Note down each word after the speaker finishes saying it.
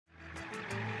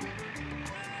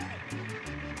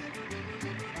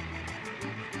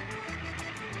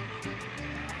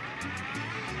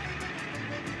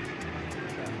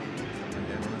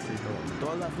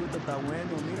toda la fruta está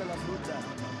bueno, mira la fruta.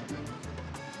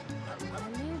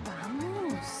 Dale,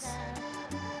 vamos.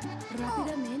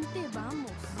 Rápidamente,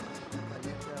 vamos.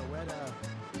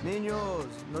 Niños,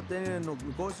 no tienen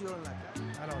negocio en la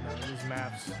casa. I don't know, these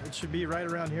maps. It should be right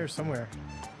around here somewhere.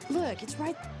 Look, it's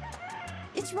right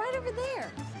over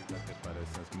there. Te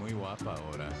pareces muy guapa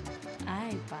ahora.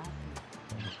 Ay, papi.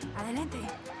 Adelante.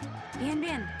 Bien,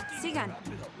 bien. Sigan.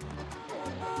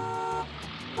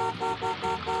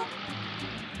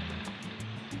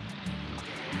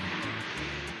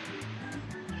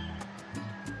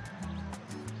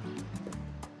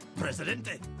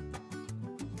 Presidente.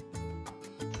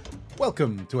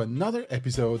 Welcome to another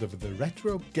episode of the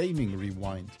Retro Gaming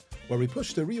Rewind, where we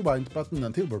push the rewind button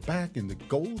until we're back in the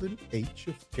golden age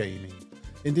of gaming.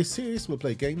 In this series, we'll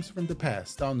play games from the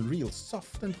past on real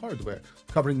soft and hardware,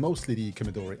 covering mostly the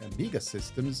Commodore Amiga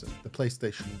systems, the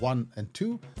PlayStation 1 and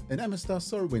 2, and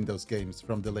MS-DOS or Windows games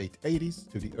from the late 80s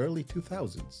to the early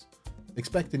 2000s.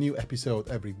 Expect a new episode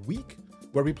every week,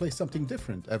 where we play something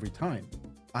different every time.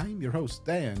 I'm your host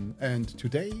Dan, and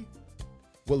today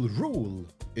we'll rule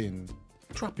in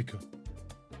Tropico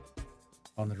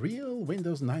on a real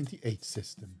Windows 98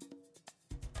 system.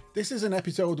 This is an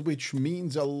episode which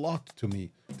means a lot to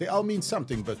me. They all mean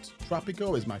something, but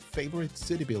Tropico is my favorite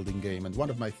city building game and one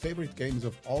of my favorite games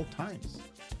of all times.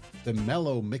 The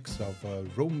mellow mix of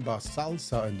rumba,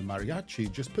 salsa and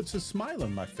mariachi just puts a smile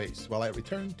on my face while I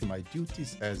return to my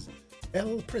duties as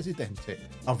El Presidente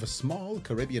of a small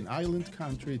Caribbean island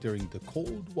country during the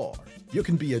Cold War. You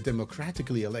can be a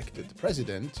democratically elected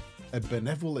president, a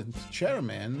benevolent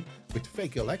chairman with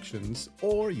fake elections,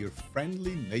 or your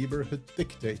friendly neighborhood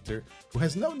dictator who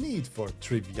has no need for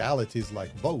trivialities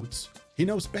like votes. He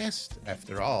knows best,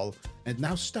 after all, and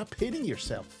now stop hitting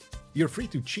yourself. You're free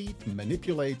to cheat,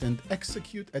 manipulate, and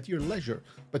execute at your leisure,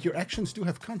 but your actions do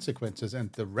have consequences, and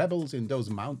the rebels in those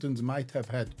mountains might have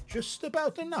had just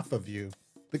about enough of you.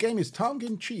 The game is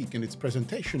tongue-in-cheek in its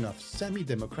presentation of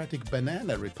semi-democratic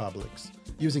banana republics,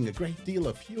 using a great deal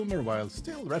of humor while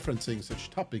still referencing such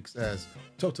topics as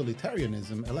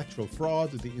totalitarianism, electoral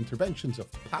fraud, the interventions of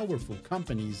powerful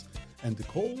companies, and the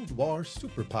Cold War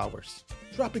superpowers.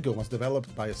 Tropico was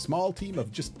developed by a small team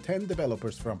of just 10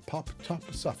 developers from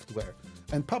PopTop Software,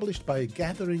 and published by a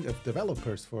gathering of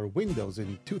developers for Windows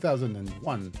in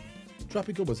 2001.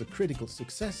 Tropico was a critical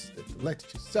success that led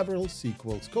to several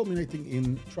sequels, culminating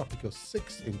in Tropico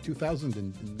 6 in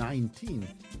 2019.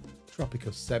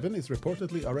 Tropico 7 is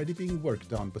reportedly already being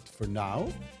worked on, but for now,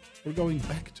 we're going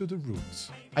back to the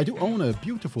roots. I do own a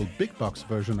beautiful big box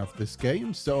version of this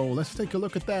game, so let's take a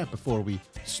look at that before we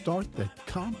start that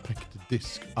compact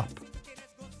disc up.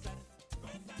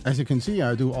 As you can see,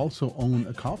 I do also own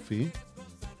a coffee,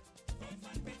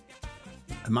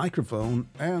 a microphone,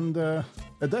 and a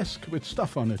desk with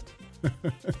stuff on it.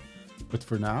 But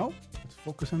for now, let's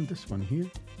focus on this one here.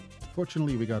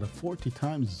 Fortunately, we got a 40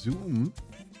 times zoom,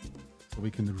 so we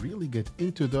can really get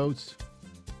into those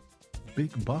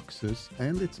big boxes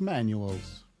and its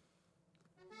manuals.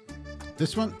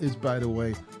 This one is, by the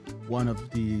way, one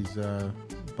of these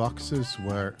boxes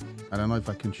where, I don't know if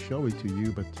I can show it to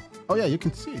you, but oh yeah, you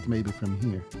can see it maybe from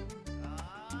here.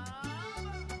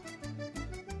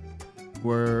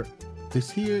 Where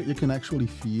this here, you can actually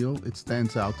feel it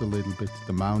stands out a little bit.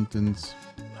 The mountains,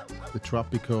 the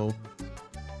Tropico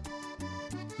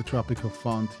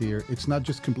font here. It's not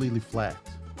just completely flat.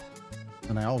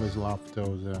 And I always loved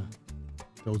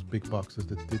those big boxes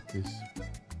that did this.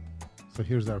 So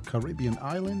here's our Caribbean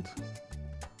island.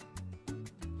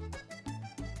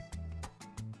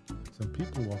 Some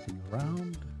people walking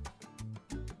around.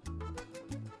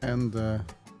 And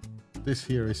this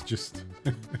here is just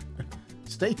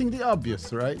stating the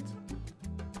obvious, right?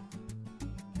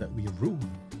 That we rule.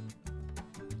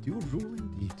 We do rule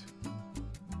indeed.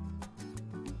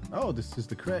 Oh, this is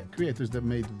the creators that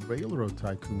made Railroad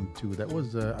Tycoon 2. That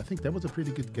was, I think that was a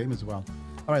pretty good game as well.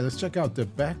 All right, let's check out the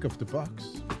back of the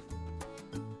box.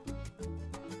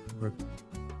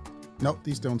 No,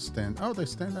 these don't stand. Oh, they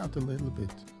stand out a little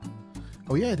bit.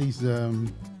 Oh yeah, these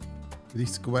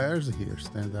squares here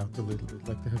stand out a little bit,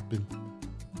 like they have been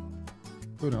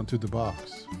put onto the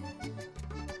box.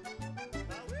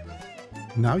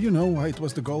 Now you know why it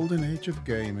was the golden age of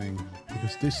gaming.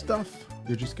 Because this stuff,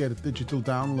 you just get a digital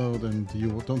download and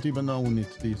you don't even own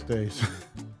it these days.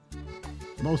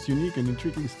 Most unique and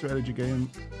intriguing strategy game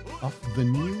of the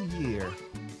new year.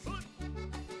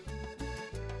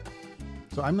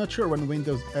 So I'm not sure when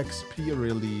Windows XP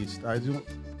released. I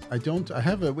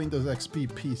have a Windows XP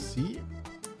PC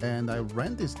and I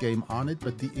ran this game on it,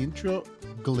 but the intro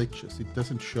glitches. It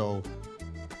doesn't show.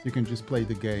 You can just play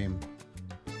the game.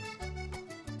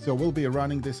 So we'll be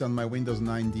running this on my Windows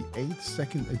 98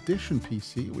 2nd edition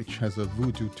PC, which has a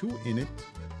Voodoo 2 in it.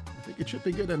 I think it should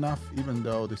be good enough, even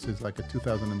though this is like a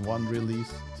 2001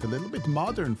 release. It's a little bit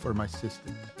modern for my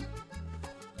system.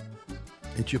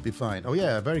 It should be fine. Oh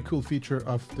yeah, a very cool feature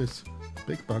of this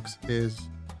big box is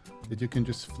that you can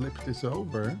just flip this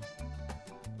over.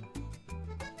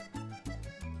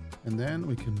 And then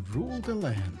we can rule the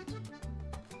land.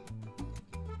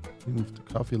 Move the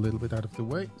coffee a little bit out of the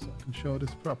way so I can show this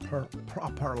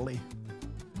properly.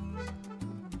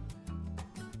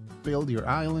 Build your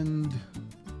island,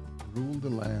 rule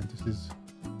the land. This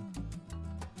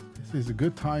is a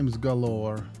good times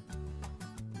galore.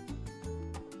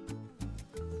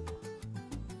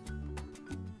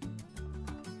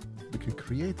 We can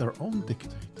create our own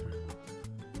dictator.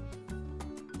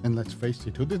 And let's face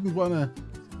it, who didn't want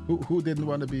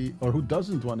to be, or who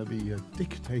doesn't want to be a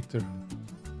dictator?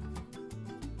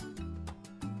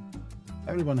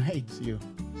 Everyone hates you.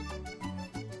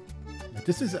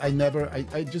 This is,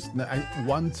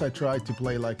 once I tried to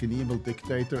play like an evil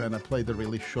dictator and I played a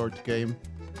really short game.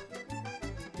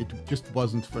 It just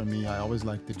wasn't for me. I always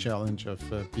liked the challenge of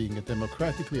being a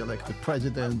democratically elected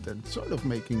president and sort of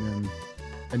making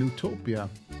an utopia.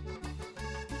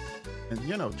 And,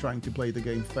 you know, trying to play the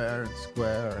game fair and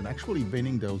square and actually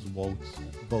winning those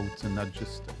votes and not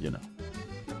just, you know.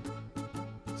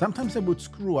 Sometimes I would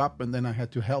screw up and then I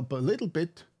had to help a little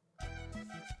bit,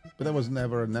 but I was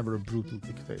never a brutal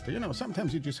dictator. You know,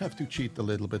 sometimes you just have to cheat a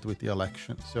little bit with the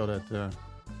election so that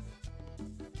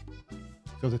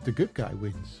the good guy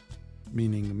wins,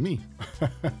 meaning me.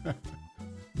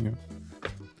 Yeah.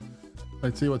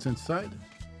 Let's see what's inside.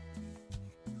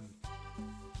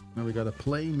 Now we got a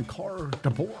plain car,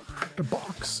 the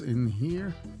box in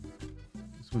here.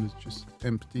 This one is just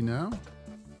empty now.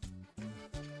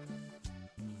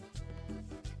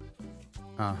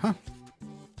 Uh-huh.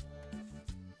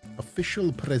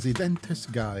 Official Presidente's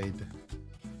Guide.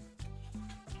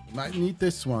 Might need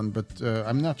this one, but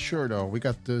I'm not sure though. We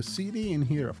got the CD in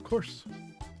here, of course.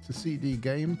 It's a CD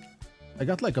game. I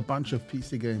got like a bunch of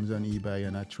PC games on eBay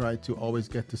and I tried to always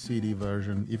get the CD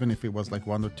version, even if it was like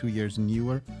 1 or 2 years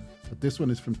newer. But this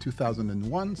one is from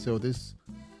 2001, so this...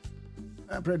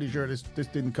 I'm pretty sure this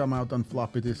didn't come out on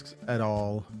floppy disks at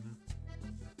all.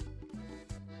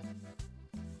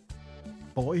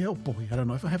 Boy, oh boy, I don't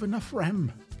know if I have enough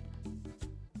RAM.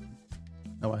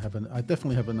 No, I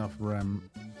definitely have enough RAM.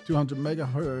 200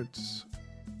 megahertz.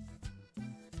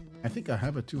 I think I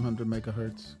have a 200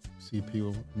 megahertz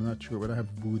CPU. I'm not sure, but I have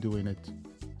Voodoo in it.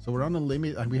 So we're on a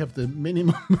limit, and we have the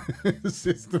minimum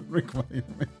system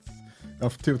requirements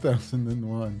of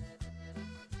 2001.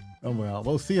 Oh well,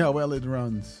 we'll see how well it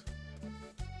runs.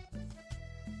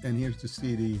 And here's the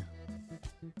CD,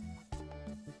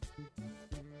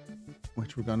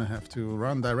 which we're gonna have to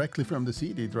run directly from the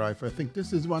CD drive. I think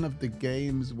this is one of the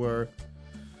games where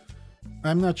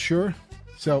I'm not sure.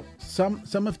 So some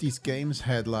of these games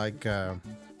had like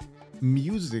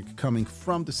music coming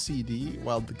from the CD,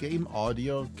 while the game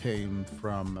audio came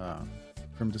from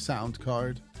the sound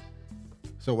card.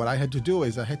 So what I had to do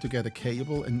is I had to get a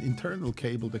cable, an internal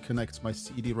cable that connects my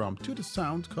CD-ROM to the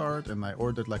sound card, and I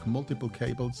ordered like multiple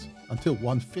cables until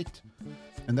one fit,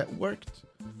 and that worked.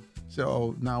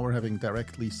 So now we're having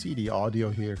directly CD audio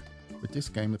here with this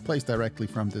game. It plays directly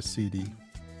from the CD.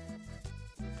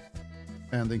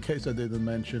 And in case I didn't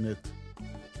mention it,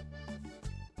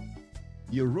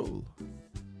 you rule.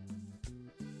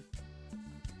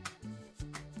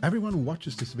 Everyone who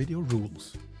watches this video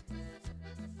rules.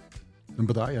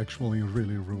 But I actually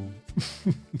really rule.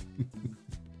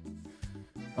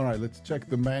 Alright, let's check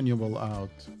the manual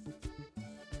out.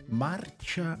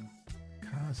 Marcha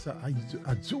Casa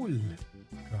Azul.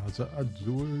 Casa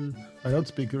Azul. I don't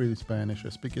speak really Spanish. I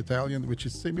speak Italian, which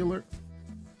is similar,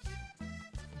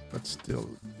 but still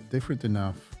different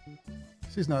enough.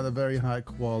 This is not a very high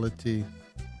quality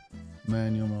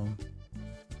manual.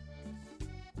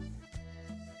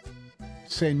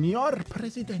 Señor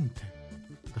Presidente.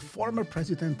 The former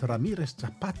President Ramirez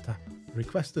Zapata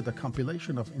requested a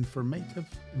compilation of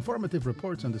informative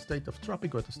reports on the state of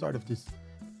Tropico at the start of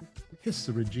his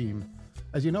regime.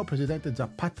 As you know, President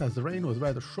Zapata's reign was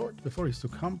rather short before he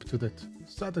succumbed to that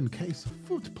sudden case of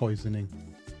food poisoning.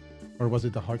 Or was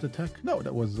it a heart attack? No,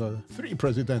 that was 3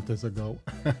 presidentes ago.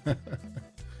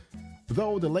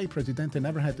 Though the late Presidente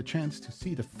never had the chance to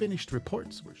see the finished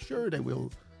reports, we're sure they will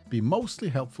be mostly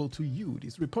helpful to you.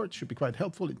 These reports should be quite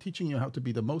helpful in teaching you how to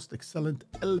be the most excellent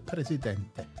El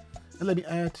Presidente. And let me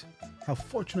add, how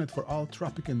fortunate for all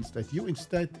Tropicans that you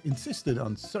instead insisted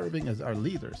on serving as our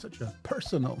leader. Such a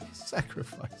personal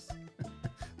sacrifice.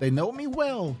 They know me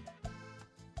well.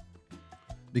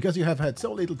 Because you have had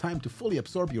so little time to fully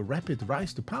absorb your rapid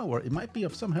rise to power, it might be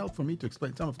of some help for me to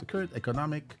explain some of the current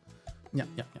economic... Yeah.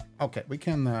 Okay, we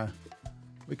can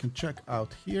check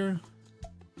out here.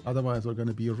 Otherwise, we're going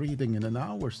to be reading in an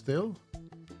hour still.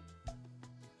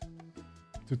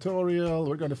 Tutorial,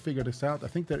 we're going to figure this out. I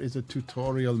think there is a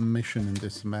tutorial mission in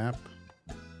this map.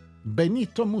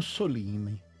 Benito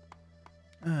Mussolini.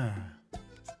 Ah.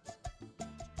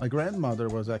 My grandmother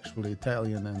was actually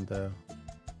Italian, and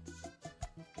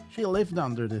she lived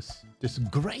under this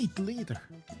great leader.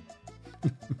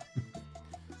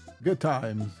 Good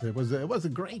times. It was a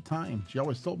great time. She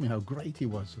always told me how great he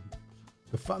was.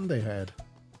 The fun they had.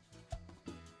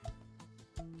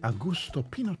 Augusto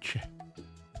Pinochet.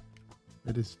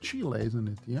 It is Chile, isn't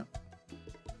it? Yeah.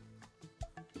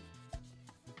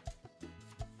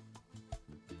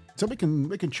 So we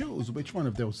can choose which one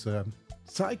of those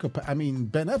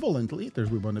benevolent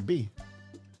leaders we want to be.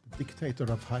 The dictator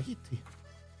of Haiti.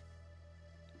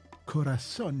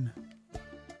 Corazon.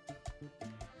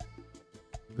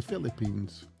 The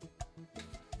Philippines.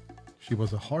 She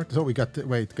was a heart. So we got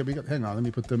hang on, let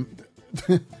me put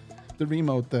the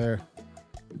remote there.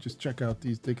 Just check out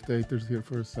these dictators here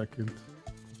for a second.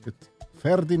 Get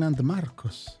Ferdinand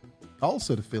Marcos,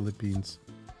 also the Philippines.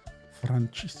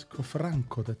 Francisco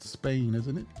Franco, that's Spain,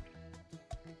 isn't it?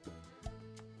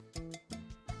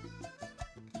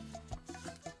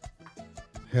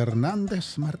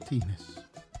 Hernandez Martinez,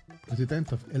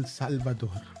 President of El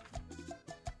Salvador.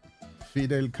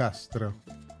 Fidel Castro.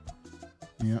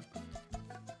 Yeah.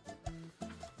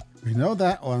 We know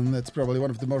that one. That's probably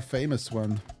one of the more famous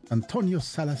ones. Antonio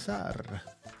Salazar,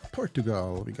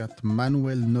 Portugal. We got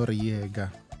Manuel Noriega,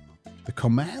 the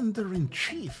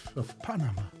Commander-in-Chief of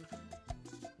Panama.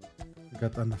 We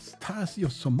got Anastasio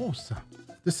Somoza.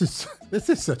 This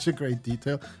is such a great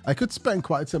detail. I could spend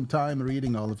quite some time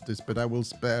reading all of this, but I will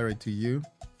spare it to you.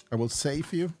 I will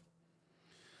save you.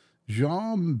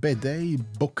 Jean Bédé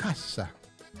Bokassa,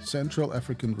 Central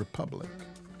African Republic.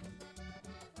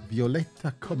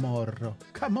 Violeta Chamorro,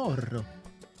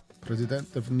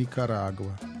 President of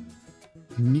Nicaragua.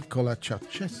 Nicola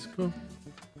Ceausescu.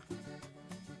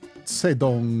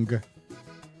 Zedong.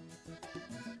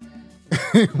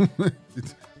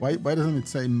 Why doesn't it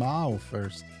say Mao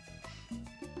first?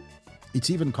 It's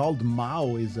even called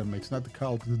Maoism. It's not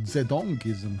called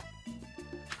Zedongism.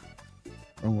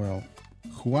 Oh well.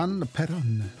 Juan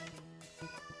Perón.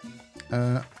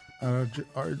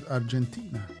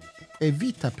 Argentina.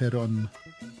 Evita Perón.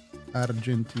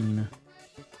 Argentina.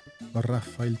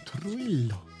 Rafael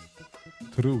Trujillo.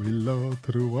 Trujillo.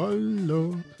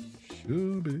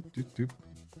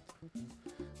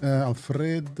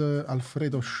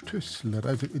 Alfredo Stössler.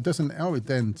 It doesn't... Oh, it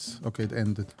ends. Okay, it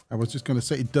ended. I was just going to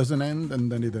say it doesn't end,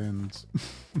 and then it ends.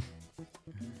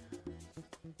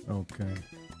 Okay.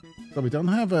 So we don't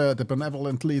have the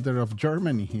benevolent leader of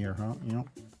Germany here, huh? You know.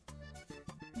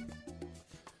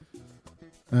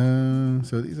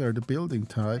 So these are the building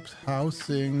types.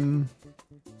 Housing,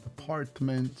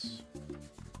 apartments.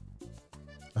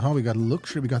 Oh, we got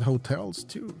luxury. We got hotels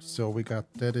too. So we got,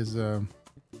 that is for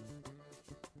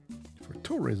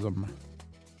tourism.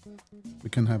 We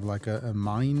can have like a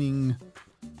mining,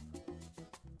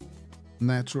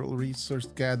 natural resource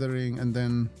gathering, and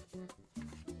then,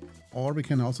 or we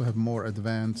can also have more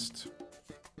advanced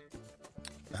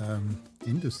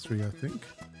industry, I think.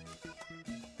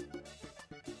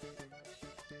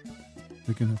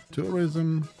 We can have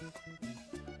tourism.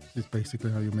 This is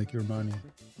basically how you make your money.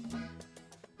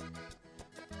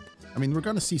 I mean, we're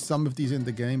gonna see some of these in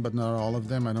the game, but not all of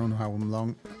them. I don't know how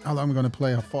long we're gonna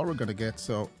play, how far we're gonna get,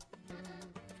 so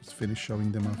just finish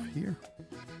showing them off here.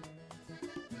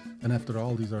 And after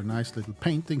all, these are nice little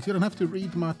paintings. You don't have to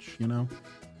read much, you know.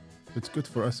 It's good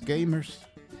for us gamers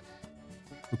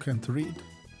who can't read.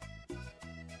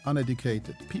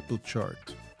 Uneducated people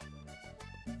chart.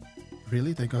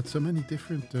 Really? They got so many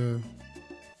different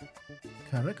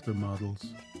character models.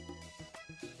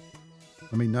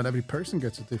 I mean, not every person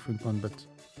gets a different one, but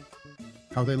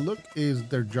how they look is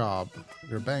their job.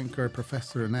 You're a banker,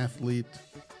 professor, an athlete.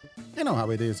 You know how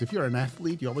it is. If you're an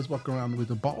athlete, you always walk around with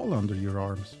a ball under your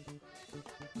arms.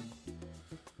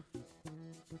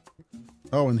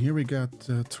 Oh, and here we got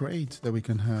traits that we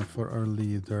can have for our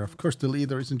leader. Of course, the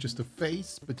leader isn't just a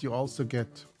face, but you also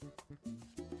get...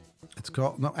 It's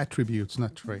called... No, attributes,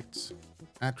 not traits.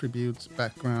 Attributes,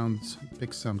 backgrounds,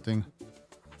 pick something.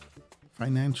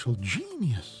 Financial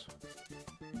genius.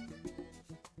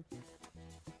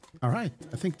 All right,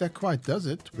 I think that quite does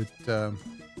it with the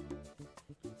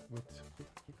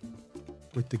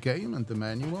game and the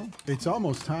manual. It's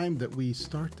almost time that we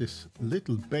start this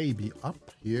little baby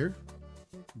up here.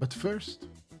 But first,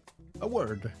 a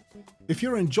word. If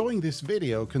you're enjoying this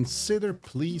video, consider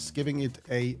please giving it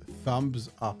a thumbs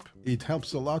up. It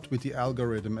helps a lot with the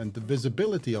algorithm and the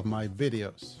visibility of my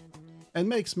videos, and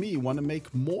makes me want to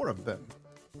make more of them.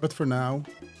 But for now,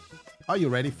 are you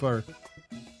ready for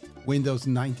Windows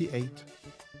 98?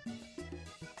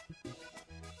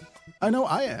 I know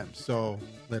I am, so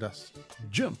let us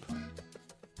jump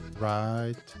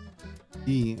right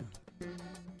in.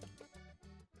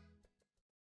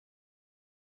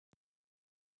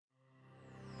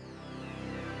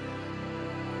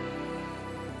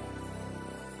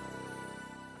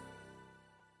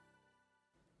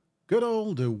 Good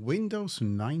old Windows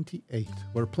 98.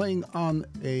 We're playing on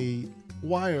a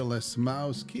wireless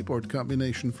mouse keyboard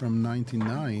combination from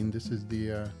 99. This is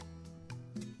the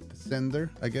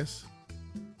sender, I guess.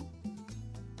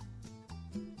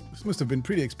 This must have been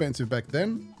pretty expensive back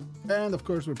then. And of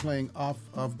course we're playing off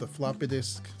of the floppy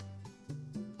disk.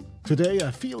 Today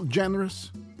I feel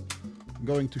generous. I'm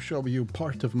going to show you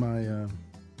part of my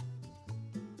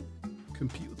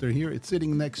computer here. It's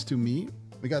sitting next to me.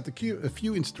 We got a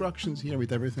few instructions here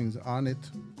with everything's on it.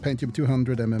 Pentium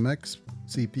 200 MMX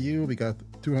CPU. We got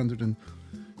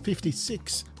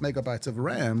 256 megabytes of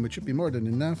RAM, which should be more than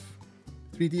enough.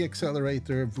 3D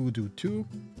accelerator, Voodoo 2.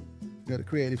 We got a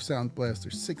Creative Sound Blaster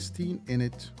 16 in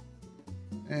it.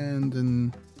 And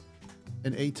an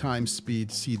 8 times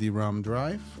speed CD-ROM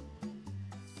drive.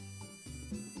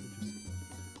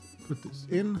 Just put this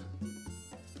in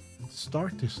and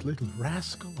start this little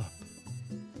rascal up.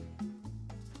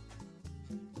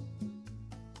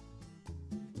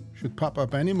 Should pop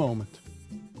up any moment.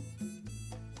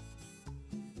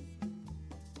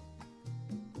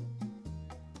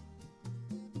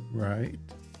 Right.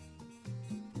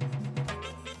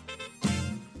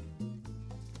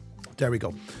 There we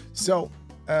go. So,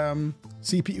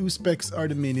 CPU specs are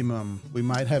the minimum. We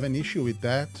might have an issue with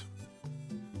that.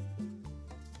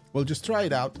 We'll just try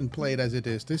it out and play it as it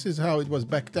is. This is how it was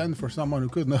back then for someone who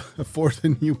couldn't afford a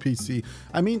new PC.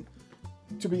 I mean,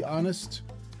 to be honest,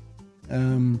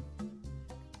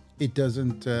 it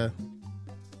doesn't,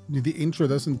 the intro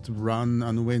doesn't run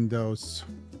on Windows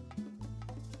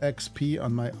XP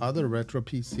on my other retro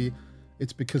PC.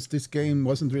 It's because this game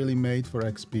wasn't really made for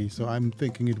XP, so I'm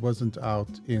thinking it wasn't out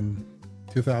in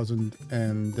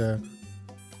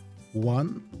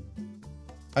 2001.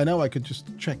 I know I could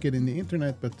just check it in the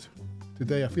internet, but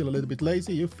today I feel a little bit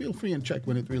lazy. You feel free and check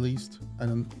when it released. I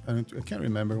can't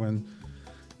remember when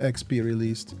XP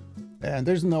released. And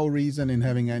there's no reason in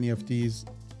having any of these.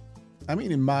 I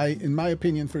mean, in my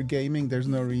opinion, for gaming, there's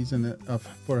no reason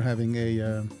for having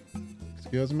a.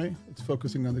 Excuse me, it's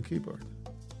focusing on the keyboard.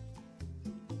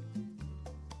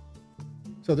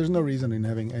 So there's no reason in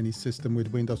having any system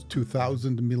with Windows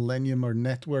 2000 Millennium or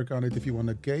Network on it. If you want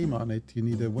to game on it, you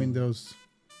need a Windows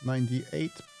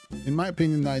 98. In my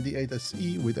opinion, 98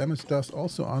 SE with MS-DOS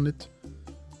also on it,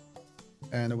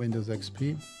 and a Windows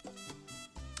XP.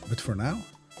 But for now,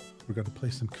 we're going to play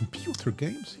some computer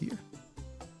games here.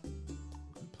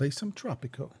 Play some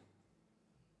Tropico.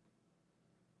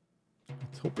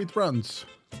 Let's hope it runs.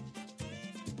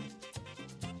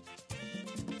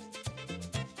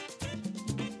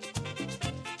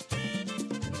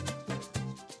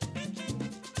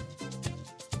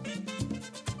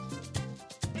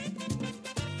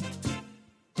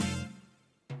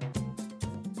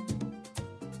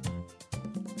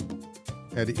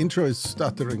 Yeah, the intro is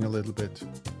stuttering a little bit.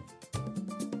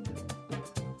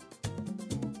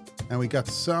 And we got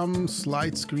some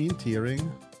slight screen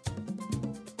tearing.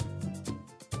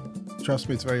 Trust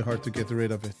me, it's very hard to get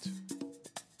rid of it.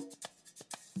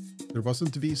 There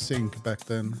wasn't VSync back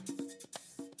then.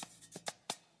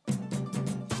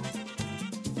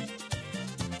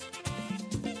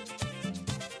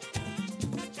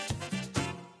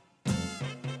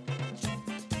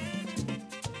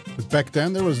 But back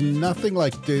then there was nothing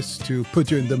like this to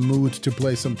put you in the mood to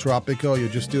play some Tropico. You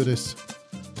just do this.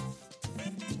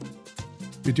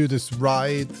 You do this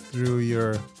ride through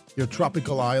your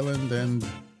tropical island, and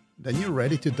then you're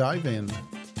ready to dive in.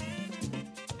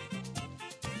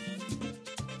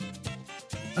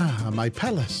 Ah, my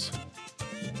palace.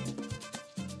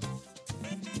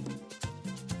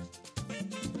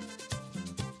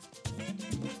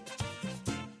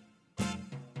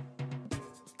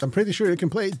 I'm pretty sure you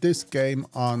can play this game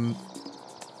on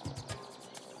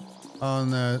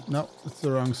no, that's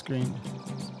the wrong screen.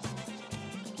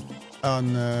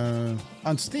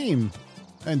 On Steam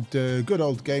and good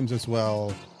old games as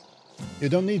well. You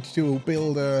don't need to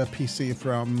build a PC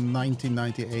from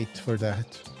 1998 for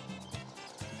that.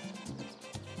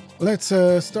 Let's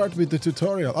start with the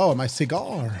tutorial. Oh, my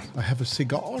cigar. I have a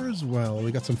cigar as well.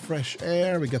 We got some fresh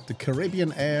air. We got the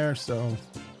Caribbean air. So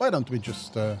why don't we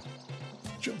just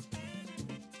jump?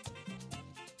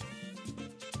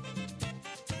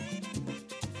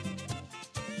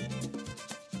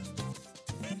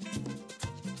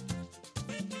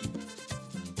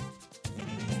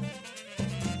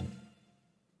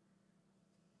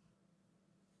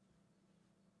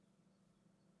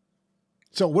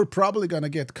 So we're probably gonna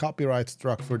get copyright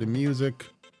struck for the music,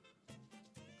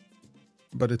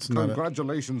 but it's not.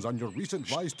 Congratulations on your recent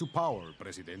rise to power,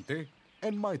 Presidente.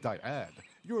 And might I add,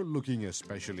 you're looking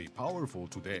especially powerful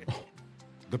today.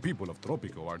 The people of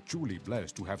Tropico are truly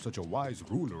blessed to have such a wise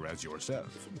ruler as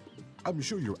yourself. I'm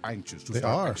sure you're anxious to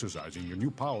start exercising your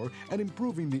new power and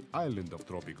improving the island of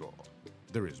Tropico.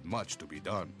 There is much to be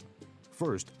done.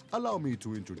 First, allow me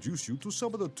to introduce you to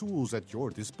some of the tools at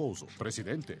your disposal.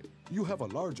 Presidente, you have a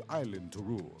large island to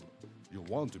rule. You'll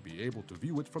want to be able to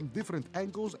view it from different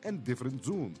angles and different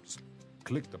zooms.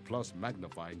 Click the plus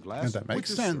magnifying glass,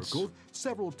 which is circled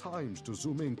several times to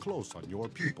zoom in close on your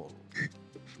people.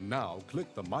 Now,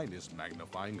 click the minus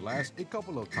magnifying glass a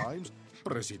couple of times.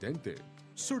 Presidente,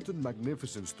 certain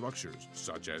magnificent structures,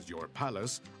 such as your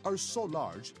palace, are so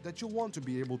large that you'll want to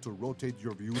be able to rotate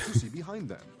your view to see behind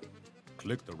them.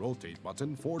 Click the rotate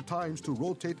button 4 times to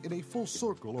rotate in a full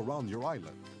circle around your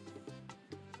island.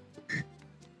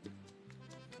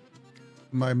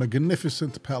 My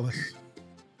magnificent palace.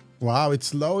 Wow,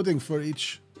 it's loading for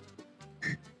each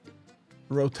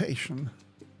rotation.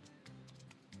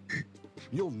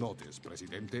 You'll notice,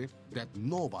 Presidente, that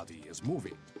nobody is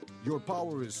moving. Your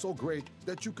power is so great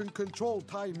that you can control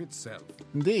time itself.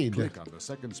 Indeed. Click on the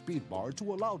second speed bar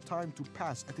to allow time to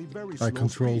pass at a very slow speed. I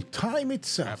control time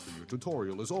itself. After your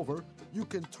tutorial is over, you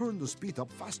can turn the speed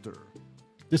up faster.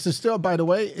 This is still, by the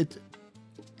way,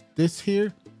 this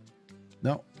here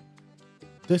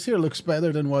looks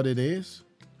better than what it is,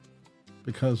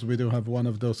 because we do have one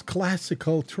of those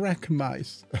classical track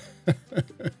mice.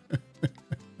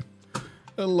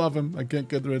 I love them. I can't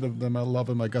get rid of them. I love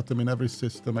them. I got them in every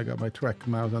system. I got my track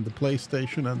mouse on the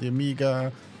PlayStation, on the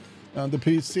Amiga, on the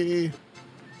PC.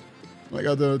 I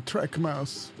got the track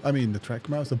mouse. I mean,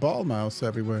 the ball mouse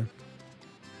everywhere.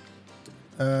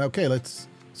 Okay, let's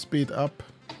speed up.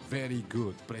 Very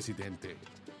good, Presidente.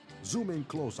 Zoom in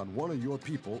close on one of your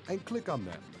people and click on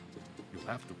them. You'll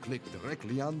have to click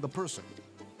directly on the person.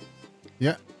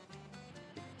 Yeah.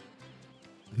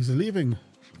 He's leaving.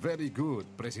 Very good,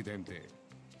 Presidente.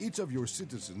 Each of your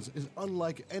citizens is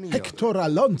unlike any Hector other.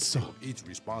 Alonso. Each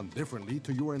respond differently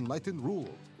to your enlightened rule.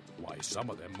 Why,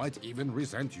 some of them might even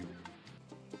resent you.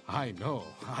 I know.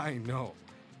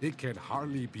 It can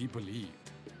hardly be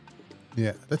believed.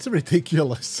 Yeah, that's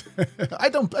ridiculous. I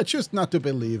choose not to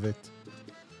believe it.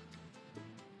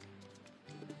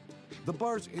 The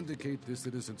bars indicate the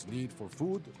citizens' need for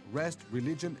food, rest,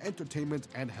 religion, entertainment,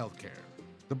 and healthcare.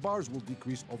 The bars will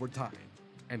decrease over time.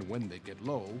 And when they get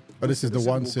low, this is the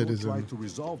one will citizen. try to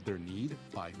resolve their need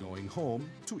by going home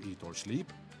to eat or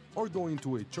sleep, or going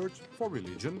to a church for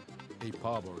religion, a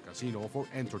pub or casino for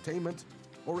entertainment,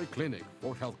 or a clinic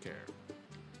for healthcare.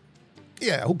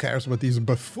 Yeah, who cares what these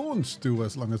buffoons do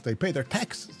as long as they pay their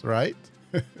taxes, right?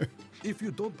 If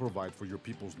you don't provide for your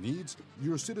people's needs,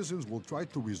 your citizens will try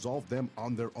to resolve them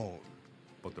on their own.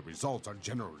 But the results are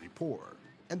generally poor,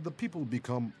 and the people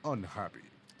become unhappy.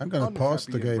 I'm gonna pause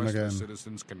the game again.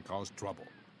 Citizens can cause trouble,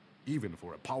 even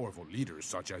for a powerful leader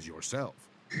such as yourself.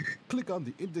 Click on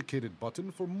the indicated button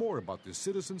for more about the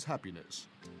citizens' happiness.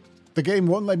 The game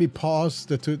won't let me pause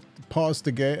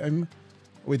the game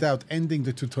without ending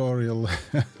the tutorial.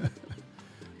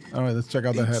 All right, let's check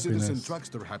out the happiness. Each citizen tracks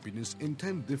their happiness in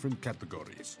 10 different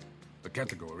categories. The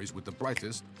categories with the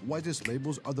brightest, whitest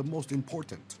labels are the most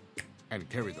important and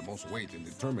carry the most weight in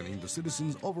determining the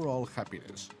citizen's overall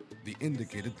happiness, the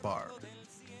indicated bar.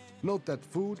 Note that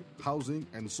food, housing,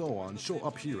 and so on show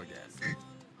up here again.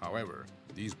 However,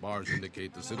 these bars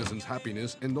indicate the citizen's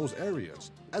happiness in those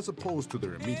areas, as opposed to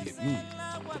their immediate need.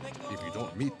 If you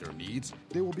don't meet their needs,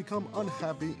 they will become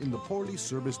unhappy in the poorly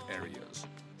serviced areas.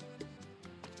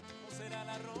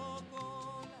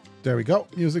 There we go.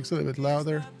 Music's a little bit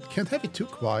louder. Can't have it too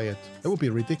quiet. That would be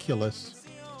ridiculous.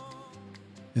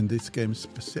 In this game,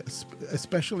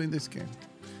 especially in this game.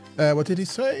 What did he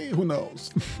say? Who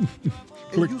knows?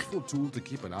 A useful tool to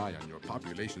keep an eye on your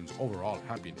population's overall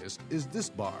happiness is this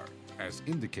bar. As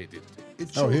indicated,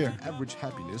 it shows the average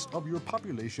happiness of your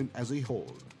population as a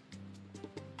whole.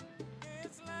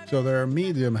 So they're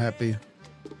medium happy.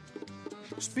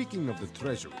 Speaking of the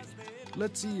treasury,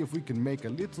 let's see if we can make a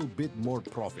little bit more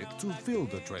profit to fill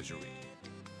the treasury.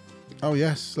 Oh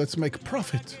yes, let's make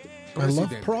profit. I love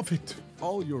President. profit.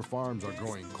 All your farms are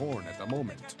growing corn at the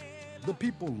moment. The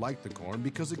people like the corn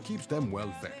because it keeps them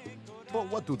well fed. But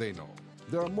what do they know?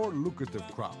 There are more lucrative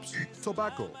crops: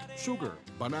 tobacco, sugar,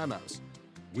 bananas.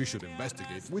 We should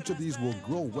investigate which of these will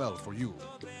grow well for you.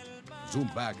 Zoom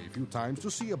back a few times to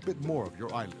see a bit more of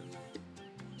your island.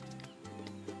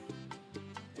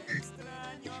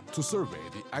 To survey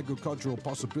the agricultural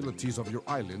possibilities of your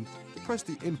island, press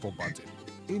the info button,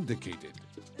 indicated.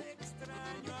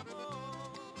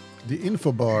 The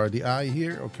info bar, the eye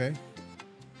here, okay.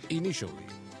 Initially,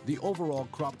 the overall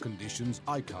crop conditions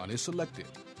icon is selected.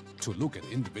 To look at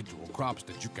individual crops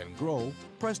that you can grow,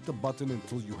 press the button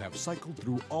until you have cycled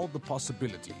through all the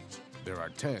possibilities. There are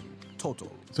 10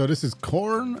 total. So this is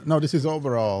corn? No, this is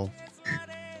overall.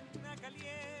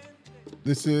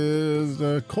 This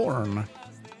is corn.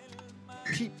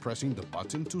 Keep pressing the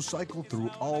button to cycle through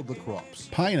all the crops.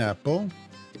 Pineapple.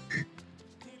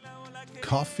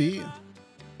 Coffee.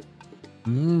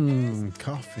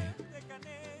 Coffee.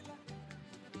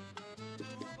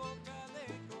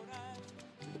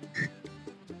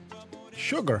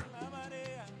 Sugar.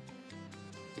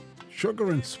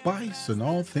 Sugar and spice and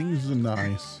all things are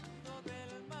nice.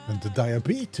 And the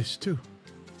diabetes too.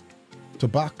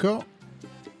 Tobacco.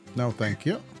 No, thank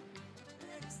you.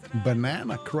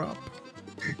 Banana crop.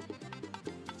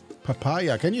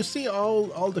 Papaya. Can you see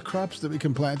all the crops that we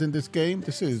can plant in this game?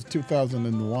 This is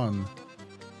 2001.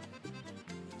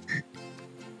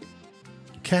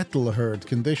 Cattle herd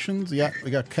conditions. Yeah,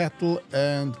 we got cattle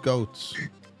and goats.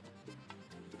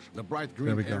 The bright There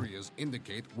green we go. areas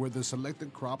indicate where the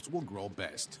selected crops will grow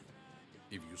best.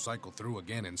 If you cycle through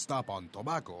again and stop on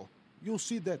tobacco, you'll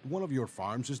see that one of your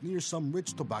farms is near some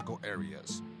rich tobacco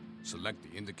areas. Select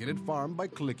the indicated farm by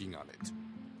clicking on it.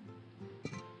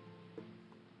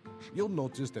 You'll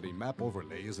notice that a map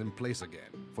overlay is in place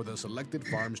again for the selected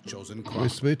farm's chosen crop. We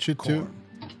switch it to... corn.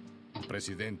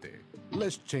 Presidente,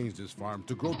 let's change this farm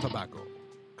to grow tobacco.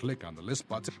 Click on the list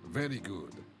button. Very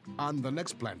good. On the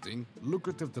next planting,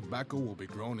 lucrative tobacco will be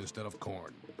grown instead of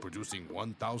corn, producing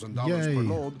 $1,000 Yay. per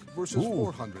load versus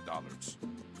Ooh. $400.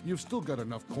 You've still got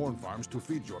enough corn farms to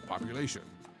feed your population.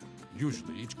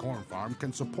 Usually, each corn farm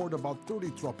can support about 30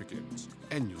 Tropicans,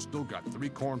 and you still got 3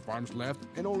 corn farms left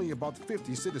and only about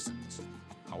 50 citizens.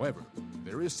 However,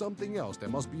 there is something else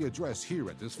that must be addressed here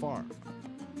at this farm.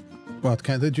 What,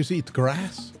 can't they just eat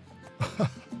grass?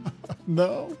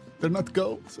 No, they're not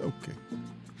goats? Okay.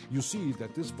 You see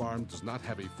that this farm does not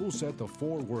have a full set of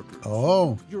 4 workers.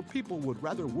 Oh, Your people would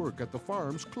rather work at the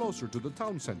farms closer to the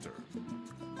town center.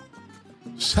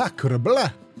 sacre bleu.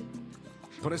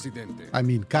 Presidente, I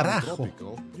mean, on carajo.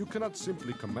 Tropico, you cannot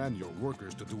simply command your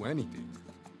workers to do anything.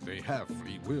 They have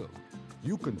free will.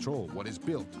 You control what is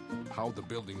built, how the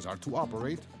buildings are to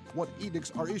operate, what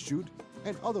edicts are issued,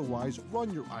 and otherwise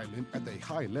run your island at a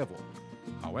high level.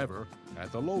 However,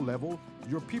 at the low level,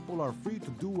 your people are free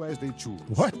to do as they choose.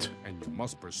 What? And you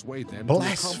must persuade them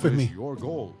Blasphemy. to accomplish your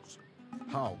goals.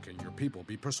 How can your people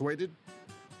be persuaded?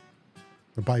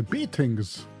 By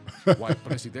beatings. Why,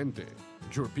 Presidente,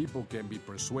 your people can be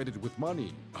persuaded with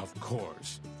money, of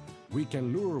course. We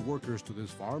can lure workers to this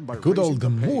farm by Good raising old the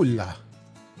pay. moolah.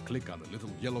 Click on the little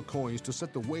yellow coins to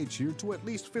set the wage here to at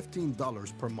least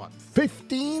 $15 per month.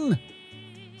 15?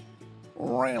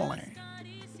 Really?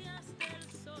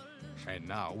 And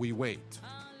now we wait.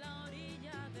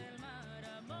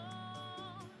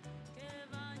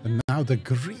 And now the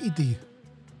greedy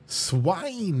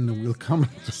swine will come.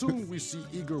 Soon we see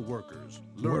eager workers,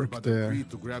 lured Work by the there. greed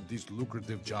to grab these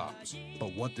lucrative jobs.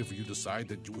 But what if you decide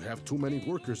that you have too many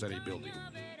workers at a building?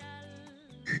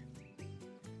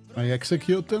 I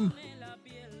execute them?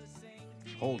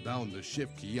 Hold down the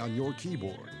shift key on your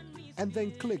keyboard, and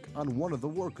then click on one of the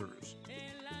workers.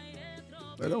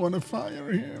 I don't want to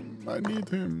fire him. I need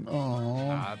him. Oh.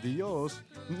 Adios.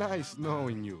 Nice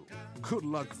knowing you. Good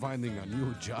luck finding a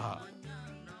new job.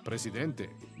 Presidente,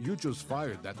 you just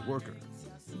fired that worker.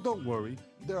 Don't worry,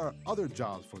 there are other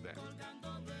jobs for them.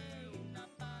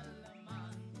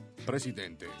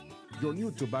 Presidente, your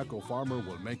new tobacco farmer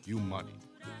will make you money,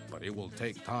 but it will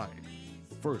take time.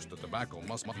 First, the tobacco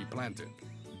must be planted,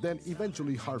 then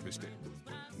eventually harvested.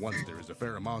 Once there is a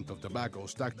fair amount of tobacco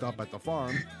stacked up at the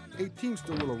farm, a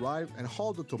teamster will arrive and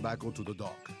haul the tobacco to the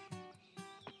dock.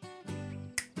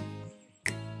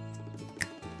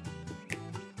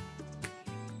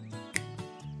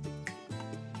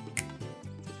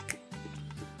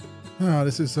 Oh,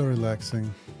 this is so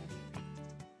relaxing.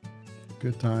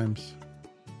 Good times.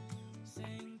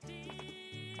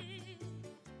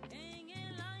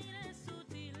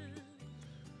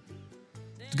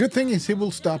 The good thing is he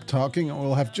will stop talking and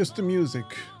we'll have just the music.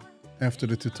 after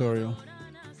the tutorial.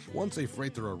 Once a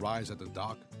freighter arrives at the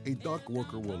dock, a dock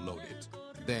worker will load it.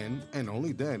 Then, and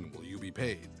only then, will you be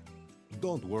paid.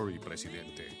 Don't worry,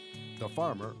 Presidente. The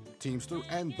farmer, teamster,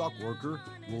 and dock worker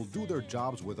will do their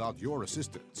jobs without your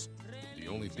assistance. The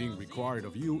only thing required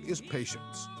of you is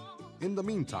patience. In the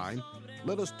meantime,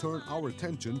 let us turn our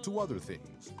attention to other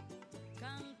things.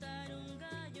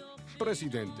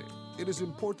 Presidente, it is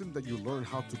important that you learn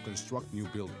how to construct new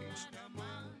buildings.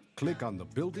 Click on the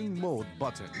Building Mode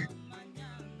button.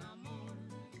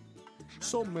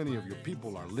 So many of your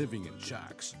people are living in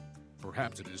shacks.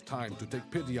 Perhaps it is time to take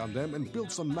pity on them and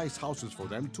build some nice houses for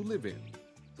them to live in.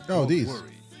 Oh, these. Don't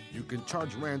worry, you can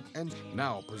charge rent and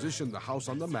now position the house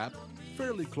on the map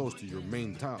fairly close to your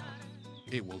main town.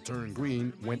 It will turn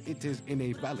green when it is in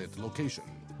a valid location.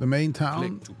 The main town?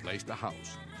 Click to place the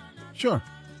house. Sure.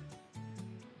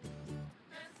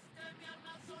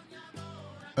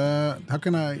 How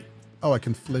can I... Oh, I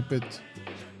can flip it.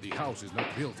 The house is not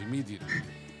built immediately.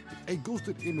 A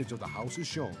ghosted image of the house is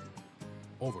shown.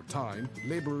 Over time,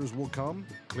 laborers will come,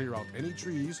 clear out any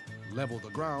trees, level the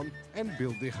ground, and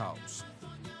build the house.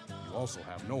 You also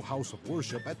have no house of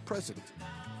worship at present.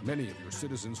 Many of your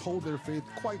citizens hold their faith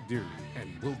quite dearly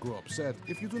and will grow upset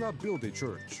if you do not build a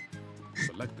church.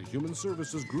 Select the Human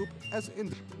Services group as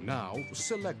in. Now,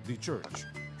 select the church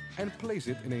and place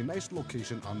it in a nice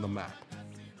location on the map.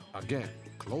 Again,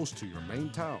 close to your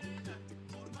main town.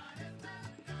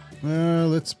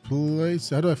 Let's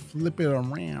place... How do I flip it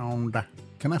around?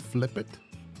 Can I flip it?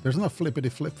 There's no flippity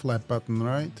flip-flap button,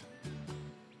 right?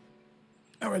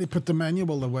 I already put the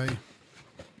manual away.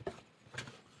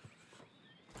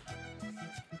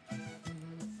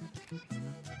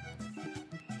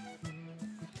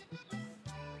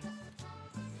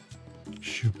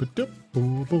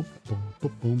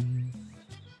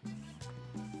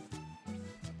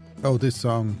 Oh, this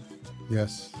song.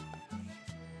 Yes.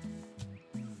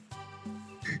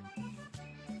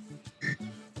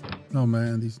 Oh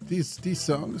man, these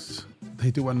songs,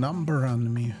 they do a number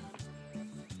on me.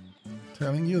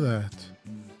 Telling you that.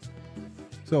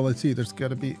 So let's see, there's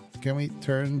gotta be... Can we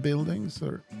turn buildings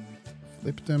or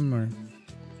flip them, or...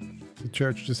 The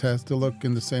church just has to look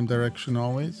in the same direction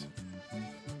always?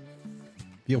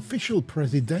 The official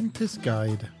Presidente's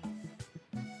Guide.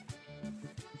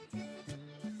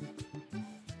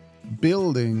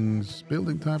 Buildings.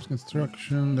 Building types,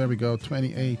 construction. There we go,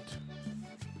 28.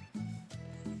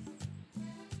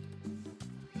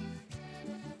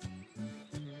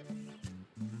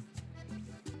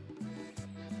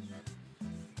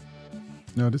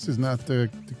 No, this is not the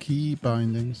key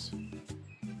bindings.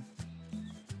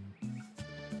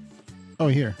 Oh,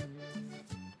 here.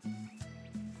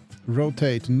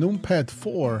 Rotate. Numpad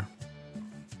 4.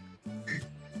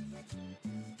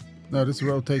 No, this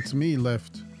rotates me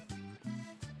left.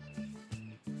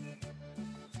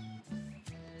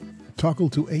 Toggle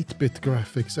to 8-bit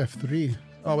graphics, F3.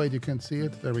 Oh, wait, you can't see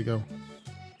it? There we go.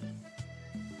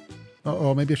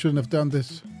 Uh-oh, maybe I shouldn't have done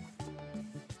this.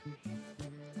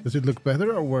 Does it look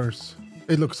better or worse?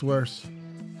 It looks worse.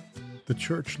 The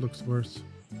church looks worse.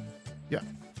 Yeah.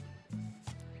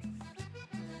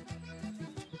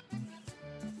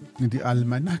 In the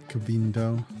almanac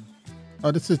window.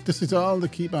 Oh, this is all the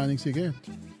key bindings you get.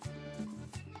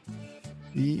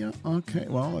 Yeah, okay.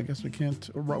 Well, I guess we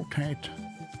can't rotate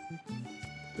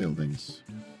buildings.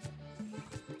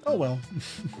 Oh well.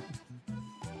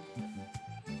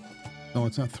 No,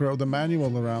 let's not throw the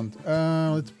manual around.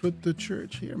 Let's put the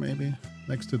church here, maybe.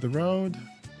 Next to the road.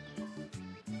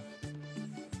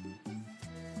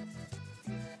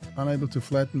 Unable to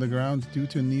flatten the ground due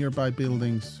to nearby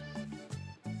buildings.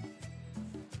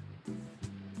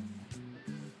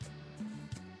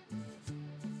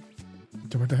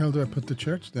 Where the hell do I put the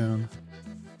church down?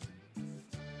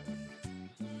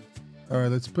 Alright,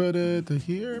 let's put it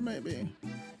here, maybe.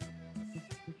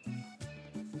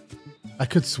 I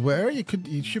could swear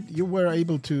you were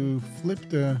able to flip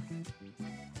the...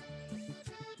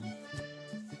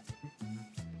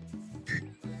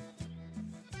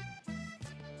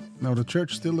 No, the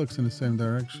church still looks in the same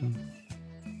direction.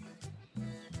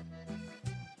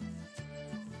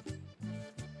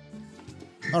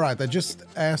 Alright, I just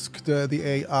asked the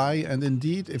AI, and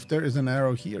indeed, if there is an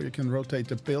arrow here, you can rotate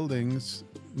the buildings.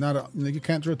 You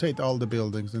can't rotate all the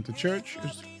buildings. And the church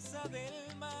is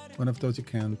one of those you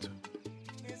can't.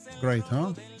 Great,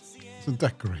 huh? Isn't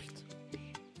that great?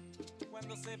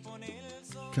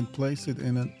 Can place it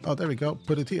in an... Oh, there we go.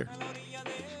 Put it here.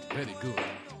 Very good.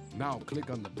 Now click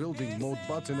on the building mode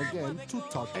button again to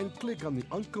talk and click on the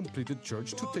uncompleted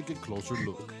church to take a closer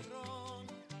look.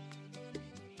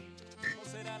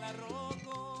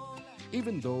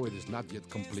 Even though it is not yet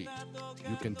complete,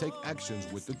 you can take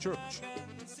actions with the church.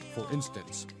 For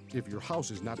instance, if your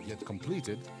house is not yet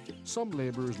completed, some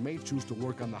laborers may choose to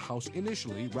work on the house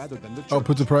initially rather than the church. Oh,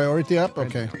 put the priority up?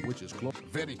 Okay. Which is close.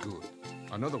 Very good.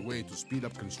 Another way to speed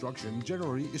up construction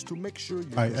generally is to make sure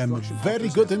your I am construction very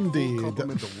office good has a full indeed.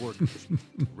 complement of workers,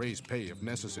 raise pay if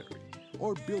necessary,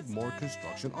 or build more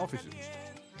construction offices.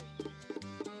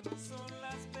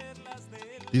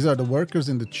 These are the workers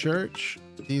in the church.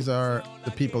 These are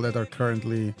the people that are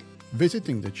currently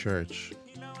visiting the church.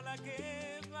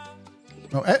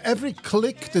 Now, every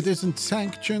click that isn't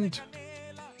sanctioned,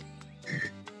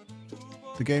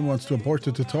 the game wants to abort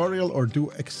the tutorial or do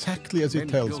exactly as it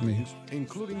Many tells me. buildings,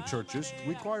 including churches,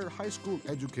 require high school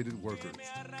educated workers.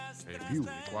 A few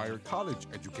require college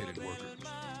educated workers.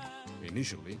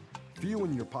 Initially, few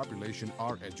in your population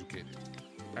are educated.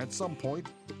 At some point,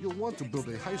 you'll want to build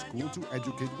a high school to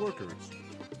educate workers.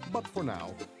 But for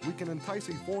now, we can entice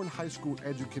a foreign high school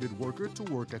educated worker to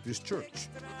work at this church.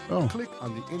 Oh. Click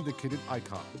on the indicated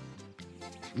icon.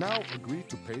 Now agree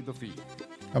to pay the fee.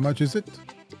 How much is it?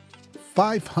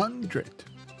 500.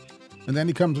 And then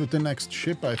he comes with the next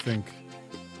ship, I think.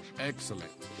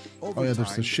 Excellent. Oh yeah,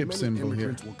 there's the ship many symbol here.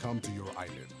 immigrants will come to your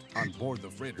island on board the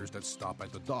freighters that stop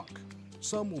at the dock.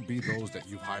 Some will be those that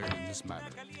you've hired in this manner.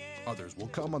 Others will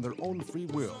come on their own free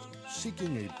will,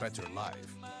 seeking a better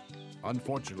life.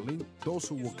 Unfortunately, those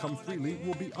who will come freely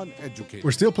will be uneducated.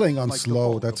 We're still playing on like the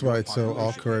slow, bulk that's of your why it's so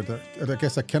population. awkward. I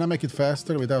guess I cannot make it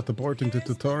faster without aborting the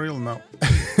tutorial? No.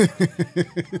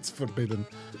 It's forbidden.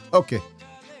 Okay.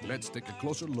 Let's take a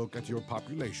closer look at your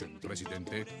population,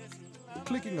 Presidente.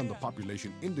 Clicking on the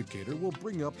population indicator will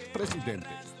bring up Presidente.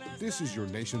 This is your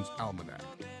nation's almanac,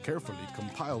 carefully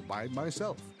compiled by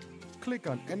myself. Click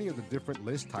on any of the different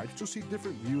list types to see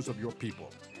different views of your people,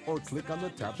 or click on the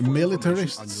tabs for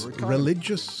Militarists, information on your economy,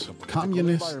 religious, the political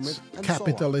communists, environment, and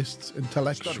capitalists, so on. Study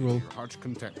intellectual, to your heart's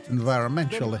content.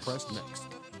 environmentalists. Then press next.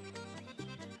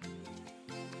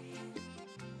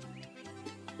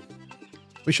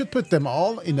 We should put them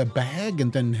all in a bag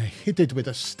and then hit it with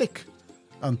a stick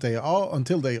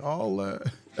until they all When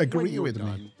agree you're with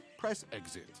done, me. press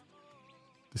exit.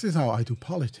 This is how I do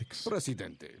politics.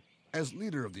 Presidente, as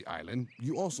leader of the island,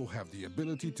 you also have the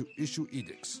ability to issue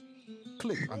edicts.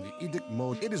 Click on the edict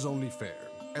mode. It is only fair,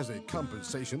 as a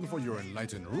compensation for your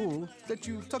enlightened rule, that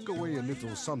you tuck away a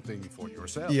little something for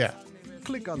yourself. Yeah.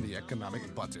 Click on the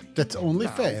economic button. That's only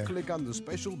Now, fair. click on the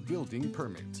special building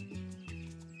permit.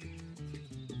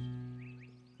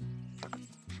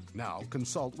 Now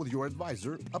consult with your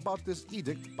advisor about this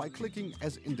edict by clicking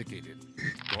as indicated.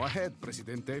 Go ahead,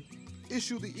 Presidente.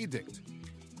 Issue the edict.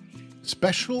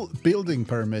 Special building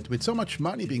permit. With so much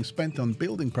money being spent on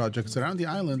building projects around the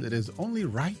island, it is only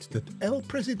right that El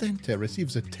Presidente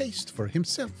receives a taste for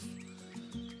himself.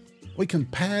 We can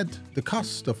pad the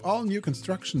cost of all new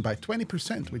construction by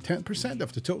 20%, with 10%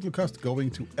 of the total cost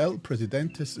going to El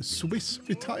Presidente's Swiss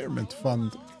retirement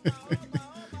fund.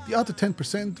 The other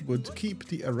 10% would keep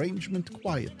the arrangement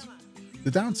quiet.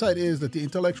 The downside is that the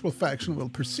intellectual faction will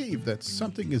perceive that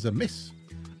something is amiss,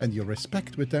 and your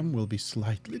respect with them will be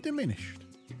slightly diminished.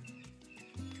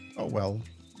 Oh well.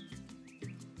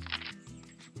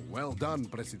 Well done,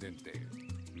 Presidente.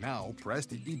 Now press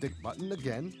the edict button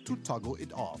again to toggle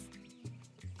it off.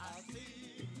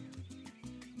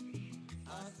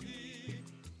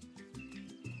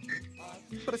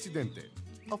 Presidente,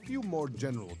 a few more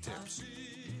general tips.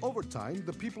 Over time,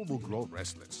 the people will grow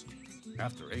restless.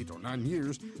 After 8 or 9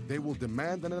 years, they will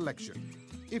demand an election.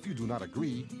 If you do not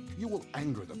agree, you will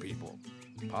anger the people,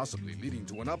 possibly leading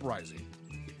to an uprising.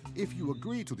 If you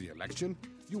agree to the election,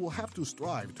 you will have to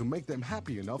strive to make them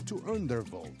happy enough to earn their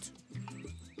vote.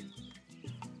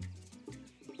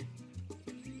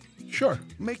 Sure.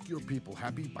 Make your people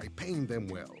happy by paying them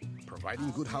well, providing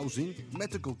good housing,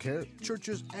 medical care,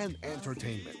 churches, and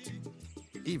entertainment.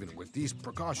 Even with these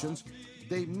precautions,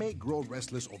 they may grow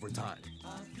restless over time.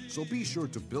 So be sure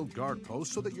to build guard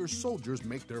posts so that your soldiers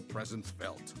make their presence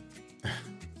felt.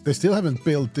 They still haven't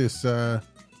built this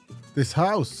this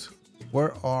house.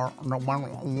 Where are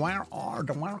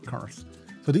the workers?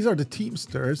 So these are the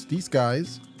Teamsters. These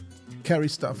guys carry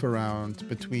stuff around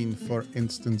between, for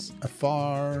instance, a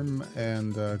farm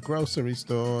and a grocery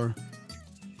store.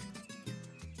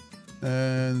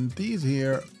 And these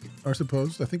here are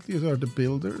supposed, I think these are the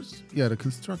builders. Yeah, the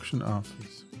construction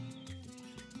office.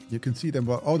 You can see them.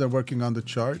 Oh, they're working on the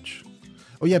church.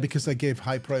 Oh yeah, because I gave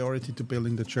high priority to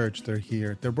building the church. They're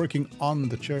here. They're working on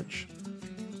the church.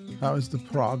 How is the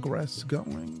progress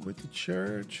going with the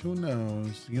church? Who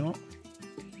knows? You know,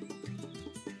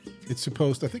 It's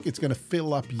supposed, I think it's going to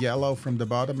fill up yellow from the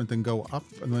bottom and then go up.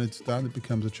 And when it's done, it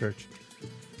becomes a church.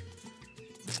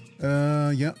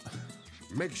 Yeah.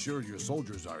 Make sure your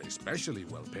soldiers are especially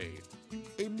well paid.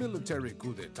 A military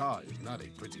coup d'etat is not a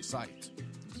pretty sight.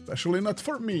 Especially not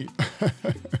for me.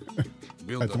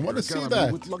 Build I don't up want your to see economy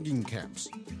that. with logging camps,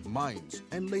 mines,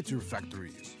 and later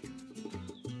factories.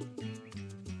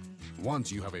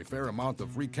 Once you have a fair amount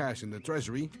of free cash in the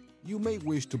treasury, you may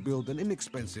wish to build an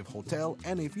inexpensive hotel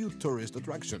and a few tourist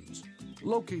attractions.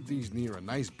 Locate these near a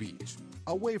nice beach,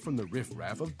 away from the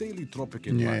riffraff of daily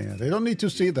tropical life. Yeah, they don't need to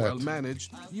see that. Well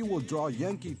managed, you will draw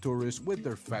Yankee tourists with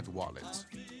their fat wallets.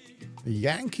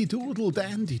 Yankee Doodle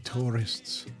Dandy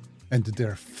tourists and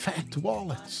their fat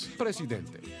wallets.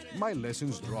 Presidente, my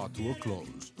lessons draw to a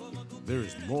close. There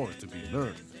is more to be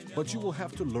learned, but you will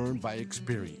have to learn by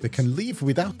experience. They can leave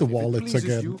without the wallets If it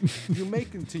again. pleases you, you may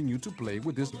continue to play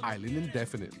with this island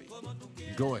indefinitely.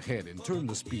 Go ahead and turn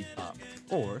the speed up,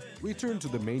 or return to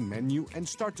the main menu and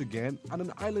start again on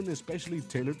an island especially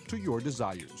tailored to your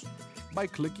desires by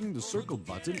clicking the circle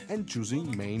button and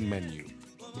choosing main menu.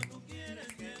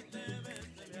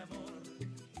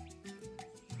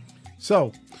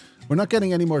 So, we're not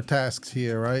getting any more tasks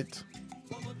here, right?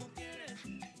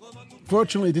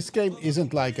 Fortunately, this game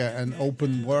isn't like an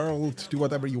open world, do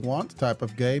whatever you want type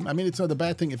of game. I mean, it's not a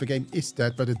bad thing if a game is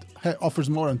that, but it offers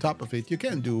more on top of it. You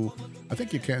can do, I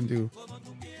think you can do.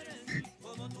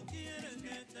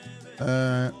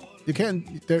 You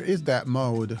can, there is that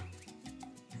mode.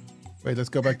 Wait, let's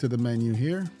go back to the menu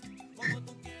here.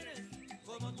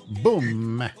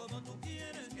 Boom.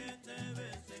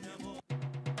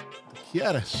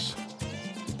 Yes.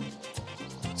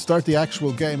 Start the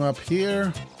actual game up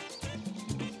here.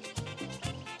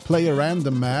 Play a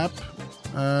random map.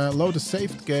 Load a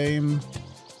saved game.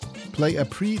 Play a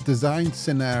pre-designed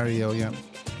scenario. Yeah.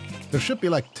 There should be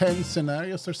like 10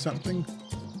 scenarios or something.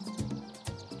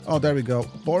 Oh, there we go.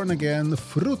 Born again.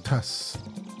 Frutas.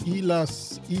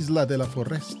 Isla de la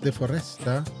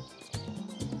Foresta.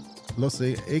 Los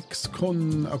ex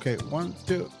con. Okay, 1,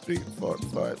 2, 3, 4,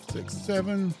 5, 6,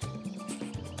 7.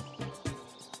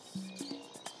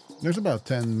 There's about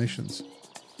 10 missions.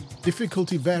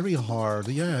 Difficulty very hard.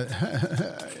 Yeah,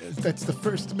 that's the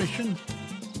first mission.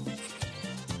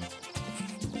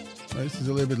 Oh, this is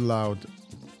a little bit loud.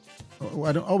 Oh,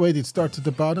 oh, wait, it starts at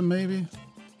the bottom maybe?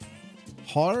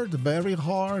 Hard, very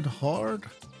hard, hard.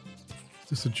 Is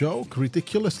this a joke?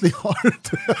 Ridiculously hard.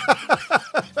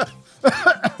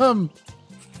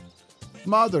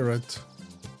 Moderate.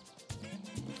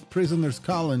 Prisoner's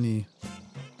Colony.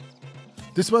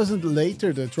 This wasn't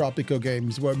later, the Tropico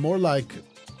games were more like,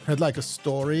 had like a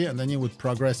story, and then you would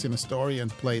progress in a story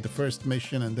and play the first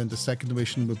mission, and then the second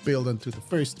mission would build onto the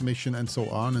first mission, and so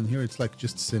on. And here it's like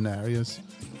just scenarios.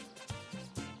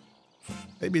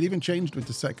 Maybe it even changed with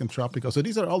the second Tropico. So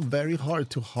these are all very hard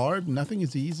to hard. Nothing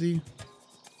is easy.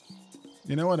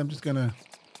 You know what? I'm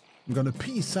gonna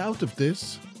peace out of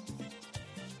this.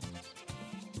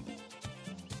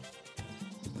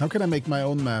 How can I make my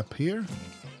own map here?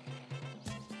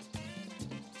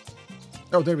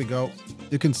 Oh, there we go.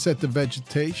 You can set the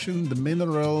vegetation, the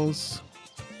minerals.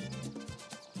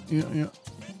 Yeah.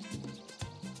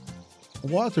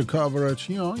 Water coverage.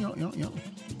 Yeah.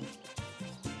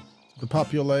 The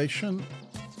population.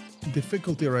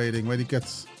 Difficulty rating. When it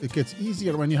gets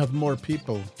easier when you have more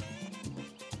people.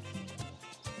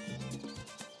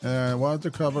 Water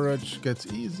coverage gets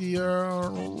easier.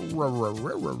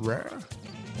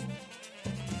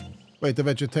 Wait, the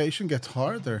vegetation gets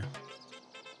harder.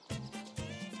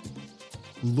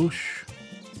 Lush.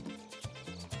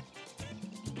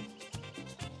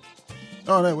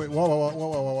 Oh no! Wait!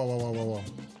 Whoa!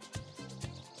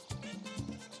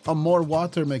 Oh, more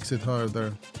water makes it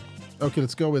harder. Okay,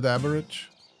 let's go with average.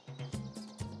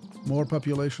 More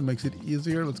population makes it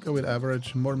easier. Let's go with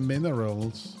average. More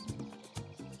minerals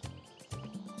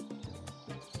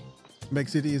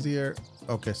makes it easier.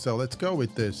 Okay, so let's go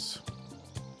with this.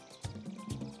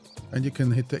 And you can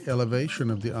hit the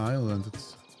elevation of the island.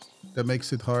 That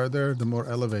makes it harder the more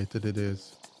elevated it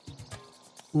is.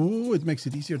 Ooh, it makes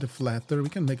it easier to flatter. We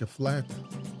can make a flat.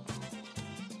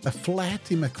 A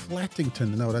flatty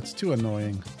McFlattington. No, that's too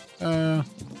annoying.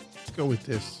 Let's go with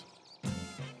this.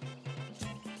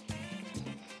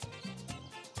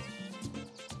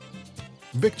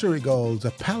 Victory goals.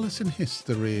 A palace in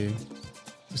history.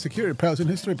 To secure a palace in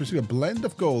history, pursue a blend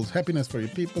of goals. Happiness for your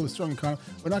people, a strong economy.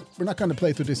 We're not going to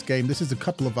play through this game. This is a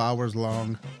couple of hours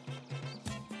long.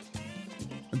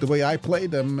 The way I play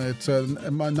them, it's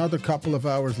another couple of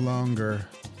hours longer.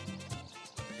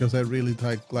 Because I really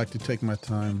like to take my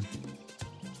time.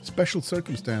 Special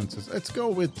circumstances. Let's go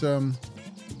with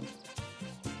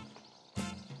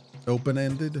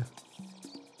Open-ended.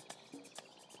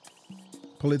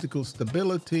 Political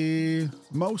stability.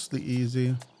 Mostly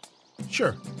easy.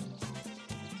 Sure.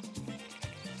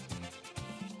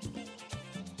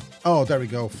 Oh, there we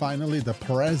go. Finally, the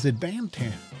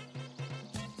Presidente.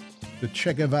 The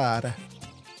Che Guevara.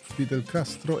 Fidel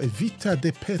Castro e Vita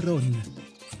de Perón.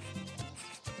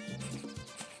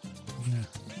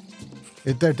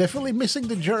 Yeah. They're definitely missing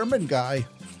the German guy.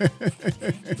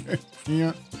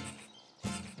 Yeah.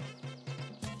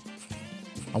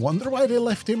 I wonder why they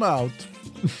left him out.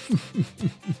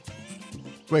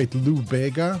 Wait, Lou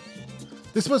Bega?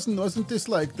 This wasn't this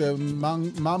like the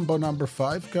Mambo number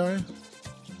 5 guy?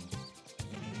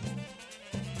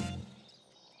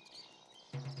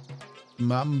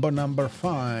 Mambo number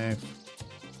 5.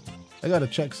 I gotta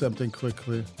check something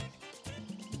quickly.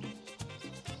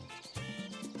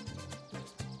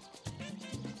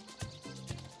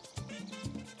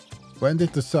 When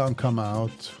did the song come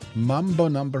out? Mambo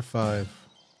number 5.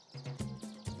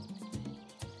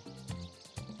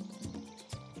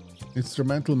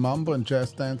 Instrumental mambo and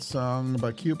jazz dance song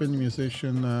by Cuban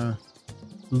musician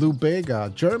Lou Bega.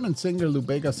 German singer Lou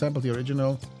Bega sampled the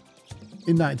original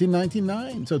in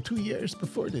 1999, so 2 years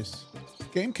before this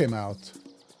game came out.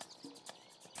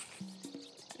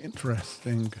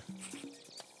 Interesting.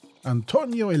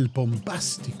 Antonio el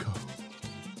Bombastico.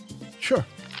 Sure.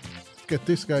 Get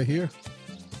this guy here.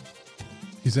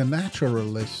 He's a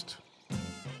naturalist.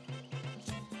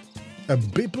 A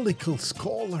biblical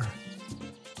scholar.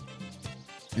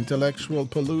 Intellectual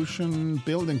pollution,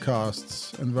 building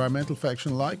costs. Environmental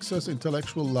faction likes us,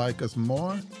 intellectual like us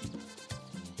more.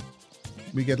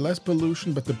 We get less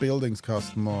pollution, but the buildings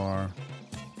cost more.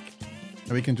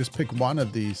 And we can just pick one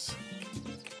of these.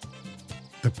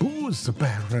 The booze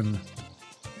baron.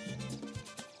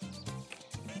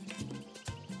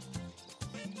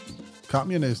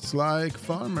 Communists like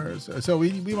farmers. So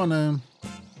we want to...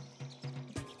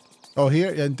 Oh,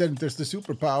 here, and then there's the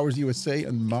superpowers, USA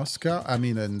and Moscow. I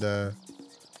mean, and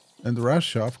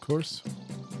Russia, of course.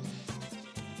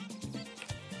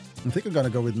 I think I'm going to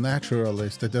go with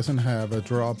naturalist. That doesn't have a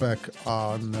drawback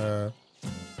on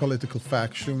political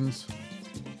factions.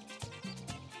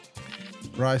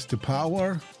 Rise to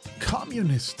power.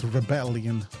 Communist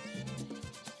rebellion.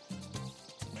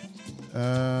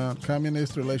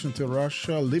 Communist relation to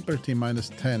Russia. Liberty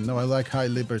 -10. No, I like high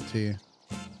liberty.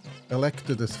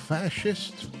 Elected as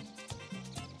fascist.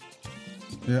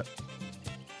 Yeah.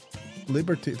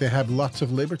 Liberty. They have lots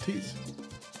of liberties.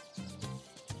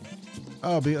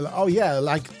 Oh yeah,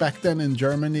 like back then in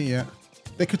Germany, yeah.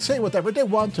 They could say whatever they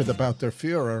wanted about their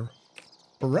Führer.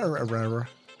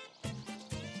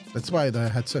 That's why they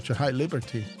had such a high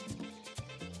liberty.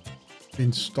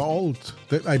 Installed.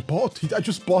 I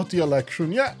just bought the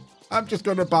election. Yeah, I'm just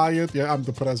gonna buy it. Yeah, I'm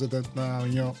the president now.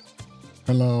 Yeah.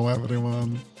 Hello,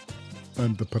 everyone.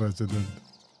 I'm the president.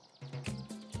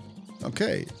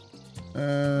 Okay.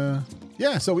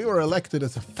 Yeah, so we were elected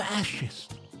as a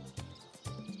fascist.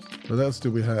 What else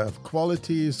do we have?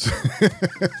 Qualities.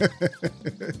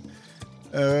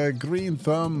 Green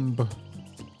thumb.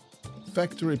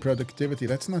 Factory productivity.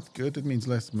 That's not good. It means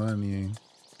less money.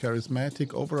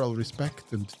 Charismatic. Overall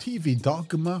respect. And TV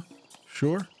dogma.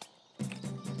 Sure.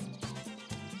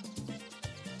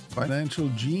 Financial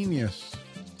genius.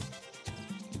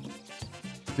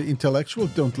 The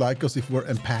intellectuals don't like us if we're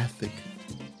empathic.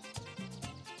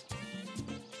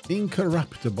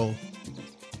 Incorruptible.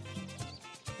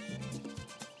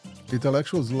 The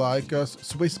intellectuals like us.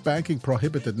 Swiss banking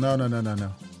prohibited. No.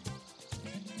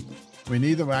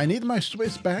 I need my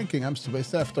Swiss banking. I'm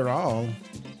Swiss after all.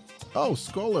 Oh,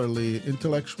 scholarly.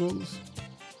 Intellectuals.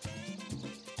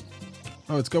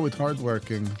 Oh, let's go with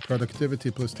hardworking.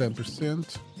 Productivity plus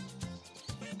 10%.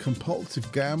 Compulsive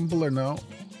gambler. No.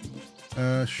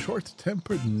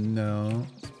 Short-tempered? No.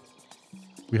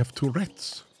 We have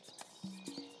Tourette's.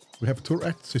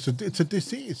 It's a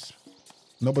disease.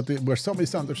 No, but we're so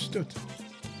misunderstood.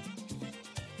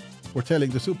 We're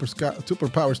telling the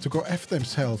superpowers to go F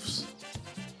themselves.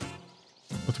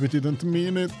 But we didn't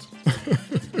mean it.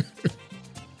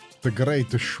 The great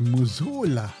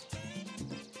Schmuzula.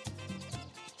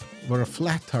 We're a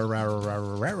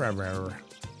flatterer.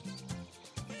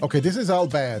 Okay, this is all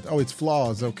bad. Oh, it's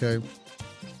flaws, okay.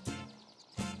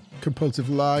 Compulsive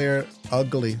liar,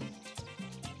 ugly.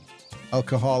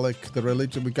 Alcoholic, the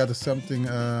religion, we got something,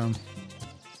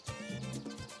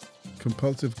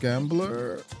 compulsive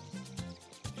gambler.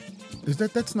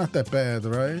 That's not that bad,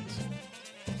 right?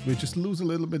 We just lose a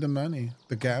little bit of money.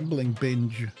 The gambling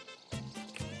binge.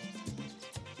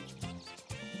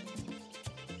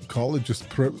 College is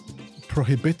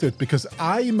prohibited because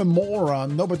I'm a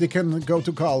moron. Nobody can go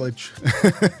to college.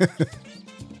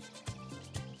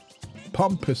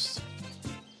 Pompous.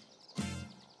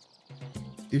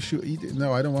 Issue.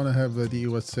 No, I don't want to have the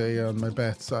USA on my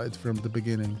bad side from the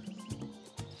beginning.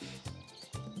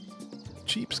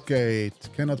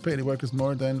 Cheapskate. Cannot pay any workers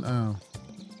more than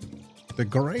the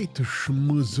Great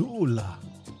Schmuzula.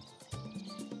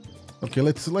 Okay,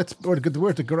 let's we're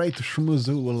the Great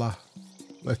Schmuzula.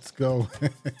 Let's go.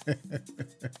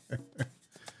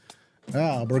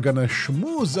 We're gonna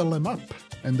schmoozle them up,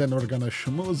 and then we're gonna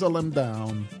schmoozle them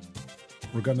down.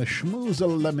 We're gonna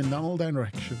schmoozle them in all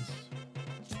directions.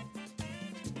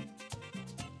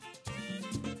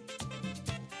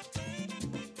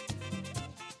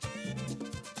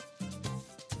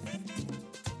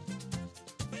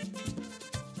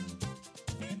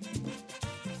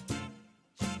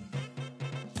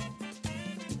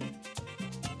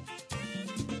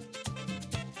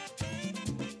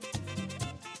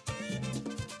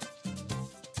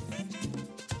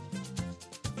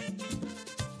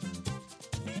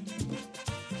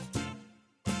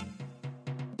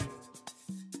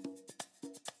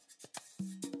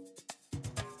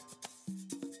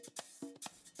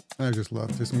 I just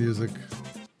love this music.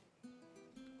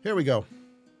 Here we go.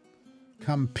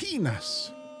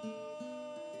 Campinas.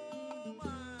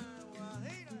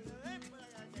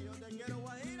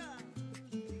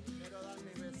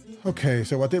 Okay,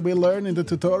 so what did we learn in the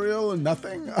tutorial?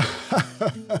 Nothing?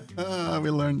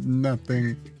 We learned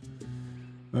nothing.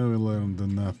 We learned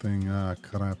nothing. Ah,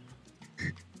 crap.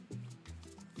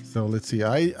 So let's see.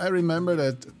 I remember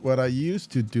that what I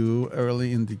used to do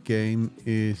early in the game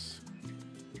is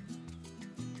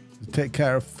take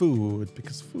care of food,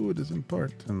 because food is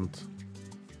important.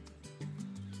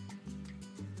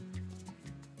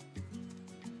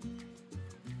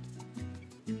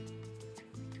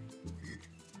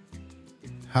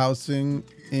 Housing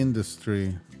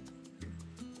industry.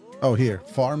 Oh, here,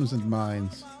 farms and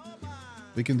mines.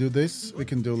 We can do this. We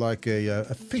can do like a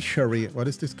fishery. What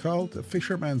is this called? A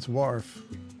fisherman's wharf.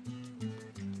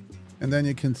 And then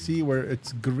you can see where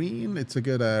it's green. It's a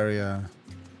good area.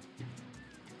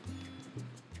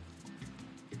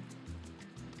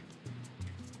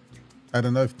 I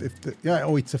don't know if the, yeah,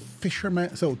 oh, it's a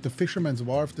fisherman. So the fisherman's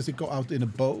wharf, does it go out in a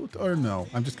boat or no?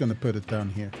 I'm just going to put it down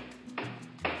here.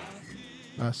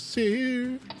 I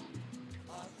see.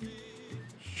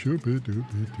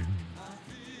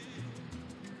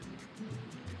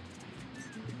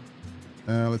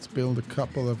 Let's build a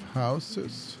couple of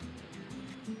houses.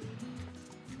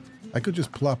 I could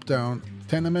just plop down.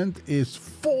 Tenement is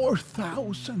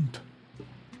 4,000.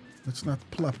 Let's not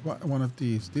plop one of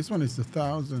these. This one is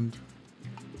 1,000.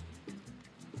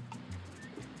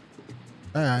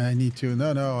 I need to.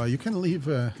 No, you can leave.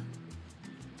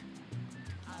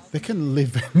 They can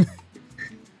live in.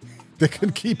 They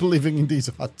can keep living in these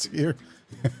huts here.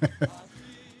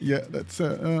 Yeah, that's.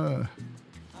 Oh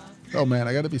man,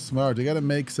 I gotta be smart. I gotta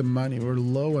make some money. We're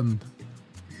low on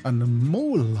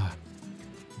moolah.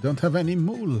 Don't have any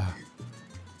moolah.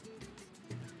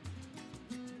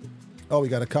 Oh, we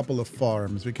got a couple of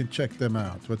farms. We can check them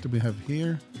out. What do we have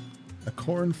here? A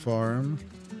corn farm.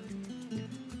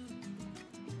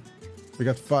 We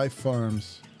got 5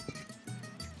 farms.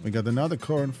 We got another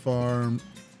corn farm,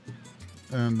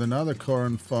 and another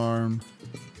corn farm,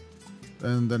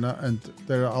 and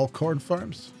they're all corn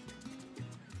farms.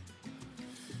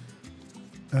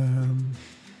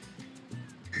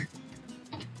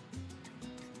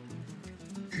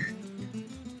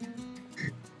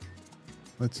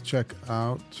 Let's check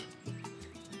out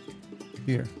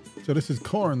here. So this is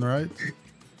corn, right?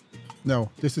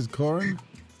 No, this is corn.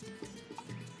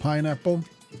 Pineapple,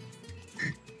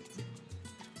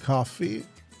 coffee,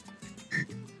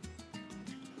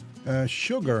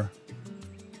 sugar.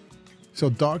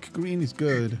 So dark green is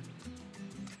good.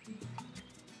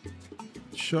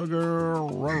 Sugar,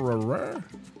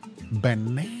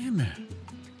 banana,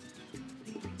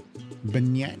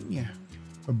 banana.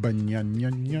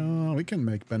 We can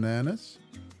make bananas.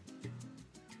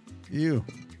 You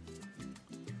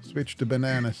switch to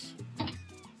bananas.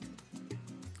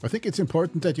 I think it's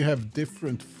important that you have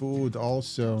different food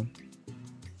also.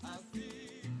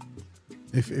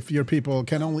 If your people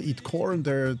can only eat corn,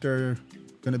 they're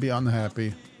gonna be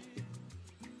unhappy.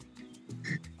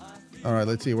 All right,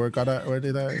 let's see. Where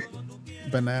did I?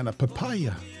 Banana,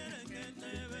 papaya.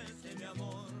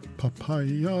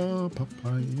 Papaya.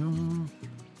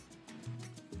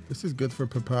 This is good for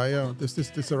papaya.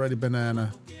 This already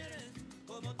banana.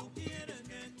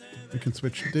 We can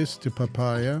switch this to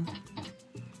papaya.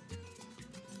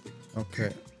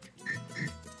 Okay.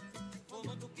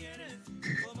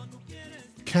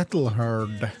 cattle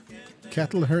herd.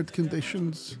 Cattle herd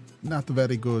conditions, not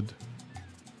very good.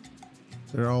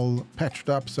 They're all patched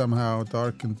up somehow,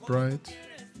 dark and bright.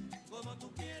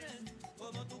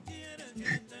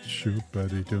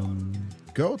 Shoop-a-dee-dum.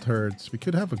 Goat herds. We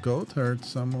could have a goat herd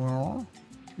somewhere.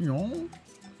 You know?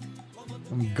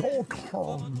 A goat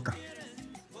herd.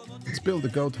 Let's build a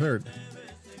goat herd.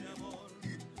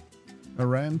 A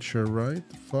rancher, right?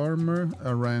 Farmer,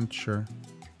 a rancher.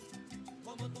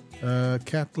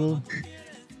 Cattle,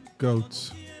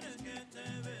 goats.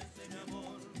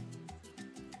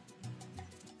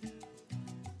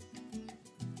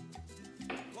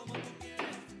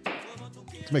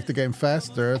 To make the game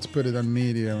faster, let's put it on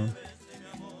medium.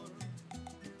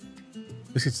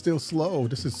 Is it still slow?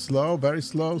 This is slow, very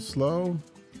slow, slow.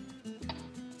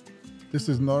 This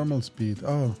is normal speed.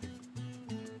 Oh.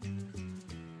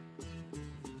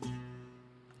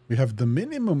 We have the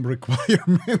minimum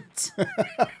requirements.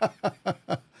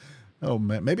 Oh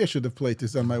man, maybe I should have played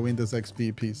this on my Windows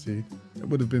XP PC. It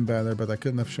would have been better, but I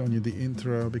couldn't have shown you the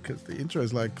intro because the intro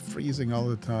is like freezing all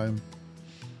the time.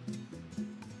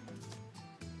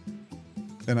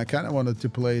 And I kind of wanted to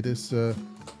play this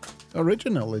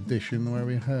original edition where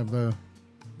we have a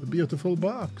beautiful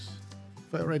box.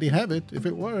 If I already have it, if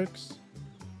it works,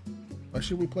 why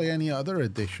should we play any other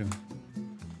edition?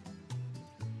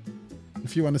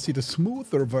 If you want to see the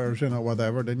smoother version or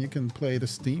whatever, then you can play the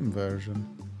Steam version.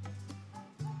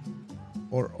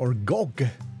 Or GOG.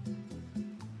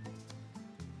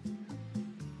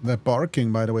 That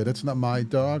barking, by the way, that's not my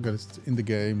dog, it's in the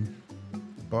game.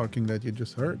 Barking that you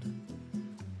just heard.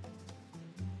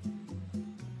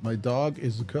 My dog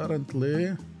is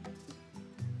currently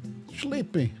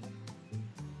sleepy.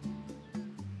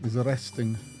 He's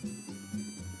resting.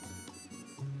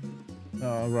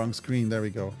 Oh, wrong screen. There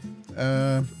we go.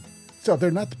 So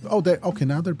they're not. Oh, they okay.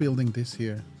 Now they're building this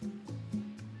here.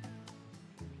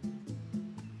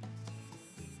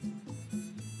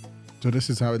 So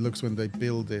this is how it looks when they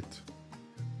build it.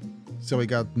 So we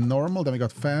got normal, then we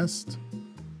got fast,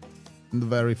 and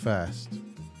very fast.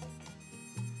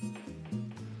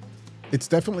 It's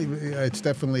definitely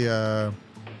the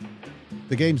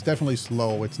game's definitely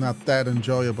slow. It's not that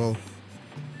enjoyable.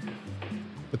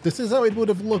 But this is how it would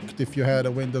have looked if you had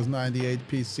a Windows 98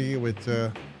 PC with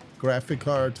a graphic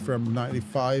card from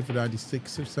 95 or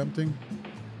 96 or something.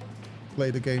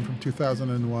 Play the game from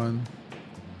 2001.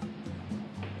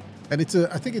 And I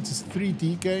think it's a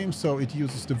 3D game, so it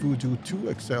uses the Voodoo 2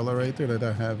 accelerator that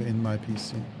I have in my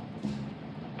PC.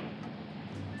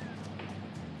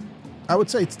 I would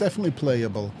say it's definitely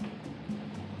playable.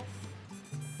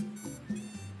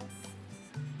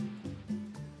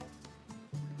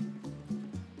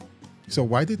 So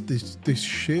why did this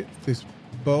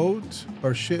boat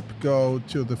or ship go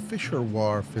to the Fisher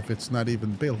Wharf if it's not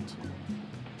even built?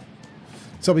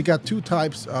 So we got two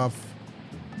types of...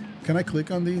 Can I click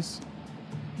on these?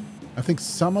 I think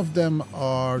some of them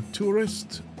are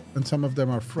tourist and some of them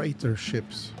are freighter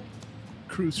ships.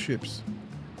 Cruise ships.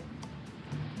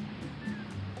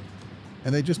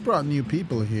 And they just brought new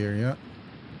people here, yeah?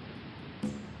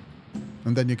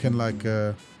 And then you can like...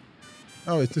 Oh,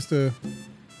 it's just the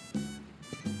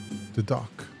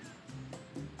dock.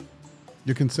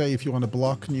 You can say if you want to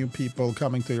block new people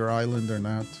coming to your island or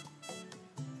not.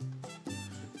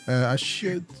 I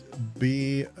should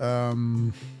be...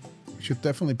 should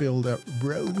definitely build a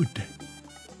road.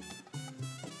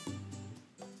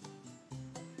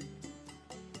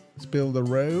 Let's build a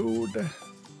road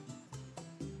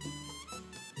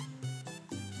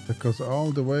that goes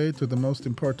all the way to the most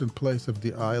important place of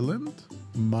the island,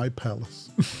 my palace.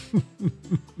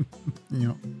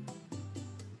 Yeah.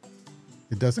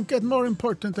 It doesn't get more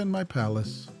important than my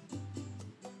palace.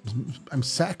 I'm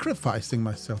sacrificing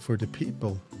myself for the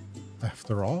people,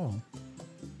 after all.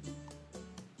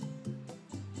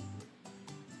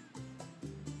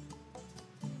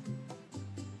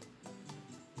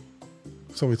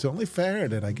 So it's only fair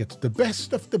that I get the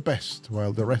best of the best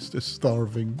while the rest is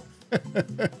starving.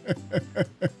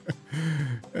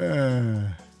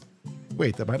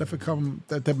 Wait, that might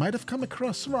have come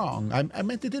across wrong. I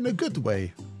meant it in a good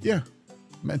way. Yeah,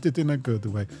 meant it in a good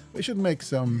way. We should make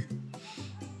some...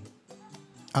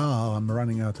 Oh, I'm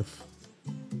running out of...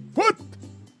 What?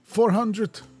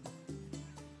 400?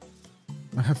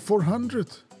 I have 400.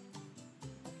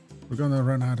 We're gonna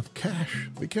run out of cash.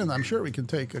 I'm sure we can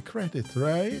take a credit,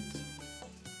 right?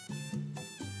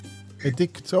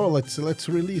 Edict. Oh, let's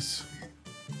release.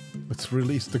 Let's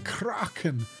release the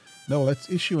Kraken. No, let's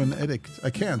issue an edict. I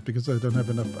can't because I don't have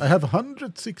enough. I have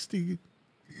 160.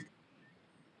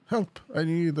 Help! I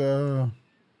need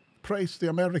praise the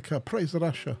America, praise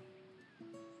Russia.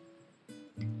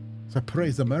 So I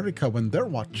praise America when they're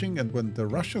watching, and when the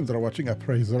Russians are watching, I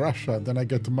praise Russia. And then I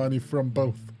get money from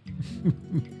both.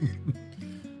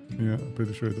 Yeah, I'm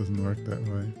pretty sure it doesn't work that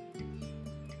way.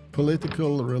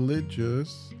 Political,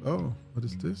 religious. Oh, what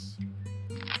is this?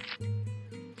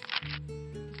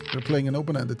 You're playing an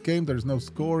open-ended game. There's no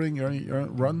scoring. You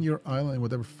run your island in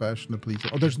whatever fashion it pleases.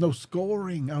 Oh, there's no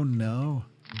scoring. Oh no.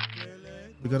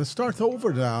 We gotta start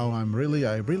over now. I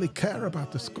really care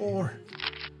about the score.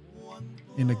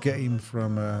 In a game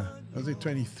from, was it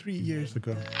 23 years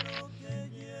ago?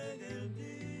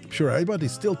 I'm sure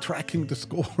everybody's still tracking the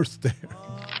scores there.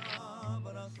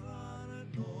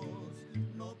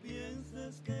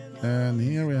 And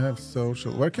here we have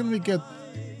social. Where can we get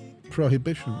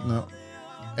prohibition? No.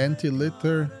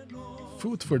 Anti-litter.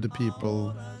 Food for the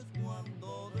people.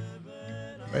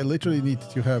 I literally need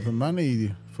to have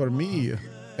money for me.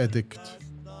 Edict.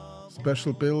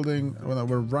 Special building. Oh, no,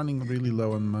 we're running really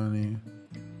low on money.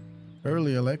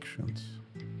 Early elections.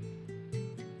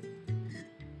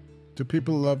 Do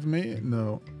people love me?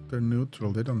 No. They're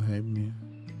neutral. They don't hate me.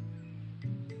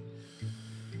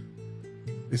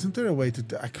 Isn't there a way to...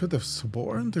 I could have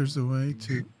sworn there's a way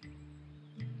to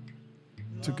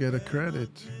get a credit.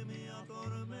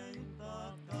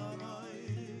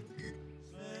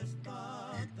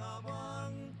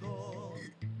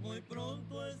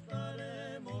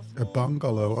 A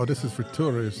bungalow. Oh, this is for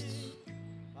tourists.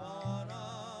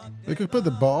 We could put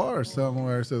a bar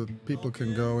somewhere so that people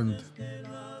can go and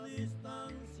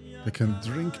they can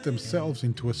drink themselves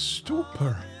into a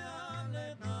stupor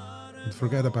and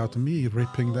forget about me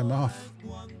ripping them off,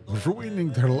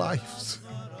 ruining their lives.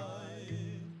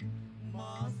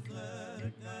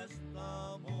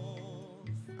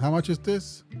 How much is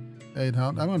this?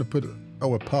 800. I'm gonna put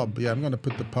a pub. Yeah, I'm gonna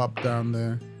put the pub down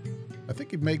there. I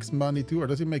think it makes money too, or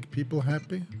does it make people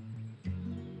happy?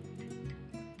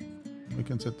 We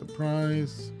can set the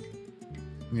price.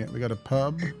 Yeah, we got a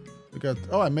pub. We got...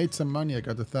 Oh, I made some money. I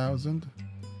got 1,000.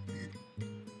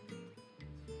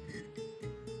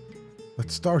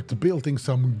 Let's start building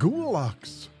some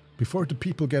gulags before the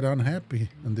people get unhappy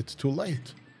and it's too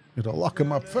late. You gotta lock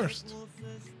them up first.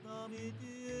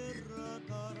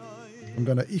 I'm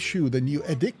gonna issue the new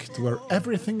edict where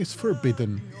everything is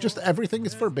forbidden. Just everything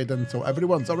is forbidden, so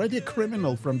everyone's already a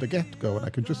criminal from the get-go, and I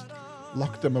can just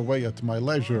lock them away at my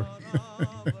leisure.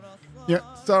 Yeah,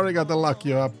 sorry, gotta lock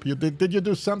you up. Did you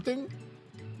do something?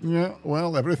 Yeah,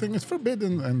 well, everything is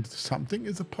forbidden, and something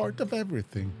is a part of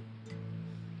everything.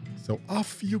 So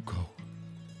off you go.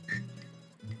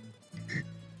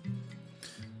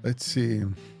 Let's see.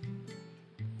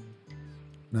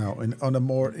 Now, in a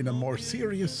more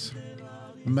serious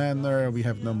manner, we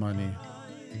have no money.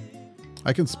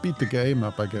 I can speed the game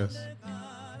up, I guess.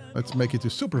 Let's make it to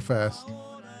super fast.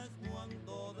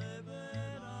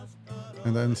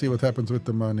 And then see what happens with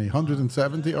the money.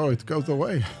 170. Oh, it goes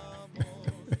away.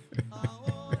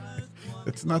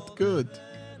 It's not good.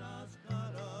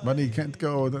 Money can't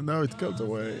go. No, it goes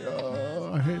away.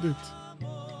 Oh, I hate it.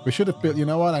 We should have built... You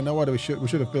know what? I know what we should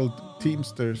have built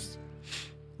Teamsters.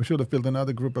 We should have built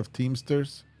another group of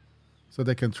Teamsters. So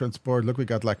they can transport... Look, we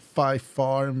got like 5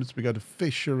 farms. We got a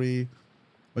fishery.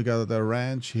 We got a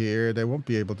ranch here. They won't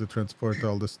be able to transport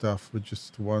all the stuff with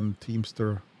just one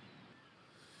Teamster.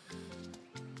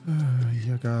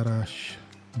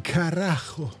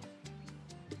 Carajo.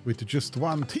 With just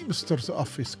one Teamster's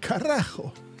office.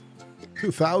 Carajo.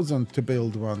 2,000 to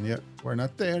build one. Yeah, we're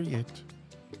not there yet.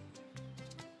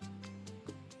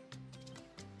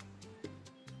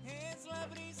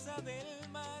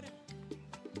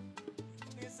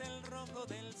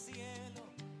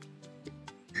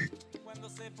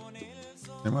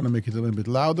 I want to make it a little bit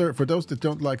louder. For those that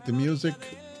don't like the music,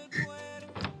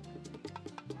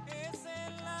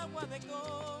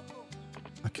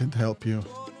 I can't help you.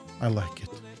 I like it.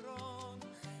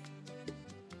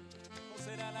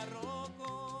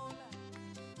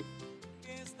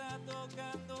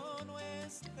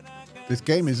 This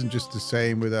game isn't just the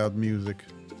same without music.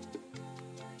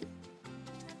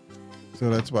 So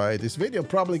that's why this video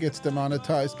probably gets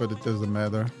demonetized, but it doesn't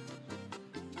matter.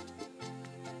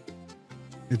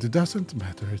 It doesn't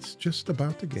matter. It's just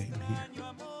about the game here.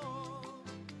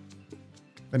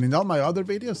 And in all my other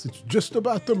videos, it's just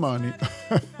about the money.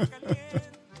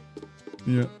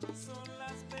 Yeah.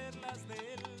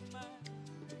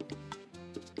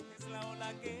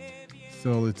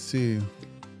 So let's see.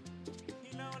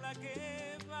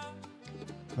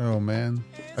 Oh man,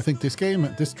 I think this game,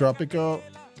 this Tropico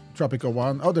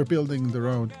 1, oh, they're building the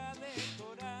road,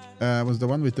 was the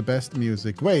one with the best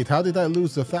music. Wait, how did I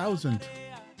lose 1,000?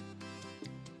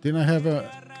 Didn't I have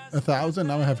 1,000?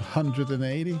 Now I have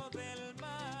 180.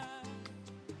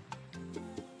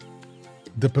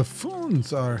 The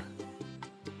buffoons are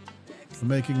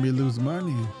making me lose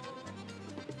money.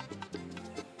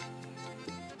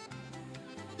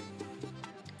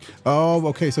 Oh,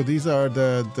 okay. So these are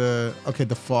the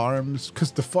farms,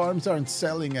 because the farms aren't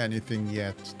selling anything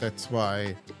yet. That's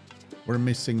why we're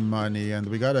missing money, and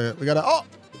we gotta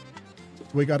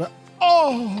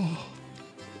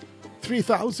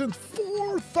 3,000,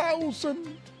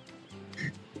 4,000.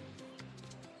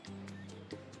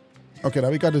 Okay,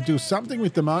 now we got to do something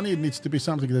with the money. It needs to be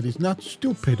something that is not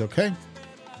stupid, okay?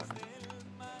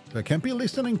 I can't be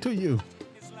listening to you.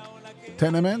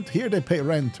 Tenement. Here they pay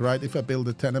rent, right? If I build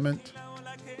a tenement.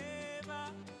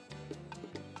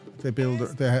 They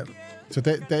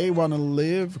want to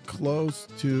live close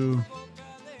to...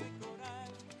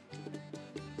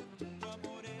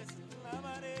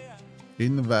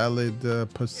 invalid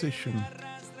position.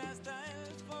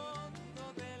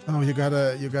 Oh, you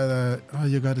gotta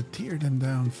tear them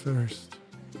down first.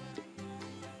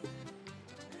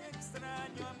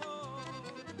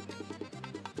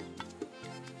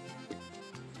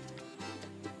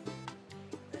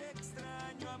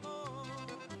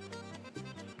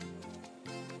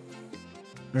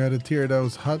 I gotta tear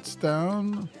those huts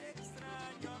down.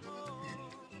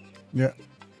 Yeah.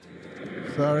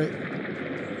 Sorry.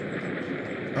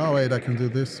 Oh wait, I can do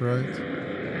this, right?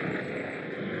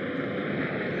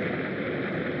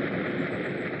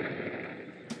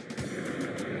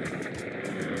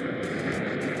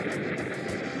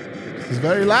 This is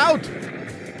very loud.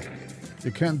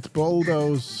 You can't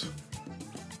bulldoze.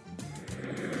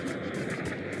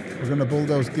 We're gonna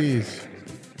bulldoze these.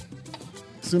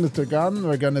 As soon as they're gone,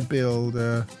 we're gonna build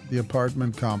the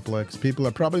apartment complex. People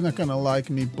are probably not gonna like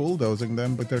me bulldozing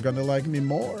them, but they're gonna like me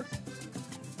more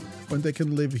when they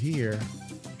can live here.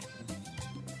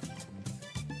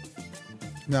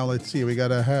 Now let's see, we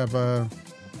gotta have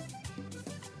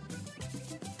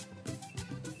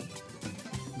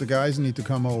the guys need to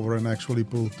come over and actually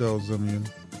bulldoze them.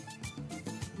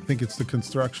 I think it's the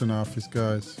construction office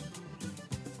guys.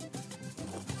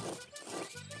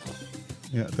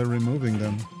 Yeah, they're removing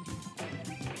them.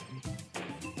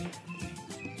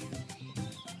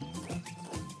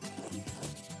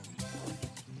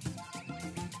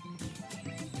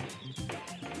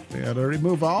 They gotta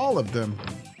remove all of them.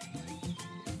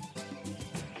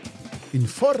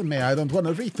 Informe, I don't want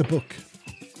to read the book.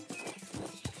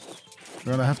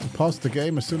 We're gonna have to pause the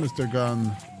game as soon as they're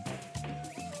gone.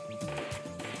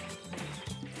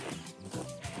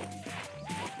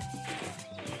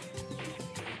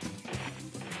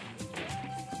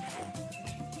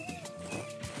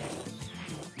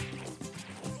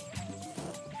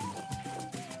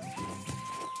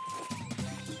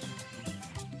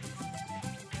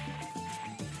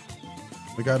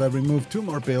 We gotta remove 2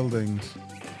 more buildings.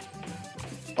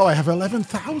 Oh, I have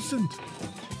 11,000.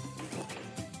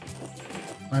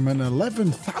 I'm an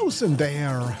 11,000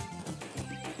 there.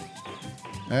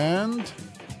 And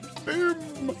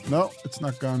boom. No, it's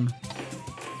not gone.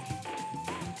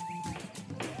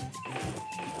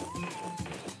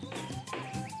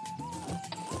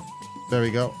 There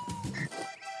we go.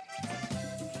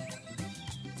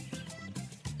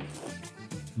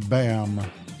 Bam.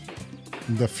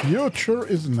 The future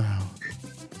is now.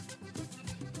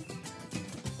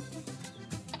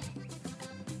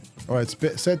 All right,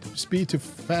 set speed to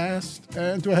fast.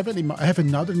 And do I have any? I have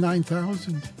another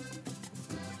 9,000.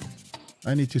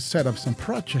 I need to set up some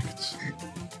projects.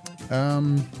 I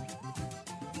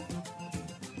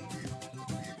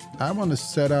want to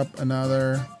set up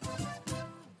another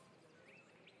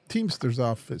Teamster's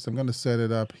office. I'm going to set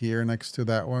it up here next to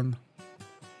that one.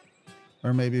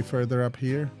 Or maybe further up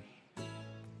here.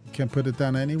 Can't put it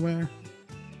down anywhere.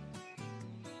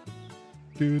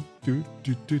 Do do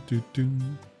do do do do.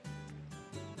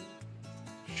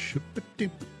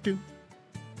 Shoop-a-doop-a-doo.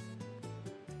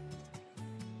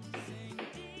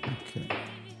 Okay.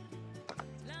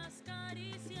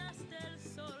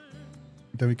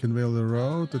 Then we can build a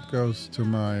road that goes to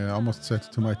my, almost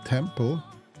set to my temple.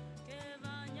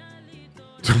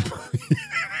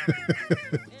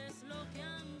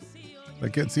 I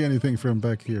can't see anything from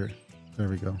back here. There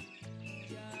we go.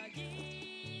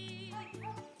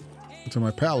 To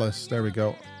my palace. There we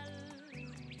go.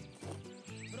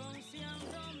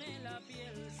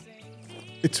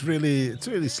 It's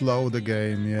really slow, the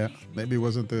game. Yeah, maybe it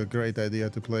wasn't a great idea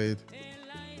to play it.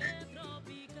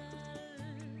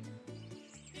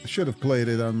 I should have played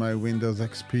it on my Windows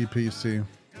XP PC.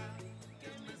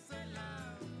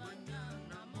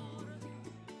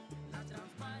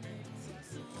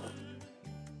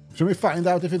 Should we find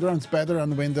out if it runs better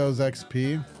on Windows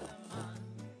XP?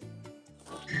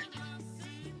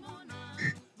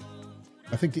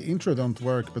 I think the intro don't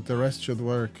work, but the rest should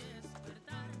work.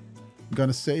 I'm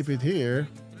gonna save it here,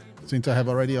 since I have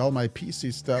already all my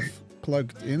PC stuff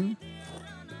plugged in.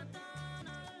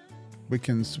 We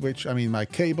can switch, I mean, my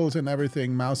cables and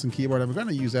everything, mouse and keyboard. We're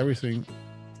gonna use everything.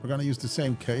 We're gonna use the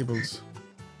same cables.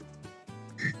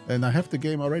 And I have the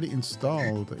game already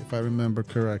installed, if I remember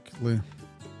correctly.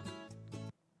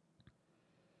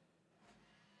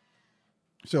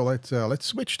 So let's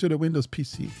switch to the Windows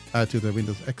PC, to the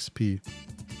Windows XP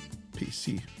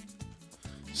PC.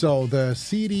 So the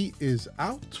CD is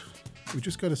out. We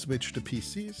just gotta switch to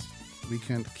PCs. We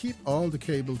can keep all the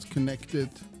cables connected.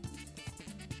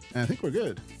 And I think we're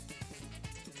good.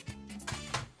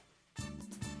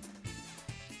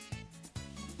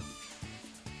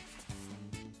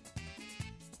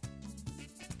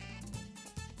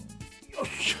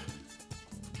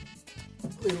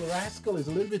 Little rascal is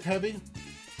a little bit heavy.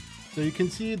 So you can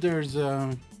see there's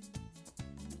this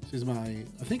is my,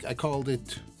 I think I called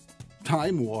it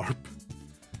Time Warp.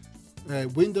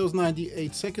 Windows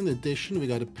 98 2nd edition. We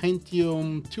got a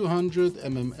Pentium 200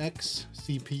 MMX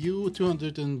CPU,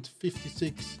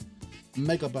 256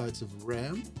 megabytes of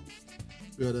RAM.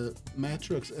 We got a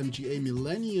Matrox MGA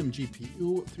Millennium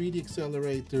GPU, 3D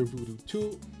accelerator, Voodoo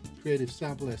 2, Creative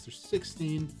Sample Blaster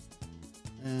 16,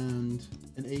 and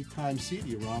an 8-time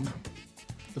CD-ROM.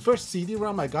 The first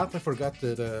CD-ROM I got, I forgot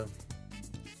that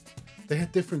they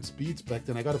had different speeds back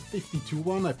then. I got a 52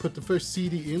 one. I put the first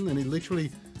CD in, and it literally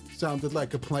sounded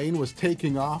like a plane was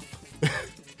taking off.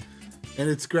 And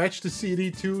it scratched the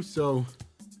CD too, so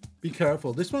be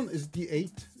careful. This one is the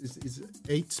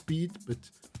 8 speed, but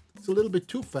it's a little bit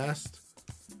too fast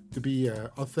to be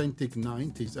authentic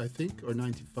 90s, I think, or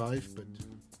 95, but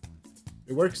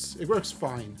it works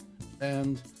fine.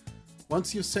 And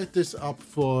once you set this up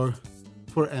for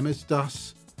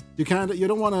MS-DOS, you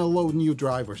don't want to load new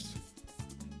drivers.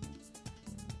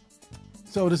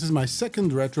 So this is my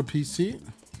second retro PC.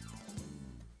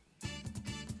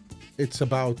 It's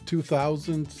about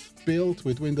 2000 built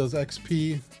with Windows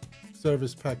XP,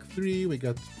 Service Pack 3. We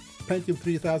got Pentium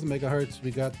 3000 megahertz.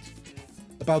 We got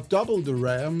about double the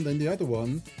RAM than the other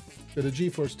one. Got a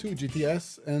GeForce 2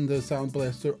 GTS and the Sound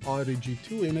Blaster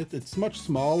RG2 in it. It's much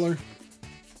smaller.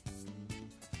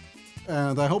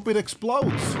 And I hope it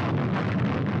explodes.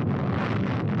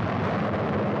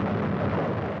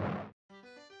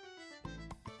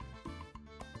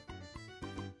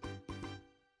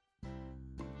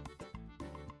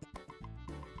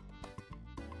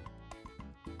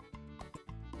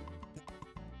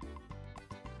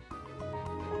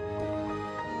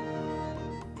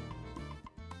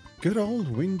 Good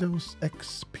old Windows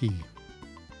XP.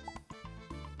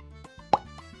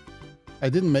 I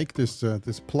didn't make this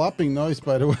this plopping noise,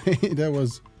 by the way. That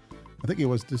was, I think it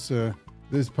was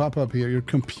this pop-up here. Your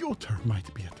computer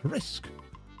might be at risk.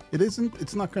 It isn't.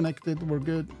 It's not connected. We're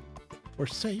good. We're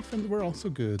safe, and we're also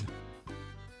good.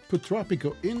 Put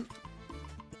Tropico in.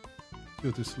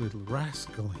 Do this little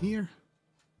rascal here.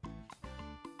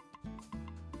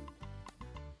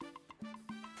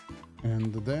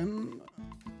 And then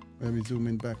let me zoom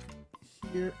in back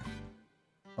here.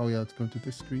 Oh yeah, let's go to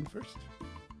this screen first.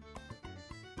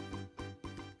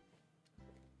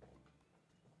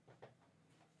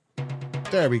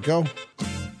 There we go.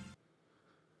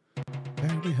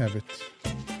 There we have it.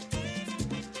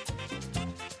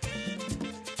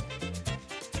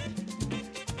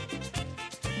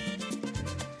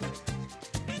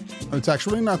 It's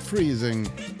actually not freezing.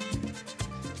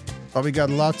 But we got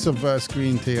lots of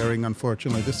screen tearing,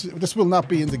 unfortunately. This will not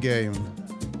be in the game.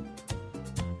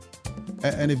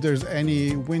 And if there's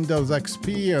any Windows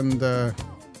XP and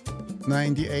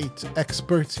 98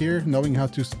 experts here knowing how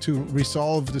to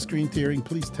resolve the screen tearing,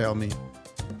 please tell me.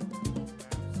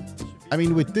 I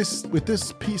mean, with this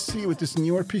PC, with this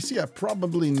newer PC, I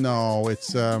probably know.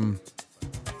 It's I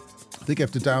think I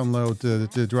have to download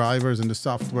the drivers and the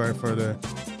software for the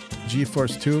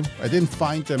GeForce 2. I didn't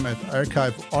find them at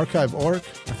archive.org.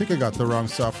 I think I got the wrong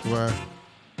software.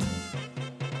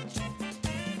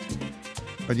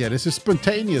 But yeah, this is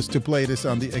spontaneous to play this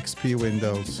on the XP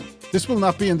Windows. This will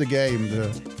not be in the game,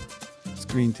 the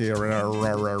screen tearing.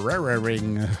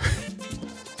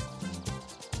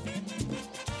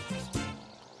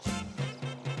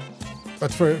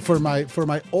 But for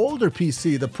my older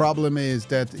PC, the problem is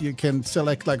that you can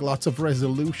select like lots of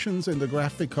resolutions in the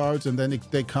graphic cards, and then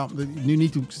you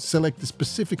need to select the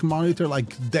specific monitor,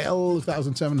 like Dell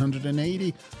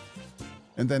 1780,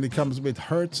 and then it comes with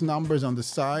hertz numbers on the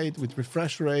side with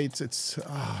refresh rates. It's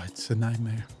a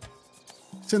nightmare.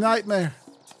 It's a nightmare.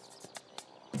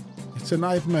 It's a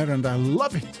nightmare, and I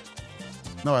love it.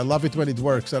 No, I love it when it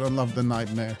works. I don't love the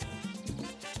nightmare.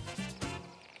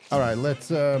 All right,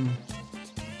 let's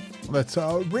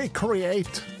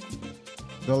recreate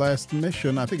the last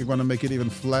mission. I think I'm gonna make it even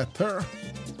flatter.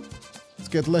 Let's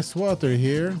get less water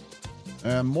here.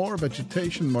 More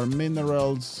vegetation, more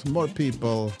minerals, more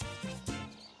people.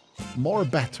 More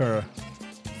better.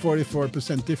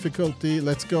 44% difficulty.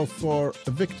 Let's go for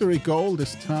a victory goal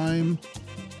this time.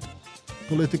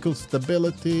 Political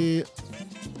stability.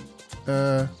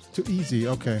 Too easy.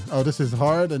 Okay. Oh, this is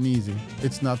hard and easy.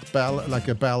 It's not like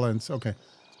a balance. Okay.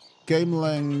 Game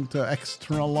length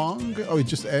extra long. Oh, it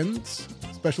just ends.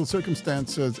 Special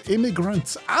circumstances.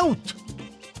 Immigrants out.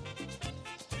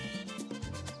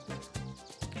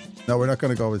 No, we're not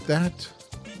going to go with that.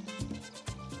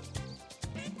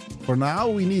 For now,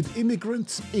 we need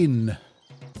immigrants in.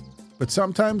 But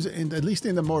sometimes, at least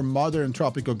in the more modern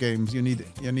Tropico games, you need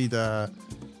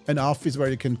an office where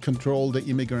you can control the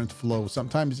immigrant flow.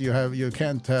 Sometimes you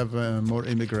can't have more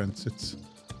immigrants.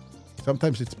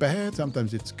 Sometimes it's bad,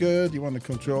 sometimes it's good. You want to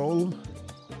control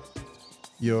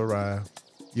your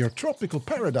tropical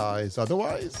paradise.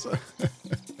 Otherwise,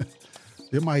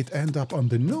 you might end up on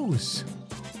the news.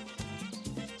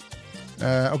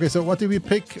 Okay, so what did we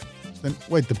pick?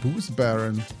 Wait, the booze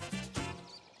baron.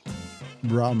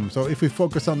 Rum. So if we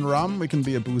focus on rum, we can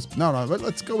be a booze. No, but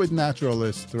let's go with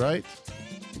naturalist, right?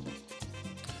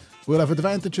 We'll have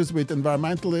advantages with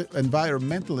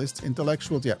environmentalists,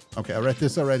 intellectuals. Yeah, okay, I read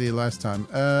this already last time.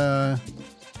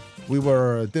 We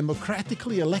were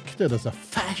democratically elected as a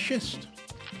fascist.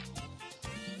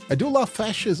 I do love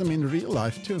fascism in real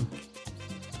life too.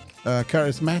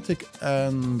 Charismatic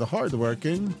and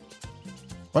hardworking.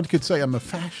 One could say I'm a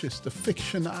fascist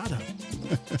aficionado.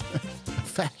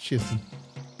 Fascism.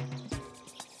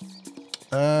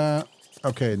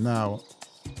 Okay, now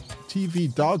TV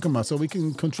dogma, so we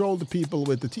can control the people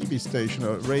with the TV station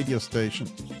or radio station,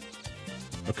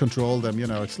 or control them. You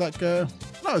know, it's like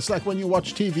it's like when you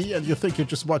watch TV and you think you're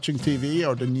just watching TV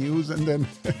or the news, and then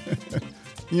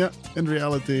yeah, in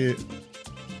reality,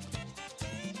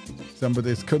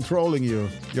 somebody's controlling you.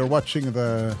 You're watching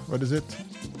the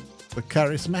the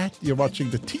charismat. You're watching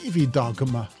the TV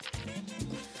dogma.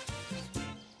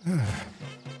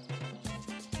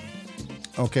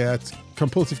 Okay, that's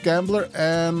compulsive gambler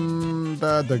and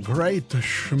the great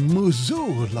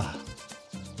schmoozula.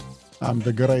 I'm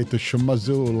the great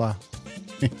schmoozula.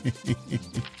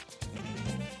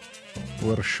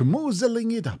 We're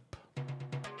schmoozling it up.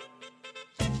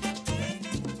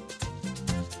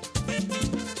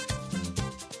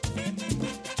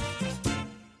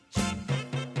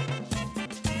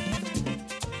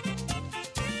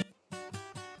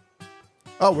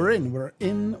 Oh, we're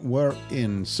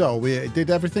in. So we did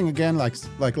everything again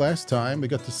like last time. We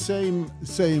got the same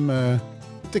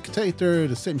dictator,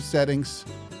 the same settings.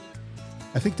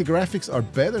 I think the graphics are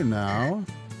better now.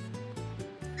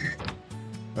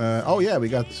 Oh yeah, we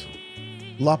got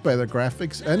a lot better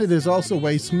graphics, and it is also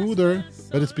way smoother.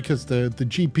 But it's because the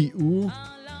GPU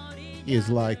is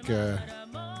like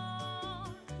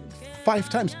 5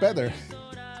 times better.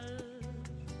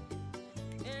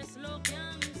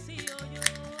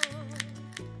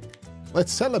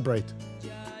 Let's celebrate.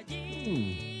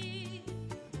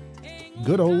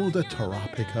 Good old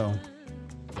Tropico.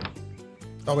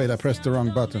 Oh wait, I pressed the wrong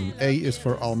button. A is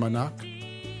for almanac.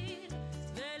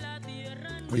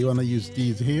 We want to use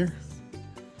these here.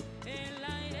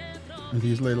 And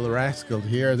these little rascals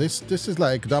here. This is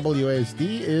like WASD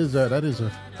is that is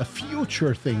a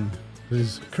future thing. This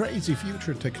is crazy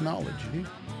future technology.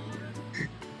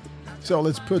 So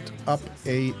let's put up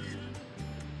a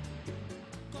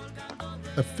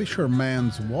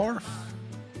fisherman's wharf.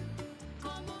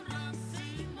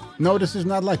 No, this is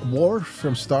not like Worf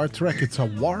from Star Trek. It's a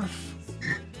wharf.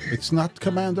 It's not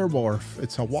Commander Worf.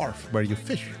 It's a wharf where you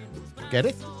fish. Get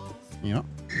it? Yeah.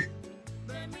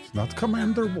 It's not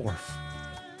Commander Worf.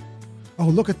 Oh,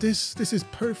 look at this. This is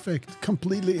perfect.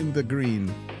 Completely in the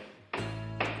green.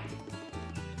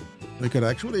 We could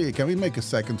actually... Can we make a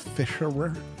second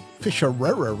fisherer?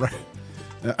 Fisherer.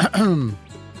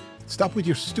 Stop with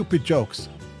your stupid jokes.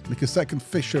 Make a second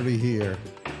fishery here.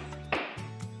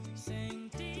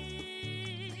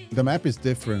 The map is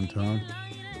different, huh?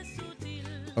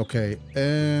 Okay,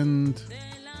 and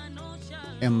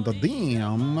the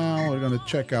dam. Now we're gonna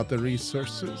check out the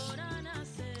resources.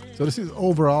 So this is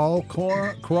overall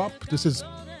crop. This is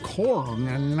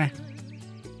corn.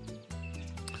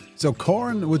 So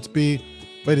corn would be...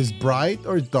 Wait, is bright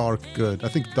or dark good? I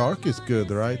think dark is good,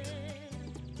 right?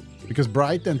 Because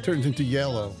bright then turns into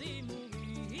yellow.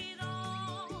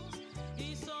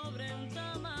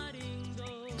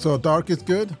 So dark is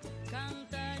good?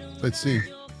 Let's see.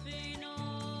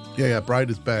 Yeah, bright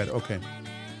is bad. Okay.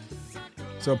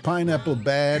 So pineapple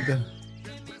bad,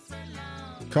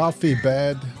 coffee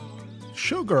bad,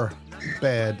 sugar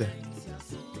bad,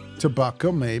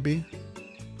 tobacco maybe,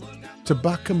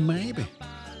 tobacco maybe,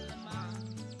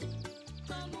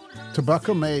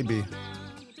 tobacco maybe,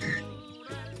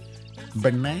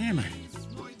 banana.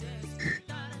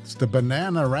 It's the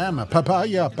banana rama,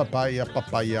 papaya, papaya,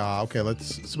 papaya. Okay,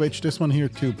 let's switch this one here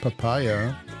to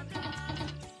papaya.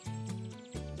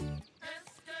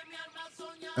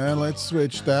 And let's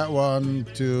switch that one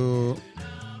to...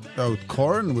 Oh,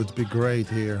 corn would be great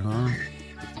here, huh?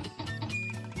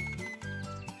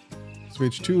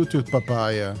 Switch 2 to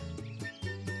papaya.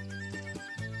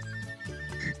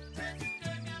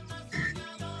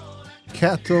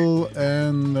 Cattle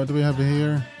and... What do we have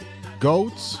here?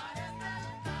 Goats?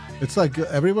 It's like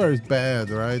everywhere is bad,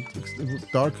 right?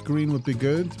 Dark green would be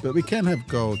good, but we can't have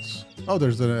goats. Oh,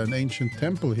 there's an ancient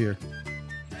temple here.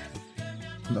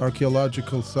 An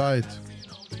archaeological site.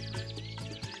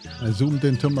 I zoomed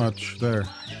in too much there.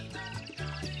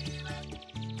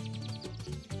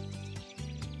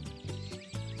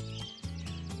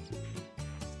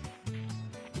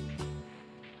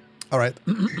 All right.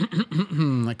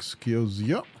 Excuse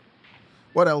you.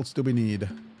 What else do we need?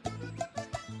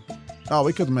 Oh,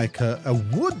 we could make a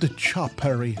wood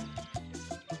choppery.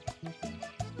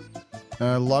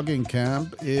 Logging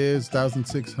camp is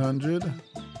 1,600.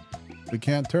 We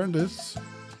can't turn this.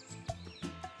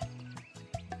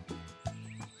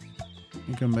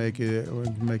 You can make it, or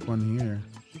you can make one here.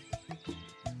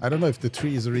 I don't know if the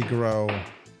trees regrow.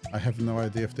 I have no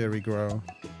idea if they regrow.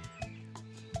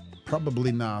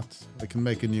 Probably not. I can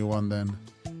make a new one then.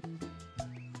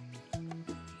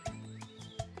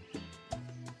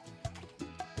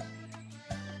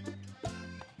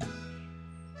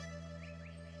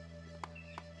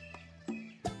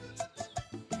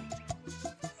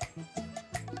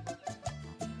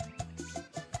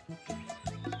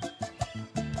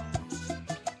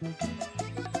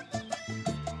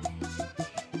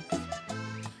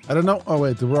 I don't know. Oh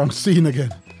wait, the wrong scene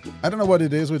again. I don't know what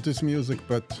it is with this music,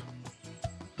 but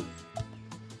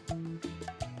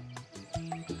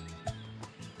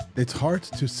it's hard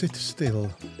to sit still.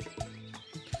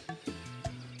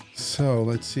 So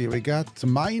let's see. We got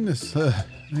minus.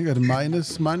 We got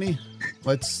minus money.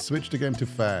 Let's switch the game to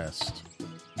fast.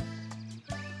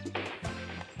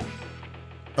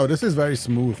 Oh, this is very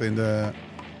smooth. In the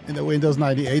Windows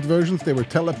 98 versions, they were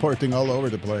teleporting all over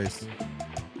the place.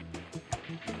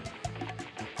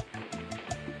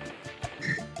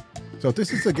 So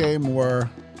this is a game where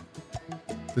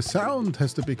the sound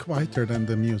has to be quieter than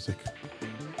the music.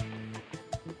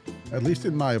 At least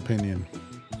in my opinion.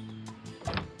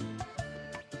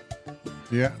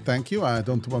 Yeah, thank you. I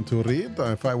don't want to read.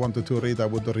 If I wanted to read, I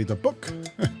would read a book.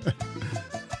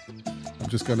 I'm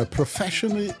just gonna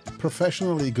professionally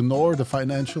ignore the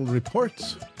financial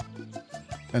reports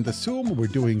and assume we're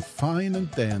doing fine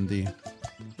and dandy.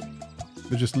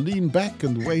 We just lean back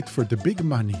and wait for the big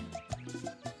money.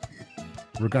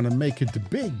 We're gonna make it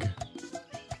big.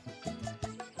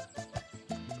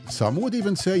 Some would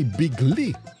even say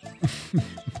bigly.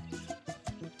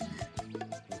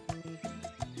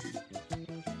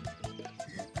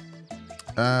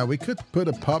 We could put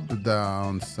a pub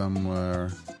down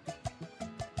somewhere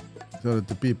so that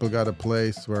the people got a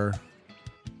place where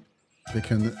they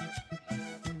can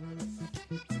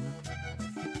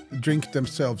drink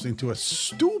themselves into a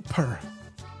stupor.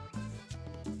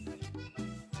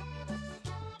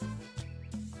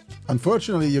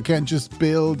 Unfortunately, you can't just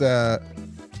build.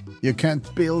 You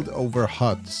can't build over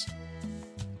huts,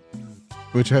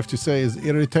 which I have to say is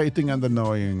irritating and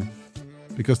annoying,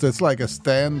 because that's like a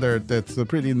standard that's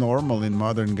pretty normal in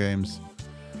modern games.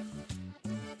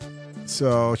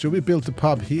 So, should we build a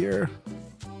pub here?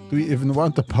 Do we even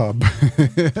want a pub?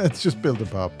 Let's just build a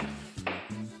pub.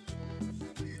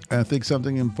 I think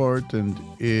something important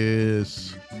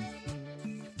is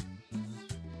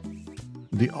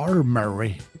the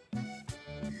armory,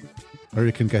 where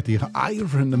you can get the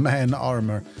Iron Man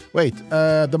armor. Wait,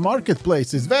 the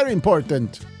marketplace is very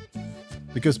important,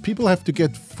 because people have to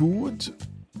get food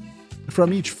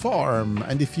from each farm,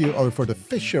 and if you, or for the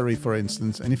fishery, for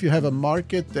instance, and if you have a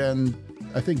market, then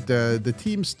I think the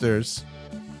teamsters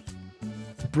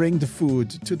bring the food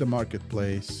to the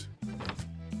marketplace.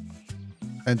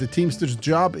 And the teamster's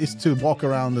job is to walk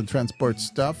around and transport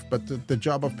stuff, but the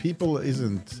job of people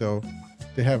isn't, so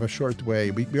they have a short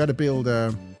way. We gotta build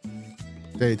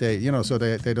they you know, so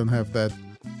they don't have that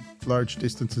large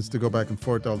distances to go back and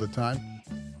forth all the time.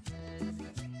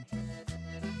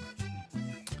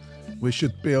 We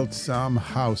should build some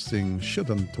housing,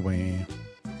 shouldn't we?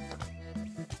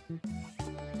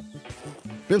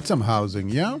 Build some housing,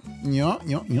 yeah? Yeah.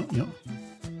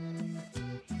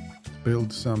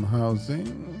 Build some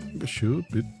housing. Should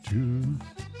be too.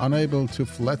 Unable to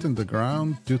flatten the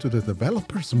ground due to the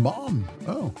developer's mom.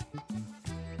 Oh.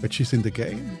 But she's in the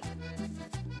game.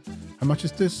 How much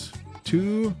is this?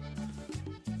 2.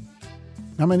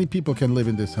 How many people can live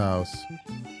in this house?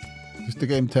 Does the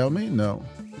game tell me? No.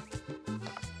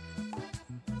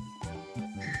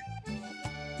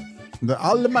 The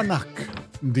almanac.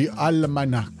 The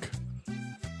almanac.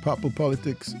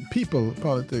 Politics, people,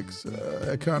 politics,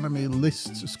 economy,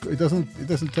 lists. It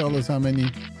doesn't tell us how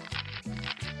many.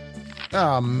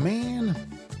 Oh man.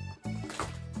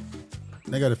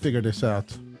 I gotta figure this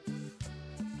out.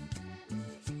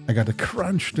 I gotta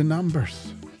crunch the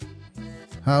numbers.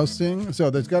 Housing.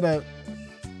 So there's gotta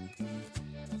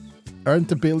earn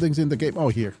the buildings in the game. Oh,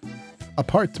 here.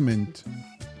 Apartment.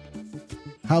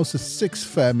 Houses 6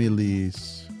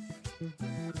 families.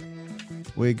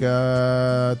 We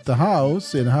got the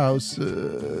house. In house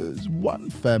 1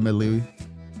 family.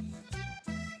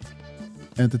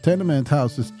 And the tenement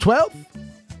house is 12.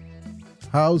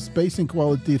 House basing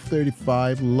quality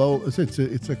 35. Low.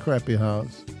 It's a crappy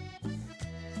house.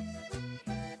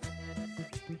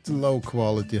 It's a low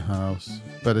quality house,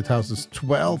 but it houses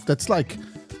 12. That's like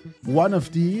one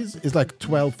of these is like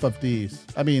 12 of these.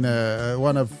 I mean,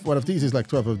 one of these is like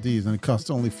 12 of these, and it costs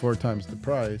only 4 times the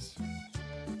price.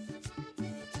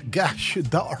 Gosh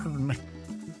darn!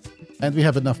 And we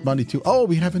have enough money to. Oh,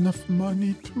 we have enough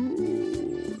money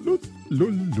to.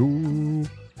 Lulu.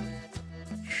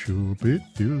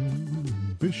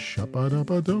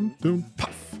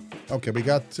 Puff. Okay, we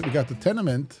got the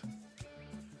tenement.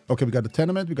 Okay, we got a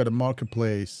tenement, we got a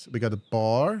marketplace, we got a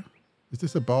bar. Is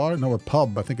this a bar? No, a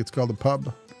pub. I think it's called a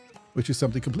pub, which is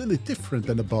something completely different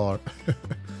than a bar.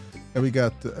 And we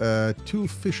got 2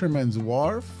 fishermen's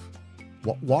wharfs.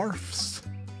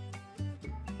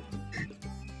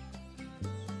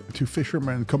 2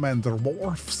 fishermen commander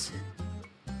wharfs.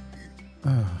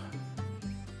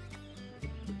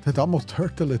 That almost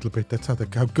hurt a little bit. That's how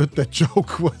good that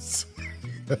joke was.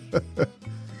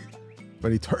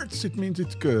 When it hurts, it means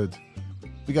it's good.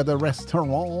 We got a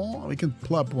restaurant. We can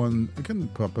plop one. We can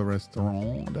plop a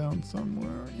restaurant down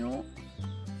somewhere, you know.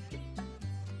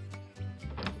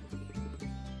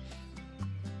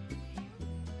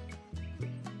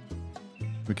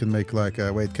 We can make like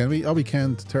a. Wait, can we? Oh, we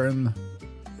can't turn.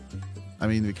 I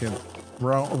mean, we can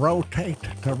rotate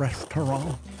the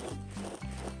restaurant.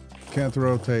 Can't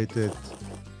rotate it.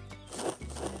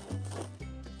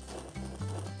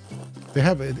 They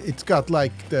have it. It's got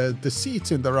like the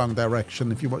seats in the wrong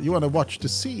direction. If you want to watch the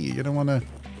sea, you don't want to.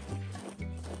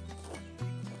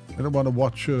 You don't want to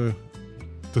watch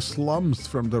the slums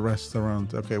from the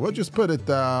restaurant. Okay, we'll just put it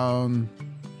down.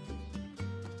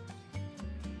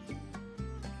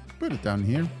 Put it down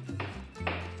here.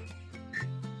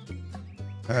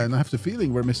 And I have the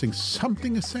feeling we're missing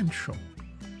something essential.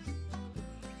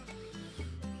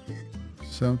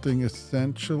 Something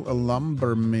essential, a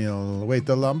lumber mill. Wait,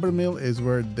 the lumber mill is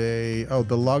where they... Oh,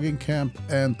 the logging camp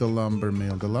and the lumber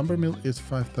mill. The lumber mill is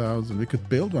 5,000. We could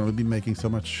build one. We'd be making so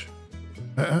much...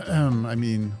 I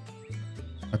mean...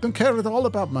 I don't care at all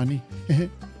about money.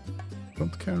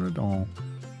 Don't care at all.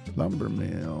 Lumber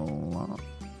mill...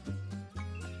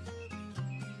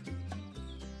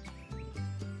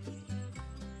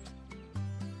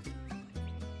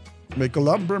 Make a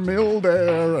lumber mill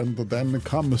there, and then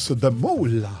comes the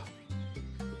moolah.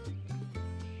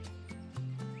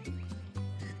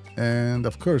 And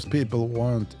of course, people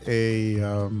want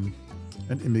an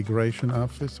immigration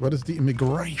office. What is the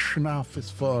immigration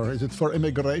office for? Is it for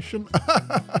immigration?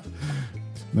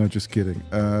 No, just kidding.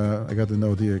 I got to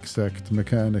know the exact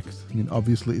mechanics. I mean,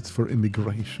 obviously, it's for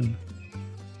immigration.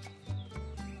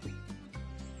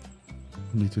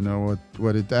 Need to know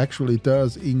what it actually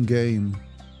does in game.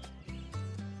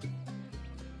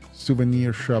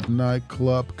 Souvenir shop,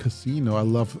 nightclub, casino. I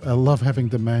love having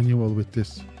the manual with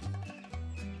this.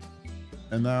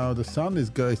 And now the sun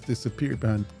is disappeared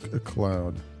behind a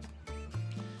cloud.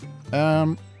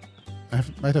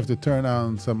 Might have to turn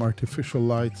on some artificial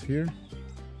lights here.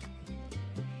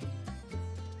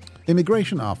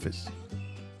 Immigration office.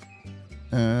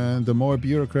 And the more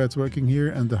bureaucrats working here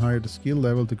and the higher the skill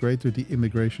level, the greater the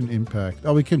immigration impact.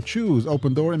 Oh, we can choose.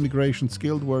 Open door immigration,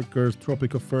 skilled workers,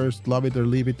 Tropico first, love it or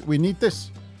leave it. We need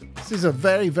this. This is a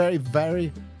very, very,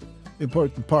 very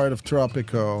important part of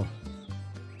Tropico.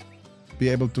 Be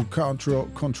able to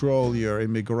control your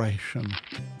immigration.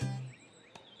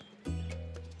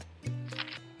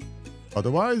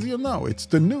 Otherwise, you know, it's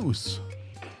the news.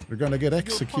 We're gonna get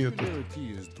executed. Your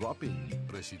popularity is dropping,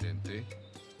 Presidente.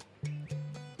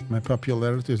 My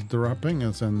popularity is dropping,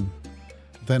 and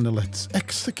then let's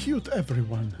execute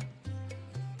everyone.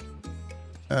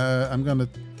 I'm gonna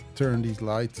turn these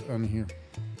lights on here.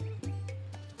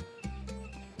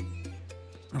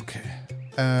 Okay.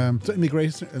 So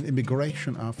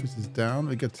immigration office is down.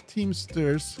 We got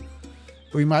Teamsters.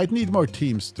 We might need more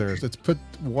Teamsters. Let's put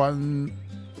one.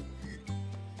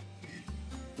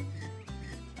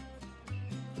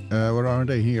 Where are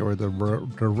they here? Where the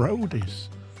road is?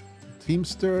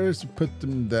 Teamsters, put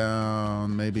them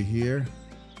down maybe here.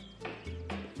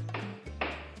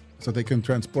 So they can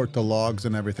transport the logs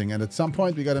and everything. And at some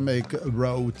point we gotta make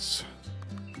roads.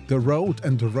 The road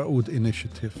and the road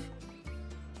initiative.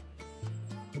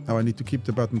 Now I need to keep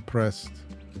the button pressed.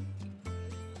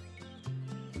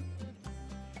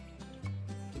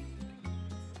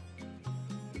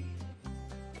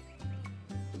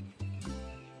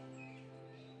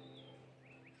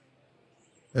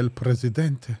 El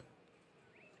Presidente.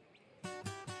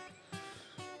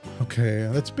 Okay,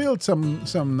 let's build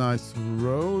some nice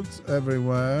roads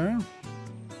everywhere.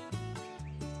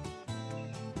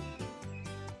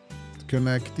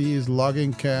 Connect these,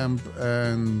 logging camp,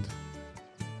 and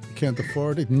can't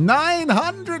afford it.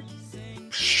 900!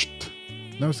 Shh!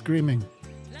 No screaming.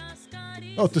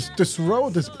 Oh, this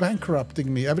road is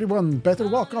bankrupting me. Everyone better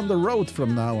walk on the road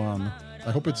from now on.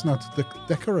 I hope it's not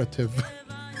decorative.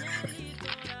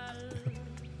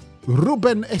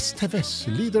 Ruben Esteves,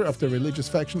 leader of the religious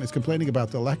faction, is complaining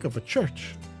about the lack of a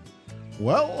church.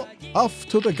 Well, off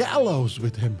to the gallows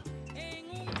with him.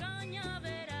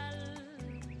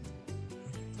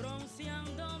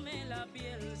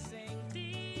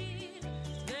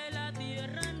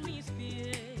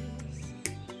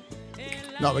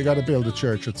 Now we gotta build a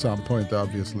church at some point,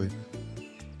 obviously.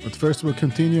 But first we'll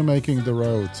continue making the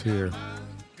roads here.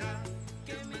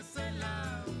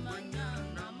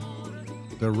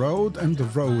 The road and the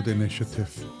road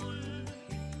initiative.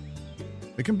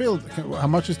 We can build. How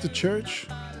much is the church?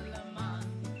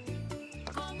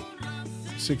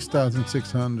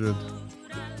 6,600.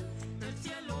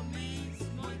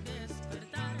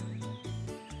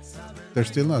 They're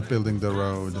still not building the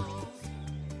road.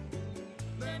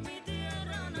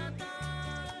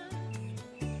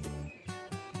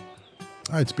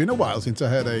 It's been a while since I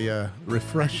had a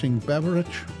refreshing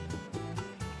beverage.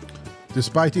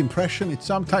 Despite the impression it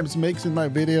sometimes makes in my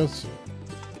videos,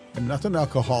 I'm not an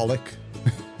alcoholic.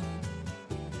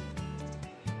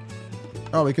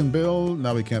 Oh, we can build...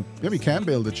 No, we can't. Yeah, we can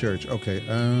build a church. Okay,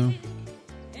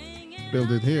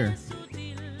 build it here.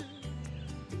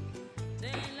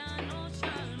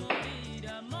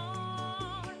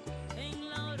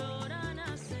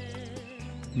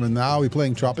 But now we're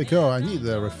playing Tropico. I need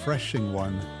a refreshing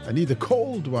one. I need a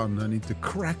cold one. I need to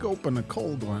crack open a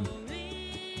cold one.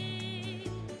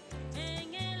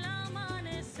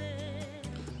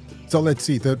 So let's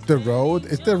see, the road,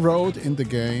 is the road in the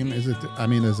game, is it, I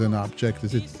mean, as an object,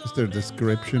 is there a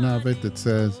description of it that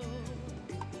says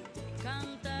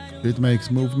it makes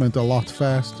movement a lot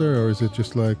faster, or is it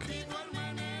just like...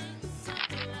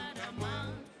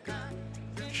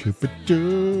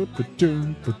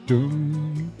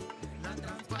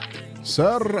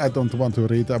 Sir, I don't want to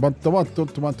read, I don't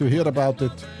want to hear about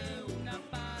it.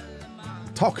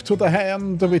 Talk to the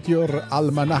hand with your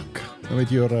almanac. With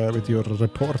your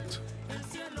report.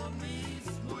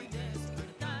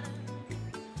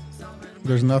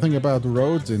 There's nothing about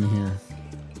roads in here.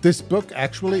 This book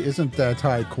actually isn't that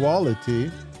high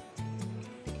quality.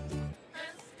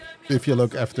 If you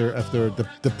look after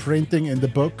the printing in the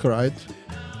book, right?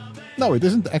 No, it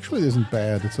isn't. Actually, it isn't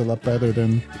bad. It's a lot better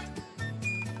than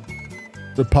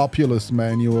the Populous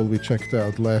manual we checked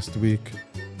out last week.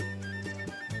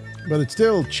 But it's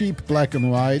still cheap black and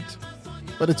white.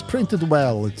 But it's printed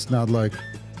well. It's not like...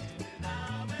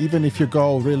 Even if you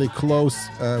go really close...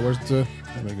 where's the...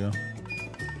 There we go.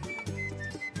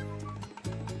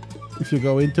 If you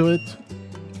go into it,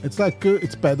 it's like good.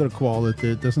 It's better quality.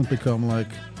 It doesn't become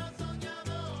like...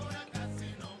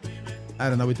 I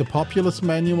don't know. With the Populous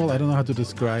manual, I don't know how to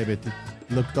describe it. It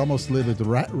looked almost a little bit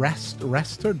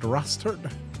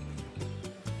rastered.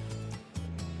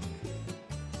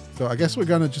 So I guess we're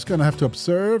just gonna have to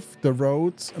observe the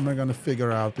roads, and we're gonna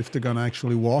figure out if they're gonna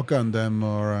actually walk on them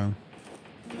or.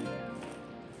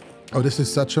 Oh, this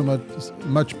is such a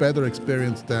much better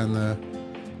experience than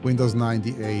Windows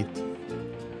 98.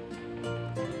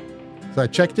 So I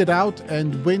checked it out,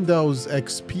 and Windows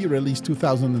XP released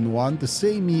 2001, the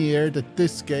same year that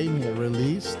this game was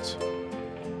released.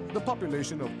 The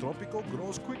population of Tropico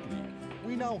grows quickly.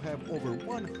 We now have over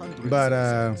 100. But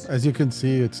as you can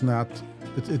see, it's not.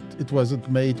 It wasn't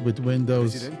made with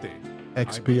Windows. Presidente,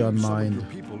 XP on some of mine. your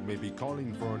people may be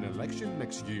calling for an election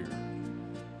next year.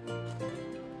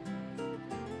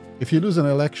 If you lose an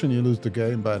election, you lose the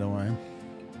game, by the way.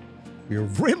 You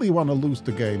really want to lose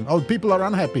the game. Oh, people are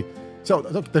unhappy. So,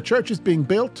 look, the church is being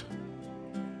built.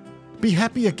 Be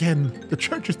happy again. The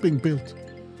church is being built.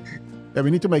 Yeah,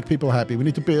 we need to make people happy. We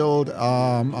need to build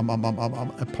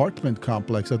apartment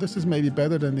complex. So this is maybe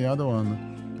better than the other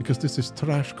one because this is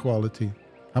trash quality.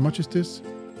 How much is this?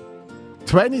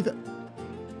 20.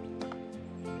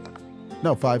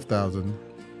 No, 5,000.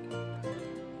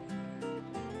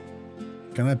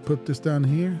 Can I put this down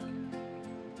here?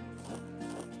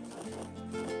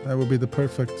 That would be the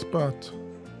perfect spot.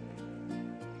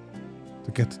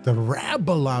 To get the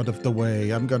rabble out of the way.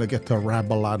 I'm gonna get the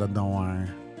rabble out of the way.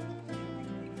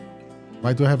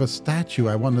 Why do I have a statue?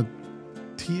 I want to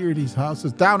tear these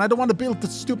houses down. I don't want to build the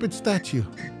stupid statue.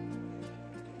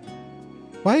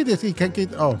 Why did he can't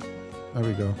get... Oh, there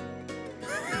we go.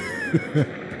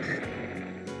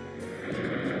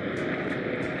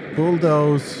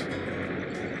 Bulldoze.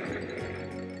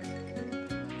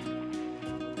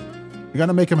 We're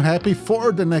gonna make him happy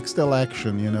for the next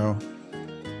election, you know.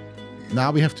 Now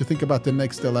we have to think about the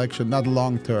next election, not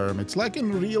long term. It's like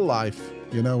in real life,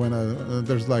 you know, when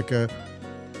there's like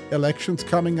elections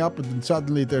coming up, and then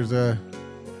suddenly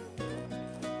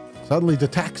suddenly the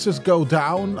taxes go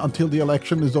down until the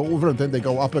election is over, and then they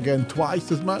go up again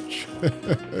twice as much.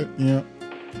 Yeah,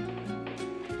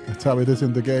 that's how it is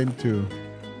in the game too.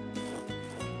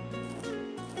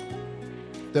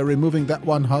 They're removing that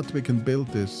one hut. We can build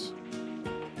this.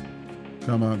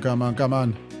 Come on, come on, come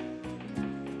on.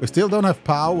 We still don't have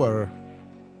power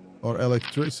or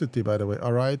electricity, by the way.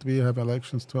 All right, we have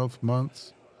elections 12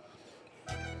 months.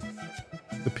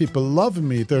 The people love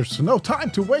me. There's no time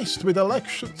to waste with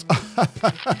elections.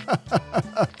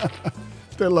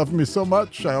 They love me so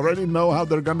much. I already know how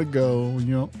they're gonna go, you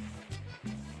know.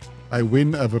 I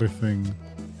win everything.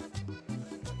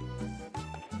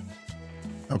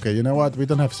 Okay, you know what? We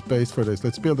don't have space for this.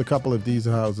 Let's build a couple of these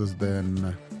houses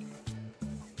then.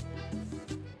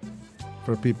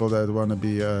 For people that want to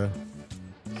be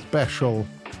special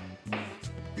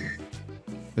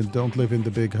and don't live in the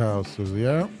big houses,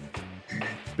 yeah?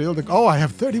 Build a... Oh, I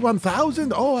have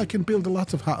 31,000? Oh, I can build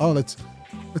lots of... Oh, let's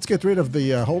get rid of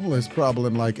the homeless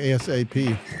problem like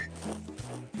ASAP.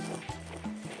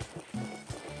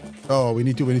 Oh, we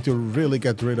need to really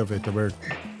get rid of it. I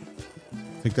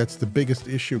think that's the biggest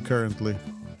issue currently.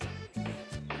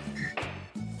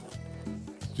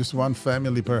 Just one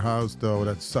family per house, though.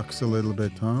 That sucks a little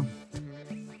bit, huh?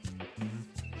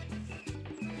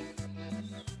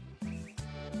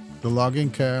 The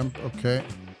logging camp, okay.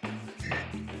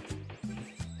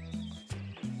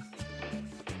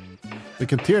 We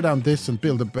can tear down this and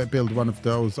build one of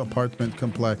those apartment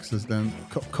complexes then.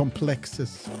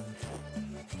 Complexes.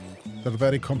 They're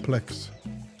very complex.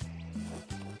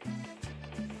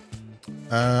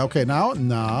 Okay, now.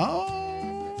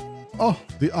 Oh,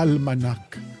 the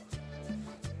almanac.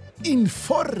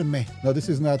 Informe. No, this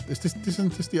is not.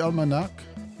 Isn't this the almanac?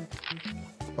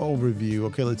 Overview.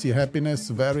 Okay, let's see. Happiness,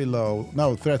 very low.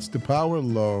 No, threats to power,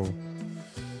 low.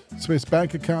 Swiss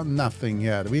bank account, nothing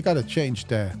yet. We gotta change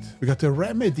that. We got to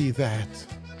remedy that.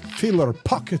 Fill our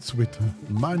pockets with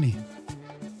money.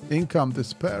 Income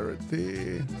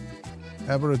disparity.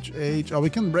 Average age. Oh,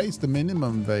 we can raise the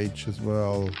minimum wage as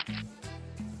well.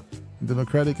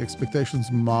 Democratic expectations,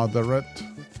 moderate.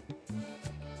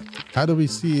 How do we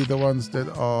see the ones that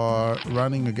are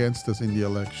running against us in the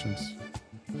elections?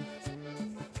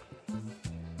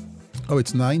 Oh,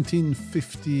 it's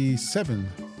 1957.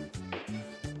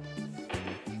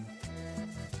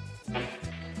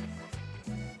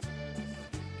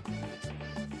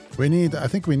 I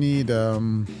think we need,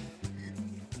 do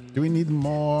we need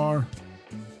more?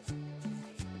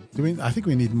 I think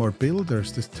we need more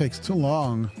builders. This takes too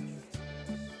long.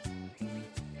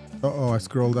 Uh-oh, I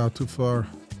scrolled out too far.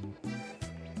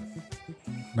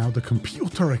 Now the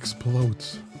computer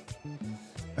explodes.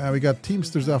 We got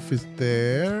Teamster's office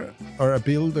there, or a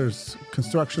builder's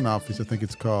construction office, I think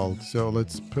it's called. So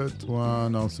let's put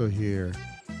one also here.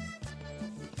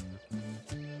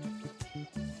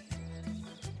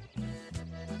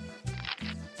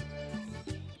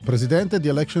 Presidente, the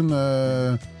election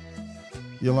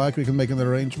you like, we can make an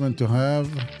arrangement to have.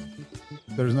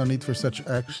 There is no need for such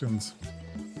actions.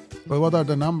 Well, what are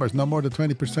the numbers? No more than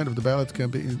 20% of the ballots can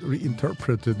be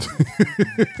reinterpreted.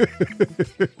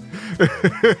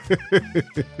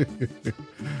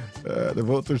 The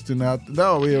voters do not...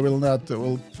 No, we will not...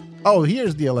 Oh,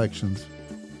 here's the elections.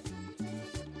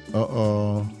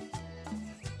 Uh-oh.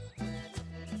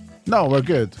 No, we're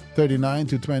good. 39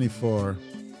 to 24.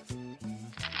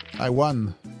 I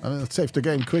won. I mean, let's save the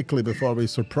game quickly before we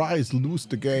lose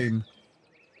the game.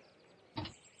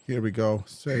 Here we go.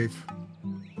 Save.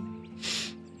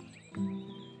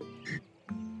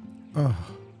 Oh.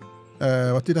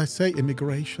 What did I say?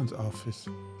 Immigrations office.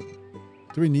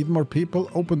 Do we need more people?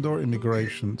 Open door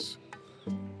immigrations.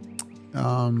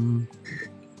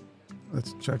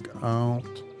 Let's check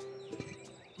out.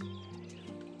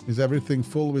 Is everything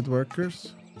full with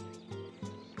workers?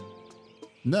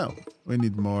 No, we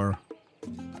need more.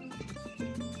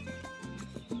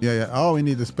 Yeah. Oh,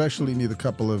 we especially need a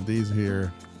couple of these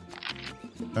here.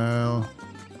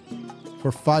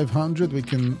 For 500, we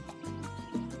can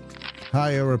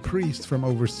hire a priest from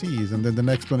overseas, and then the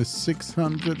next one is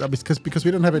 600. Because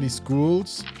we don't have any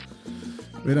schools,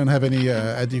 we don't have any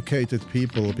educated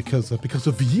people because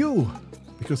of you.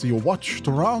 Because you watched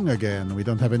wrong again. We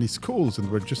don't have any schools,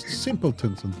 and we're just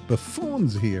simpletons and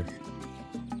buffoons here.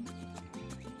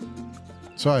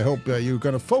 So I hope you're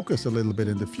going to focus a little bit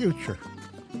in the future.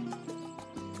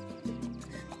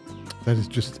 That is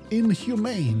just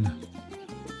inhumane.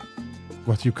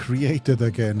 What you created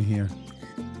again here.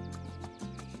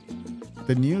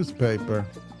 The newspaper.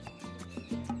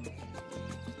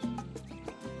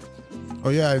 Oh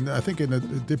yeah, I think in a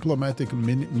diplomatic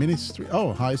ministry.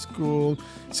 Oh, high school.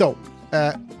 So,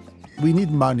 we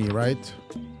need money, right?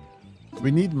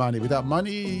 We need money. Without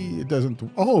money, it doesn't...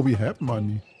 Oh, we have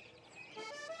money.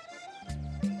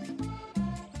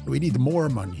 We need more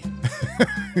money.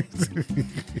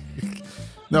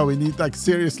 No, we need, like,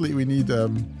 seriously, we need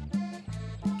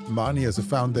money as a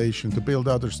foundation to build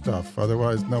other stuff.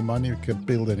 Otherwise, no money, we can't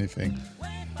build anything.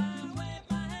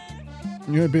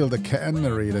 You're gonna build a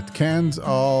cannery that cans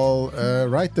all,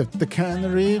 right? The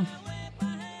cannery,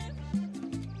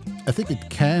 I think it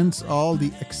cans all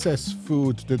the excess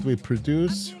food that we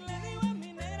produce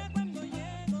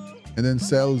and then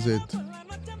sells it.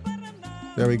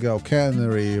 There we go,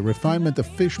 cannery. Refinement of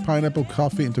fish, pineapple,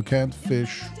 coffee into canned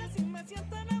fish.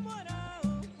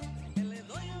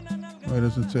 Oh, it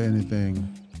doesn't say anything.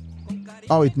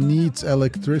 Oh, it needs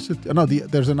electricity. Oh, no,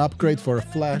 there's an upgrade for a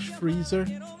flash freezer.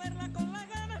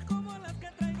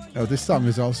 Oh, this song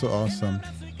is also awesome.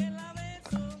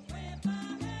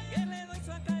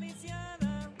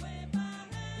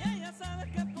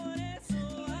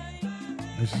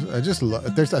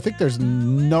 I think there's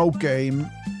no game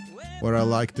where I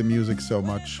like the music so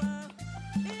much.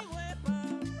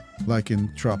 Like in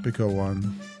Tropico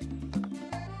 1.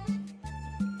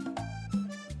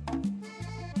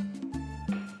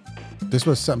 This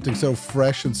was something so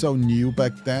fresh and so new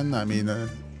back then. I mean,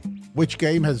 which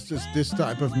game has just this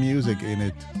type of music in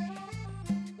it?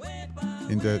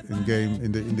 In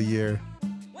the year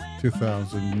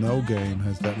 2000, no game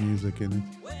has that music in it.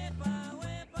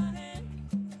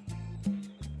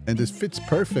 And this fits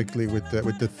perfectly with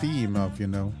the theme of, you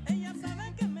know,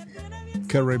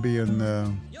 Caribbean,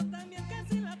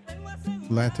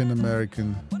 Latin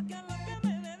American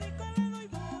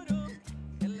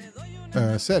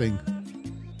setting.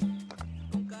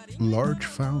 Large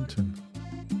fountain.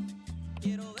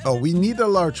 Oh, we need a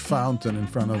large fountain in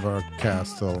front of our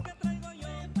castle.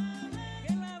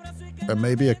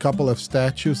 Maybe a couple of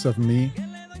statues of me.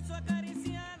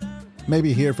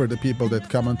 Maybe here for the people that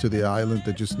come onto the island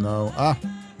that just know. Ah,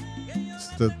 it's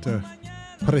the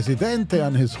Presidente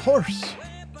on his horse.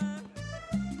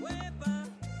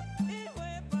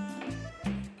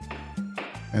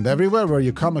 And everywhere where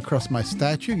you come across my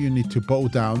statue, you need to bow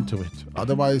down to it.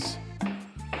 Otherwise,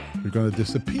 you're going to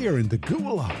disappear in the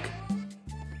gulag.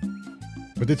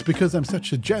 But it's because I'm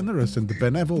such a generous and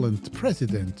benevolent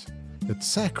president that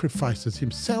sacrifices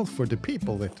himself for the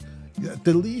people that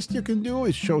the least you can do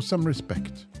is show some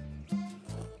respect.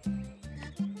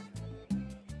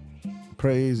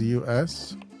 Praise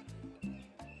US.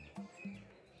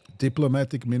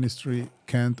 Diplomatic ministry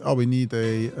can't... Oh, we need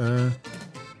a...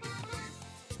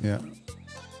 yeah.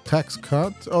 Tax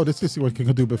cut. Oh, this is what you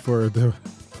can do before the...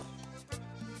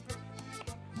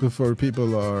 Before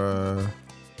people are...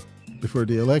 before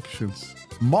the elections.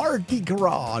 Mardi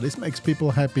Gras. This makes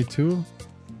people happy too.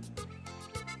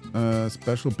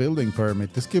 Special building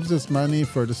permit. This gives us money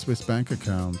for the Swiss bank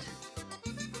account.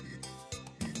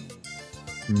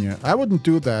 Yeah, I wouldn't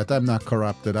do that. I'm not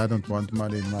corrupted. I don't want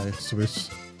money in my Swiss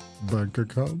bank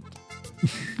account.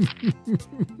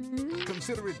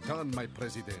 Consider it done, my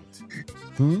president.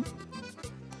 Hmm?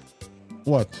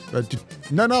 What?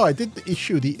 No, I didn't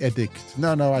issue the edict.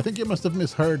 No, I think you must have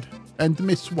misheard and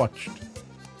miswatched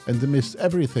and miss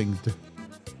everything.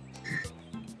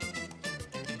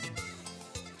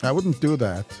 I wouldn't do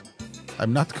that.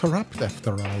 I'm not corrupt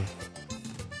after all.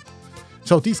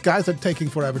 So these guys are taking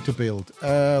forever to build.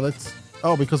 Let's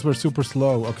Oh, because we're super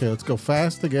slow. Okay, let's go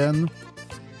fast again.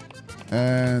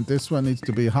 And this one needs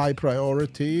to be high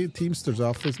priority. Teamster's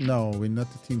office. No, we're not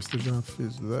the Teamster's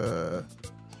office.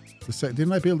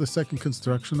 Didn't I build the second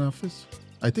construction office?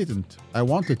 I didn't. I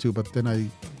wanted to, but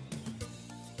then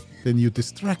you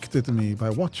distracted me by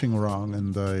watching wrong,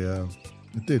 and I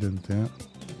didn't. Yeah.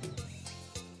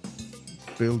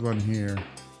 Build one here.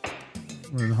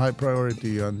 We're in high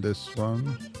priority on this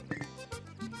one.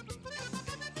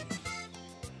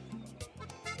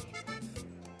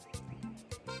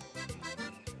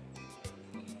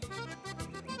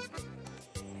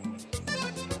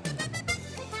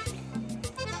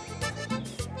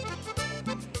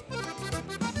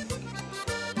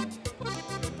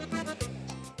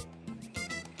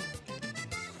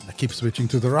 I keep switching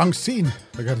to the wrong scene.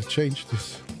 I gotta change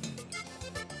this.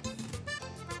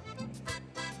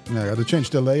 Yeah, I gotta change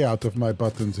the layout of my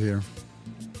buttons here.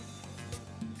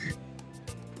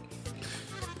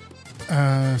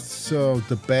 So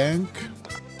the bank.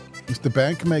 Does the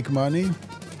bank make money?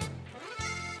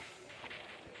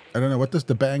 I don't know. What does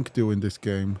the bank do in this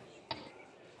game?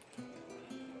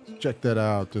 Check that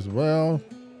out as well.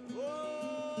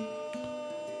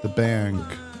 The bank.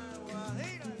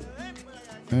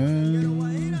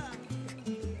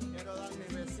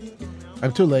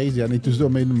 I'm too lazy. I need to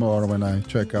zoom in more when I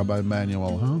check out my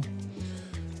manual, huh?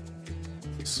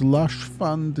 Slush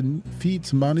fund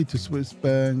feeds money to Swiss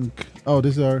bank. Oh,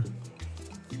 these are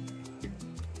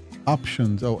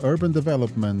options. Oh, urban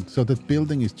development. So that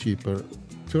building is cheaper.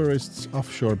 Tourists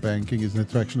offshore banking is an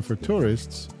attraction for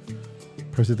tourists.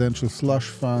 Presidential slush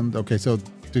fund. Okay, so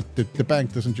the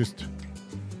bank doesn't just...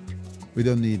 We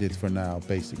don't need it for now,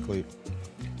 basically.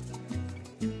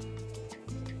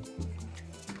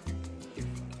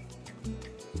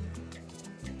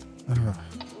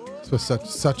 This was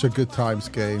such a good times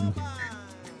game.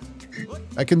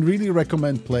 I can really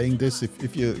recommend playing this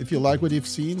if you like what you've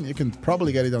seen. You can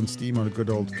probably get it on Steam on good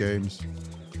old games.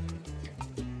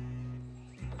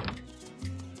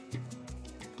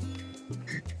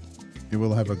 You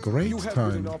will have a great You have time.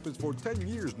 been in office for 10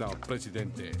 years now,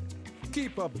 Presidente.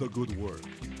 Keep up the good work.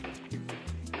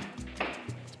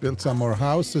 Let's build some more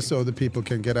houses so the people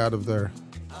can get out of the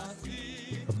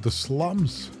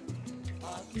slums.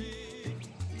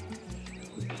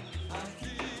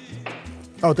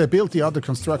 Oh, they built the other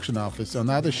construction office, so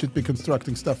now they should be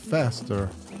constructing stuff faster.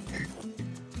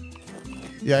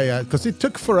 Yeah, because it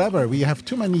took forever. We have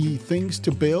too many things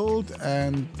to build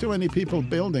and too many people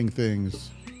building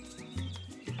things.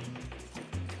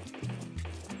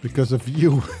 Because of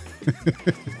you.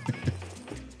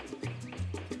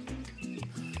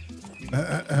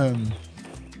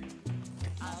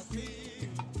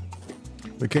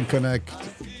 We can connect...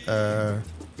 let's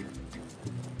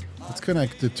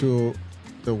connect it to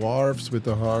the wharves with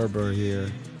the harbor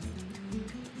here.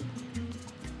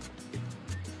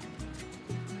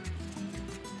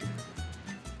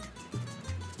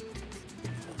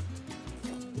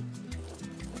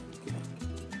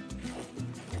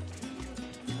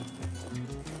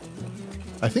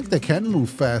 I think they can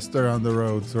move faster on the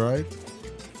roads, right?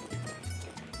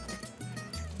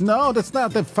 No, that's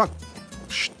not the fuck.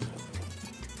 Shh.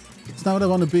 That's not what I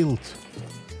want to build.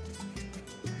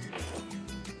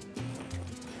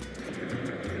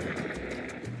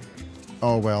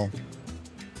 Oh well.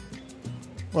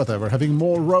 Whatever. Having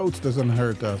more roads doesn't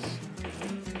hurt us.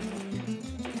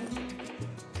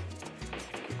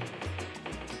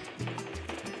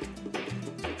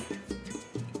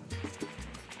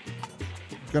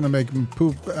 Gonna make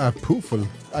poofle.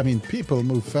 I mean, people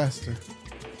move faster.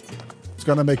 It's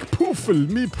gonna make poofle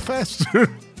meep faster.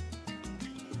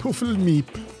 Poofle meep.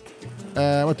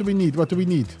 What do we need? What do we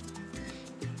need?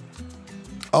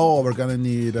 Oh, we're gonna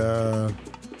need a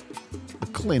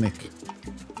clinic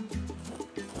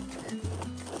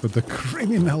for the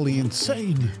criminally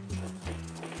insane,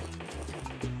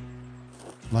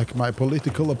 like my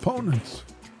political opponents.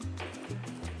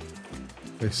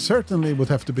 They certainly would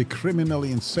have to be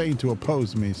criminally insane to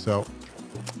oppose me, so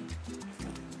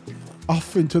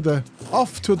off to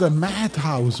the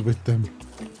madhouse with them.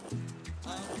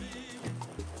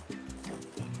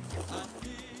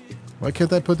 Why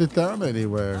can't I put it down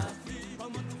anywhere?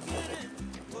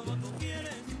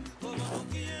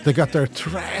 They got their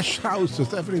trash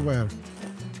houses everywhere.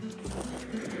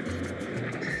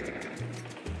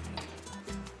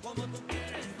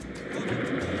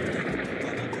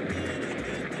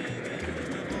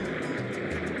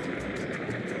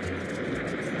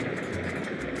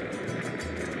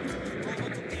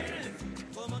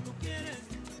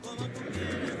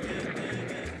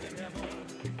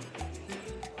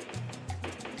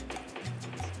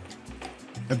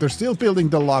 And they're still building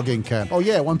the logging camp. Oh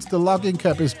yeah, once the logging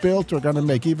camp is built, we're gonna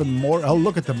make even more. Oh,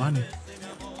 look at the money.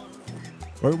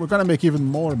 We're gonna make even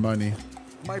more money.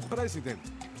 My president,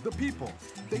 the people,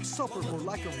 they suffer for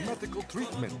lack of medical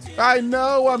treatment. I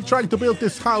know, I'm trying to build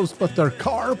this house, but their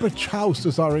garbage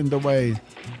houses are in the way.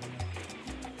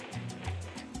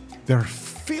 Their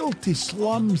filthy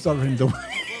slums are in the way.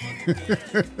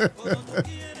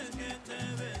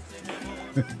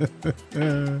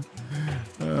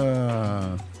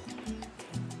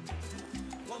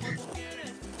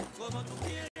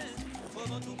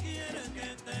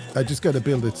 I just gotta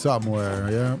build it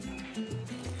somewhere, yeah.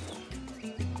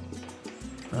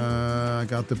 I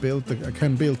got to build. I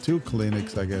can build 2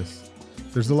 clinics, I guess.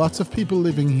 There's lots of people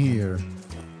living here.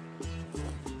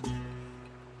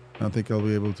 I think I'll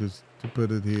be able to put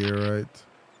it here, right?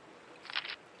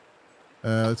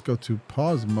 Let's go to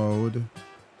pause mode.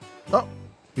 Oh,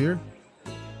 here.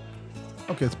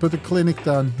 Okay, let's put the clinic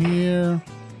down here.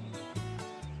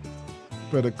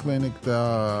 Put a clinic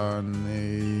down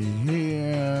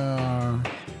here.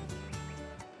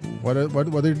 What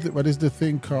is the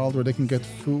thing called where they can get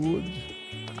food?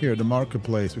 Here, the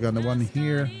marketplace. We got the one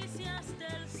here.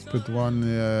 Put one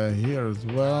here as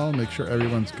well. Make sure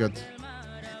everyone's got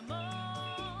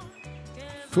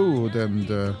food and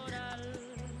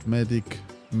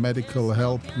medical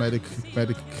help, medic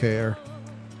care.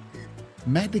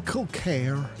 Medical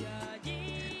care.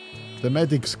 The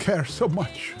medics care so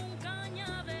much.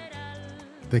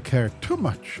 They care too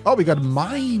much. Oh, we got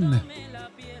mine.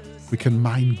 We can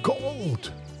mine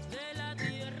gold.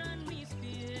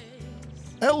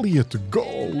 Elliot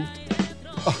Gold.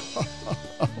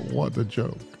 What a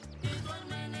joke.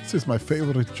 This is my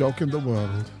favorite joke in the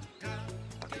world.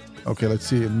 Okay, let's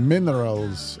see.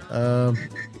 Minerals.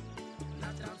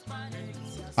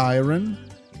 Iron.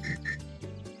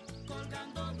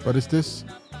 What is this?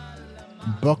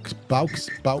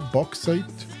 Bauxite.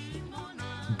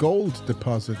 Gold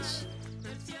deposits.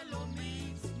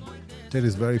 That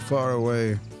is very far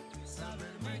away.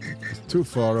 It's too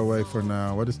far away for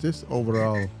now. What is this?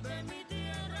 Overall.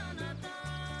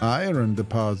 Iron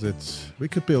deposits. We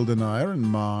could build an iron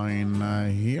mine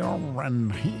here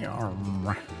and here.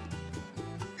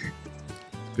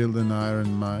 Build an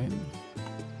iron mine.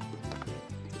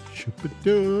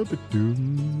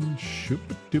 Shoop-a-doop-a-doom.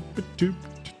 Shoop-a-doop-a-doop.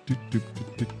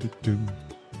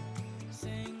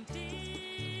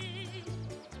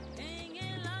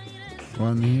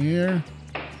 One here.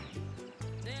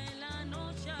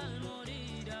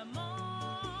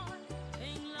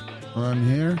 One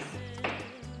here.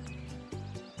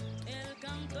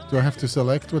 Do I have to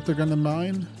select what they're gonna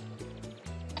mine?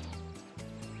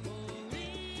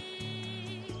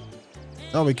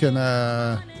 Oh, we can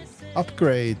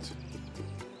upgrade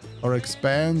or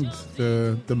expand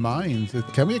the mines.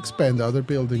 Can we expand other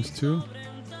buildings too?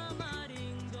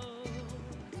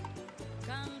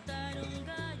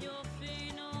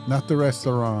 Not the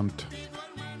restaurant.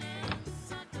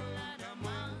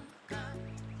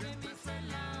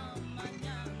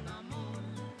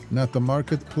 Not the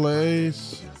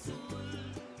marketplace.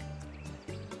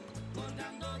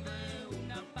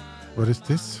 What is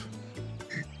this?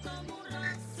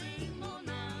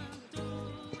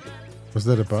 Was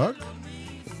that a bug?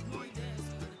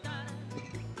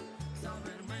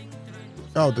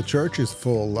 Oh, the church is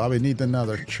full. Oh, we need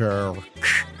another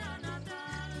church.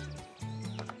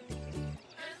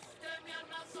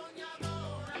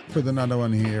 Put another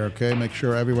one here, okay? Make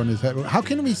sure everyone is happy. How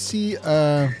can we see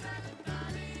the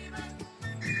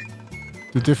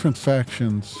different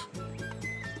factions?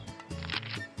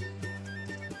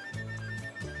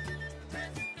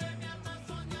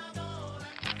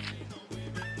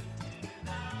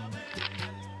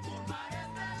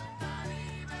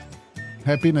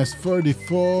 Happiness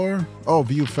 44. Oh,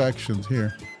 view factions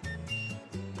here.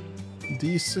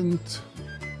 Decent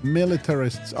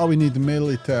militarists. Oh, we need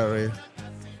military.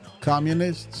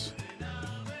 Communists.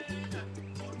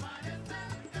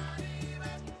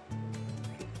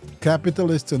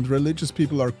 Capitalists and religious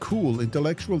people are cool.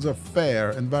 Intellectuals are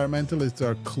fair. Environmentalists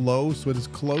are close. What does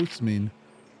close mean?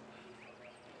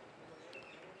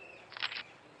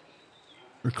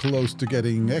 We're close to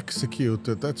getting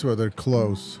executed. That's where they're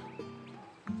close.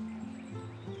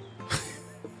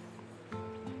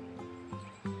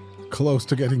 Close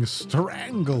to getting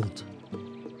strangled.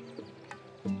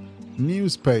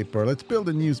 Newspaper. Let's build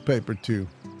a newspaper too.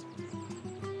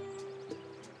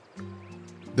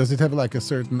 Does it have like a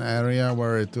certain area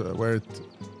where it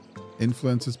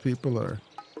influences people, or?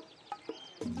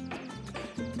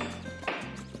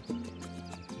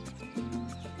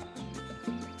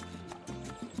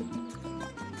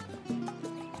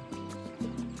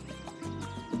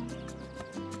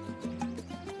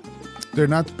 They're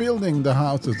not building the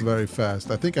houses very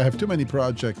fast. I think I have too many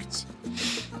projects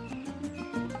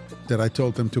that I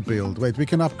told them to build. Wait, we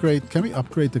can upgrade. Can we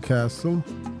upgrade the castle?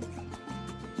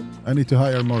 I need to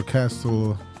hire more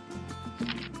castle...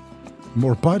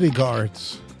 more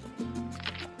bodyguards.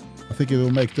 I think it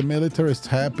will make the militarists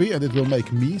happy and it will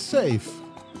make me safe.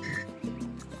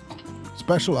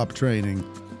 Special up training.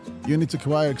 Units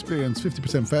acquire experience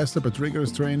 50% faster, but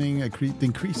rigorous training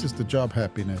increases the job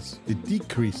happiness. It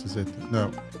decreases it.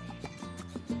 No.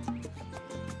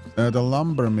 The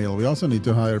lumber mill. We also need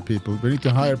to hire people. We need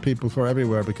to hire people for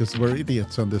everywhere because we're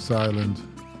idiots on this island.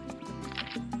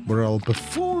 We're all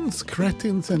buffoons,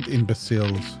 cretins, and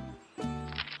imbeciles.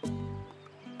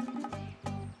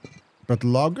 But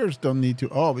loggers don't need to...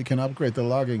 Oh, we can upgrade the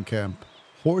logging camp.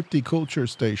 Horticulture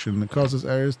station. It causes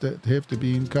areas that have to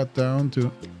be cut down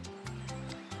to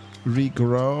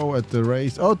regrow at the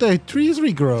rate. Oh, the trees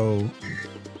regrow.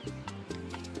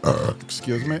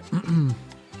 Excuse me.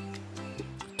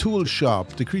 Tool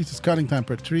shop. Decreases cutting time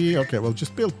per tree. Okay, well,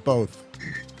 just build both.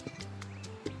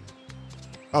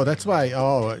 Oh, that's why.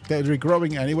 Oh, they're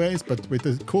regrowing anyways, but with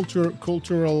the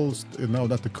cultural... No,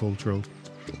 not the cultural.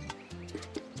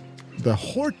 The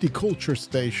horticulture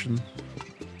station,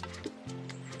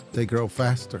 they grow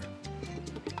faster.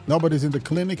 Nobody's in the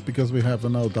clinic because we have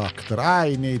no doctor.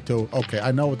 I need to... Okay,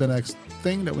 I know the next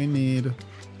thing that we need.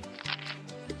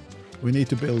 We need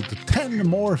to build 10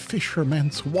 more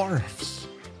fishermen's wharfs.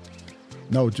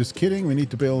 No, just kidding. We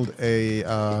need to build a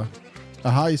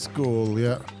high school,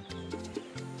 yeah.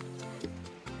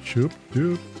 Shoop,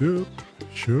 doop, doop.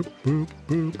 Shoop, boop,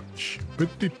 boop.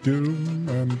 Shoop-a-dee-doom.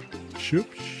 And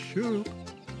shoop, shoop.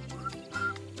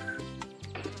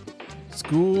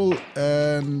 School,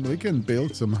 and we can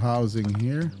build some housing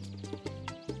here.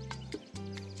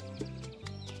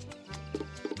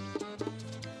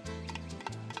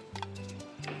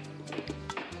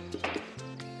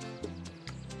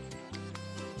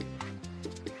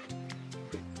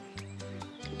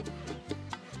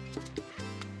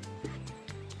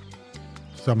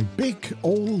 Some big,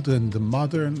 old, and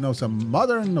modern, no, some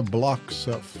modern blocks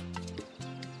of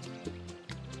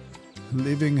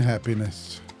living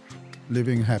happiness.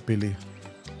 Living happily.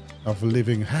 Of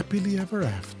living happily ever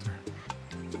after.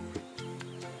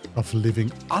 Of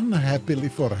living unhappily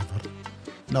forever.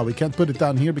 No, we can't put it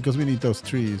down here because we need those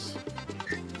trees.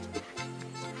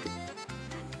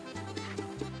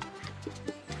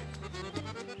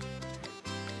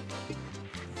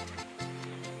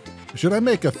 Should I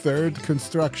make a third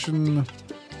construction?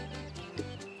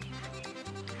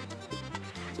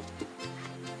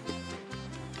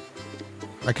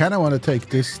 I kind of want to take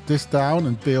this down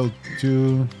and build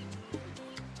two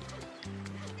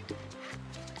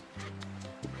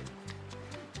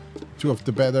of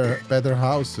the better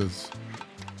houses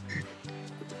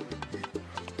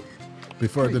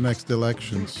before the next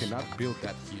elections. You cannot build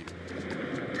that here.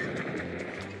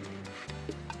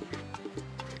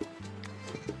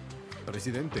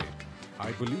 Presidente,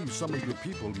 I believe some of your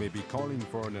people may be calling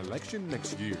for an election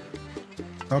next year.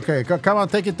 Okay, come on,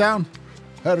 take it down.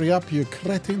 Hurry up, you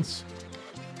cretins.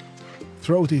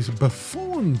 Throw these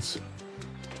buffoons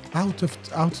out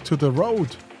to the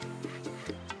road.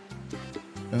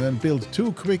 And then build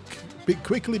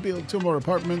quickly build 2 more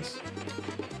apartments.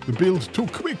 Build too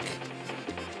quick.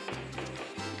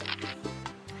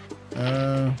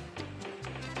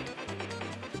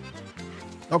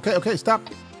 Okay, stop.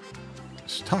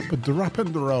 Stop, drop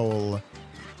and roll.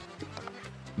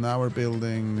 Now we're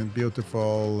building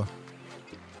beautiful.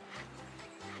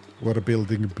 We're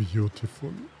building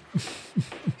beautiful.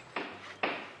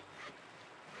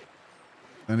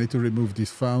 I need to remove these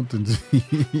fountains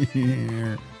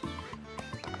here.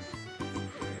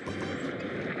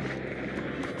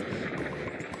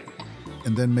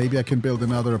 And then maybe I can build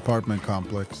another apartment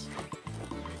complex.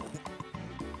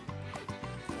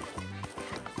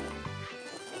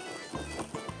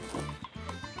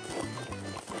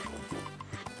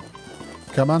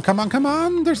 Come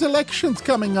on. There's elections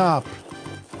coming up.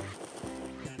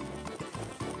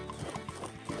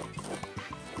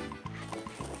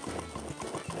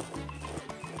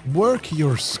 Work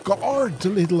your scarred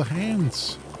little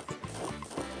hands.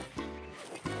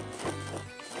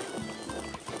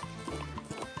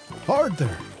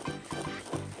 Harder.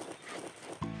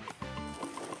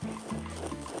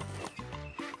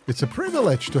 It's a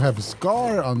privilege to have a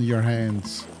scar on your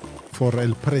hands for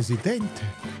El Presidente.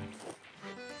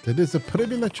 That is a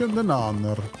privilege and an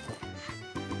honor.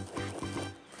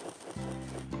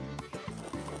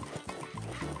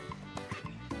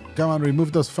 Come on,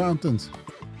 remove those fountains.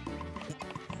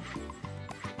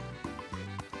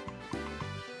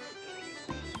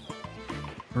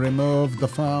 Remove the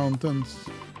fountains.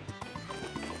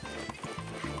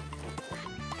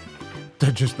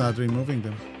 They're just not removing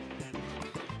them.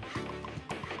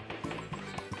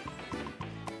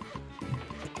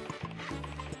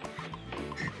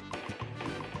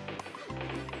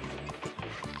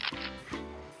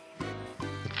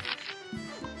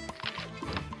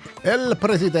 El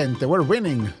Presidente, we're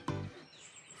winning.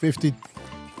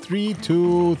 53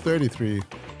 to 33.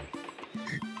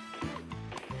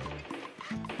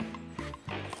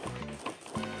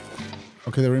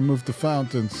 Okay, they removed the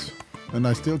fountains, and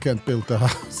I still can't build the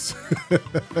house.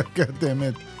 God damn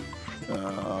it.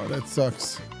 Oh, that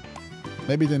sucks.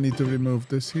 Maybe they need to remove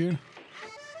this here.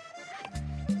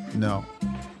 No.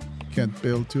 Can't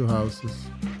build 2 houses.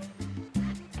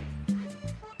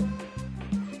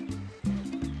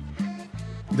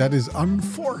 That is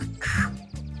unfork.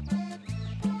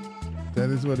 That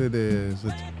is what it is.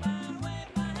 Let's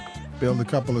build a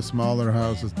couple of smaller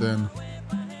houses then.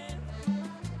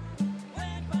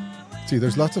 See,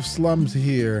 there's lots of slums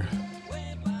here.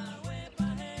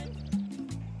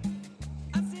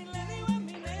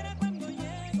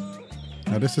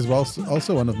 Now this is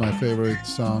also one of my favorite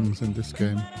songs in this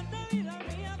game.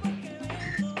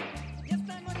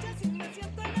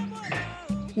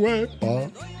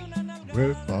 Wepa,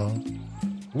 wepa,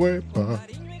 wepa,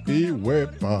 e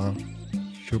wepa,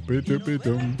 shoopy doopy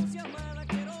doom.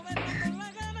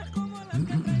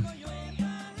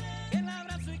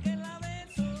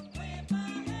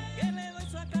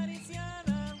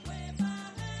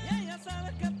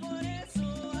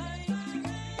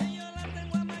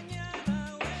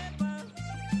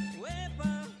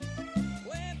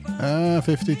 Ah,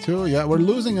 52. Yeah, we're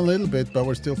losing a little bit, but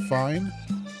we're still fine.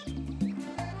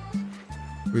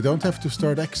 We don't have to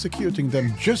start executing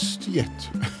them just yet.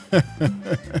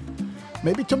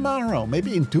 Maybe tomorrow,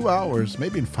 maybe in 2 hours,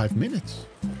 maybe in 5 minutes.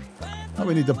 Oh,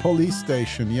 we need a police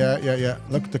station. Yeah.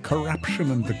 Look, the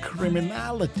corruption and the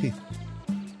criminality.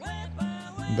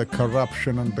 The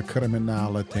corruption and the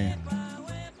criminality.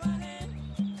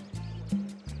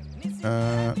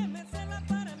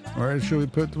 Where should we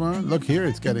put one? Look here,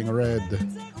 it's getting red.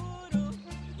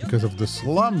 Because of the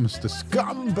slums, the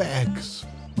scumbags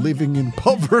living in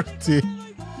poverty.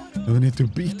 We need to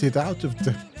beat it out of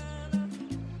them.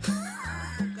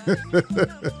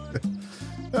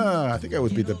 I think I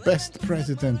would be the best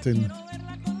president in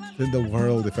the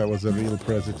world if I was a real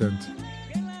president.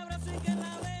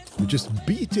 We just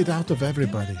beat it out of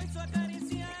everybody.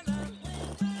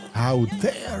 How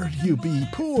dare you be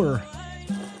poor?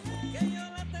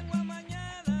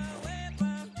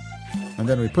 And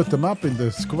then we put them up in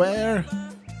the square.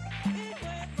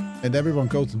 And everyone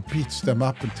goes and beats them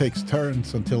up and takes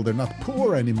turns until they're not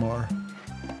poor anymore.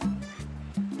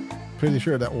 Pretty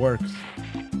sure that works.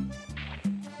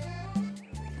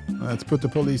 Let's put the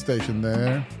police station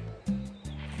there.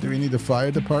 Do we need a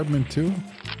fire department too?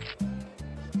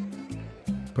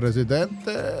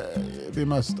 Presidente, we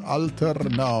must alter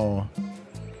now.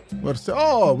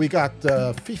 Oh, we got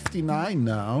 59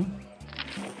 now.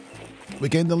 We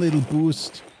gained a little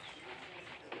boost.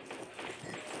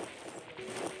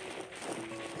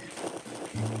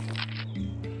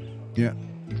 Yeah.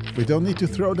 We don't need to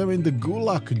throw them in the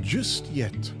gulag just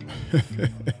yet.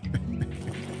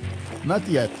 Not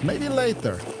yet. Maybe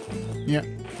later. Yeah.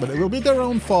 But it will be their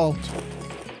own fault.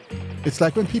 It's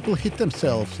like when people hit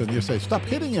themselves and you say, stop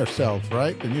hitting yourself,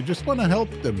 right? And you just want to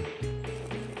help them.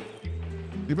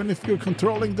 Even if you're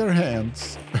controlling their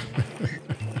hands.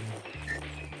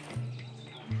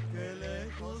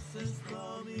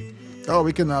 Oh,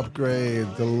 we can upgrade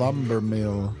the lumber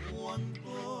mill.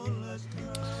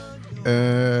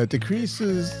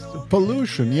 Decreases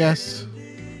pollution, yes.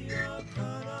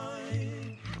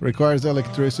 Requires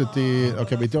electricity.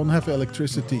 Okay, we don't have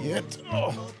electricity yet.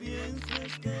 Oh.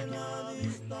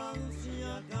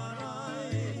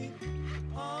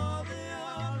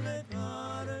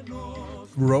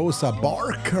 Rosa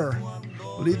Barker,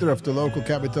 leader of the local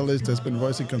capitalists, has been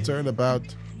voicing concern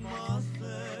about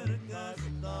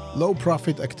low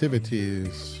profit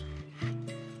activities.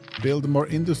 Build more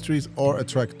industries or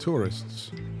attract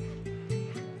tourists.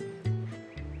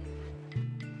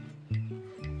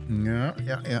 Yeah.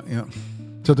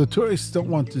 So the tourists don't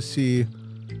want to see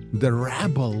the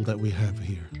rabble that we have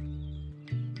here.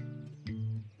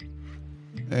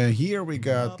 Here we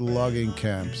got logging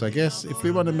camps. I guess if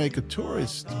we want to make a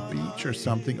tourist beach or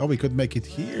something, oh, we could make it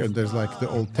here. And there's like the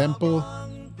old temple.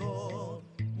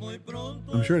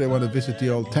 I'm sure they want to visit the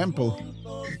old temple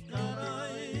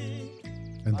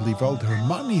and leave all their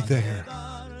money there.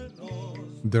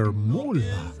 Their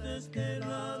moolah.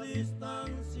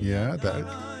 Yeah, that.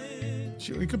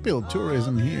 We could build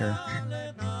tourism here.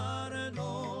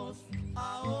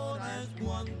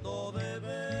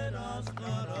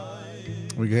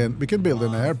 We can build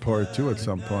an airport too at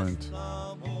some point.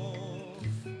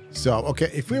 So, okay,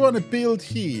 if we want to build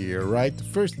here, right, the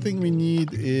first thing we need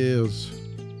is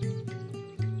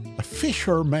a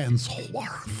fisherman's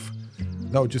wharf.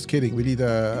 No, just kidding. We need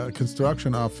a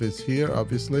construction office here,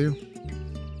 obviously.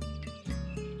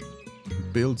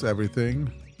 Builds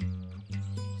everything,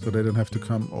 so they don't have to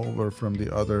come over from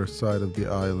the other side of the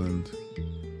island.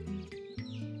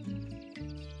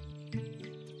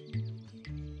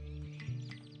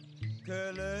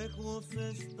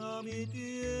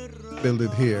 Build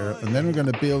it here, and then we're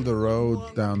gonna build a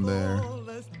road down there.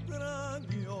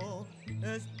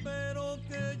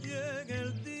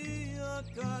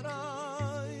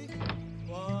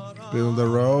 Build a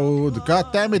road.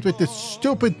 God damn it with this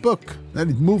stupid book. Then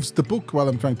it moves the book while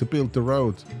I'm trying to build the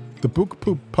road. The book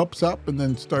pops up and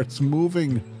then starts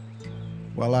moving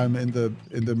while I'm in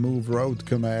the move road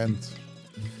command.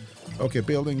 Okay,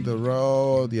 building the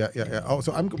road. Yeah. Oh,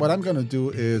 so what I'm gonna do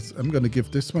is I'm gonna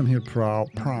give this one here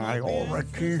priority.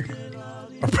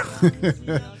 I'm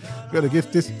gonna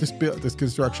give this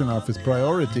construction office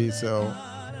priority so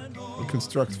we'll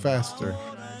construct faster.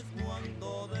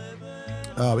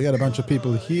 We got a bunch of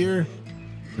people here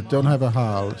that don't have a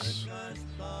house.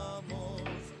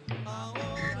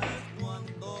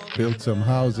 Build some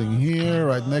housing here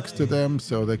right next to them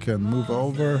so they can move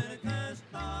over.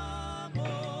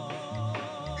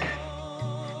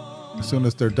 As soon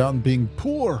as they're done being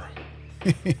poor.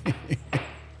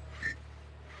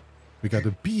 We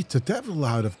gotta beat the devil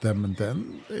out of them and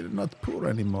then they're not poor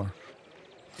anymore.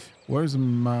 Where's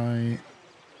my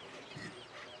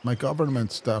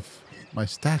government stuff? My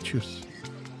statues.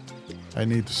 I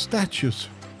need statues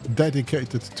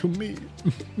dedicated to me.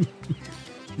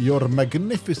 Your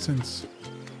magnificence.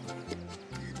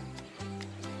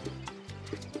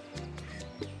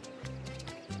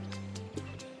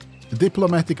 The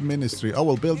diplomatic ministry. Oh,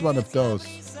 we'll build one of those.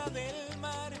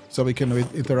 So we can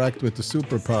interact with the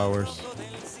superpowers.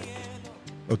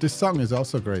 Oh, this song is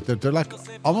also great. They're like,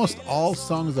 almost all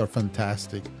songs are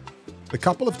fantastic. A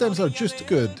couple of them are just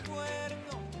good.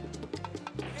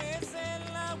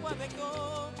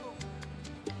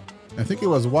 I think it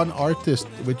was one artist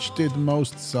which did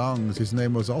most songs. His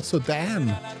name was also Dan.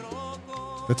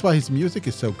 That's why his music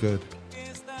is so good.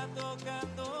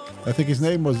 I think his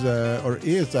name was, or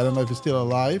is, I don't know if he's still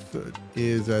alive,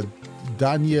 is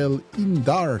Daniel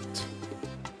Indart.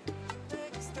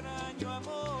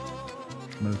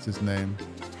 What's his name?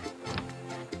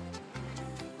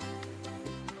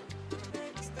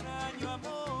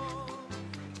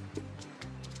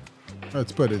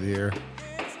 Let's put it here.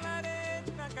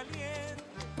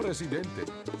 Presidente,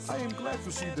 I am glad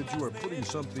to see that you are putting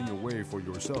something away for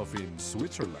yourself in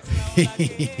Switzerland.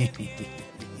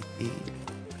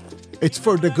 It's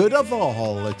for the good of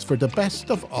all. It's for the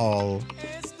best of all.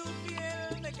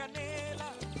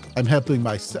 I'm helping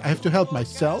myself. I have to help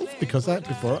myself because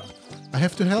before I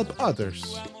have to help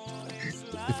others.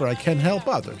 Before I can help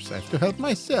others, I have to help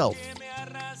myself.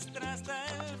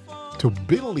 To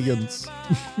billions.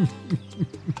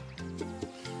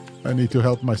 I need to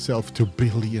help myself to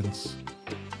billions.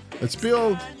 Let's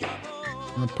build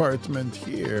an apartment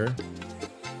here.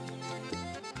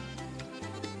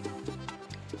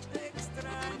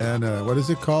 And what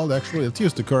is it called? Actually, let's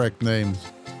use the correct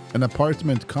names. An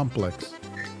apartment complex.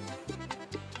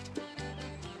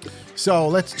 So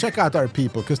let's check out our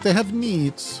people because they have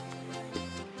needs.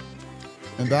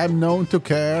 And I'm known to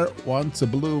care once a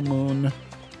blue moon.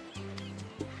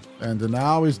 And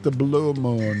now is the blue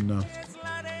moon.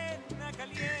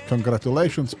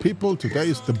 Congratulations, people. Today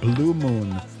is the blue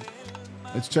moon.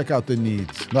 Let's check out the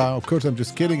needs. Now, of course, I'm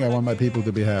just kidding. I want my people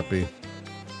to be happy.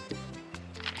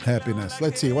 Happiness.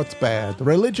 Let's see, what's bad?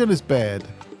 Religion is bad.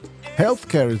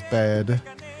 Healthcare is bad.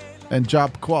 And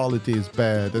job quality is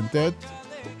bad. And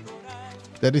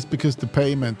that is because the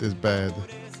payment is bad.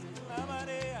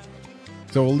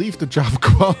 So we'll leave the job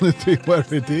quality where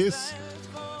it is.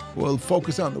 We'll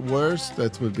focus on the worst.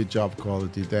 That would be job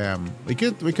quality. Damn. We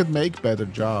could make better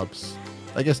jobs.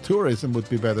 I guess tourism would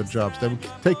be better jobs. That would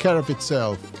take care of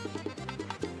itself.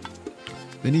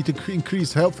 We need to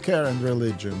increase healthcare and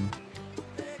religion.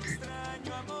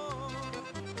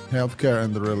 Healthcare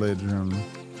and religion.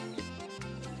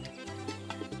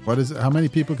 What is it? How many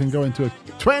people can go into a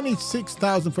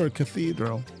 26,000 for a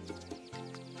cathedral?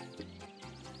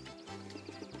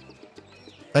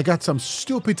 I got some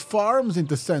stupid farms in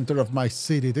the center of my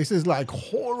city. This is like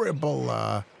horrible.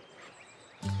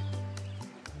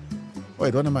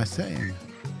 Wait, what am I saying?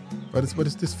 What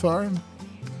is this farm?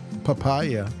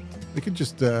 Papaya. We could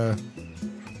just I'm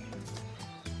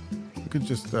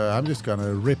just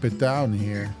gonna rip it down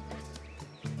here.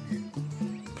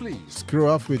 Please. Screw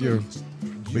off with your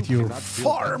cannot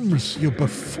farms, you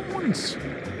buffoons.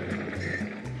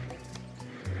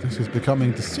 This is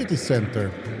becoming the city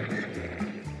center.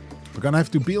 We're gonna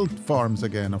have to build farms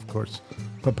again, of course.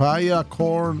 Papaya,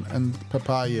 corn, and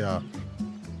papaya.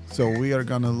 So we are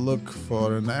gonna look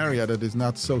for an area that is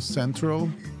not so central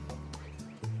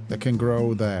that can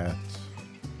grow that.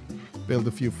 Build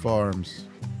a few farms.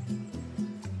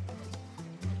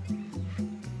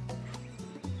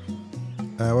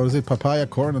 What was it? Papaya,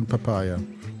 corn, and papaya.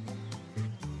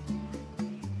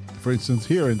 For instance,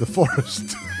 here in the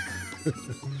forest.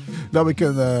 Now we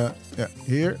can, yeah,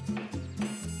 here.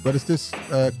 What is this?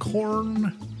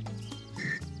 Corn.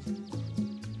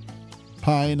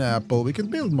 Pineapple. We can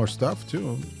build more stuff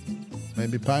too.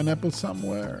 Maybe pineapple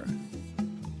somewhere.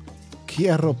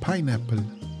 Quiero pineapple.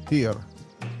 Here.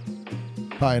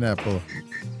 Pineapple.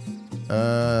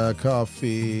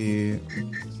 Coffee.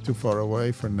 It's too far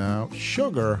away for now.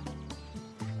 Sugar.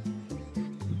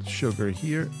 Sugar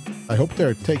here. I hope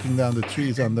they're taking down the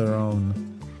trees on their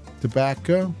own.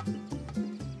 Tobacco.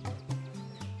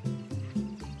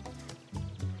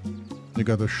 You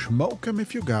gotta smoke them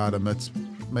if you got them. Let's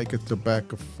make a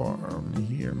tobacco farm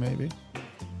here, maybe.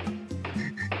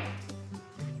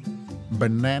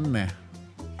 Banana.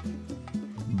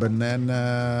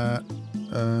 Banana.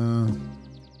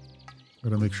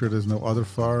 Gotta make sure there's no other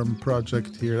farm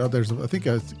project here. Oh, there's, I think,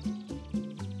 a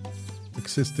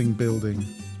existing building.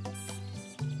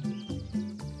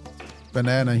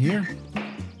 Banana here.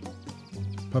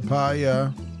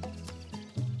 Papaya.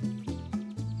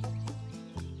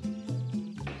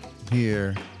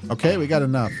 Here. Okay, we got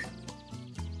enough.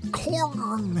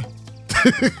 Corn!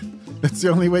 That's the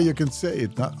only way you can say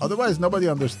it. Otherwise, nobody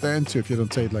understands you if you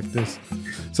don't say it like this.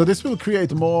 So this will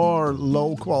create more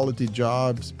low-quality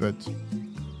jobs, but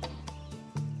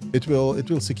it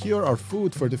will secure our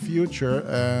food for the future.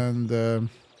 And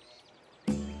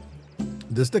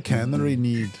does the cannery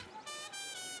need?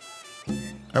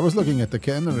 I was looking at the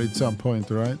cannery at some point,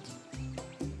 right?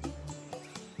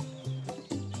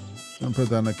 I'll put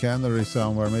down a cannery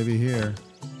somewhere, maybe here.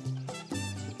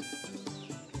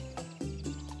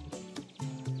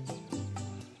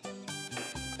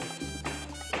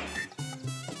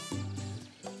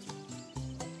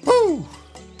 Woo!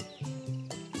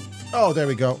 Oh, there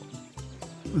we go.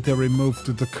 They removed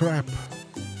the crap.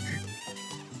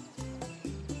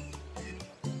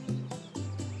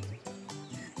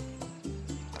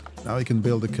 Now we can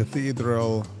build a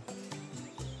cathedral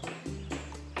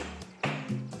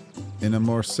in a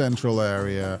more central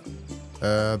area.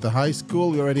 The high school,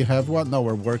 we already have one. No,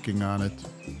 we're working on it.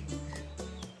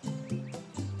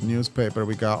 Newspaper,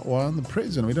 we got one. The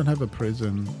prison, we don't have a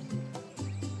prison.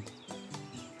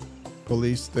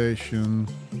 Police station.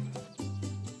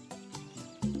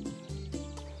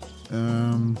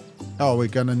 Oh, we're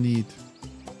gonna need...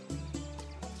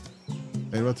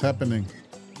 Hey, what's happening?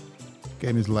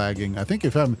 Game is lagging. I think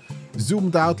if I'm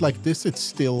zoomed out like this, it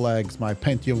still lags my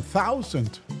Pentium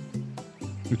 1000.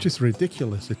 Which is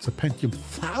ridiculous. It's a Pentium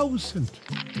 1000.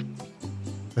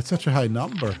 That's such a high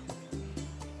number.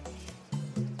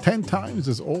 10 times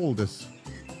as old as...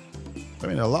 I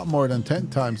mean, a lot more than 10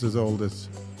 times as old as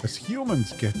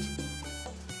humans get.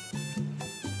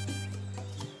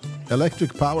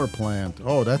 Electric power plant.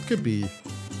 Oh, that could be...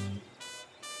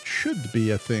 should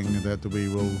be a thing that we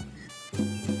will...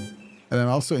 And I'm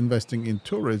also investing in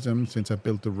tourism since I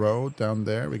built the road down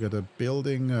there. We got a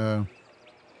building...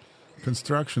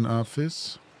 construction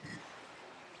office.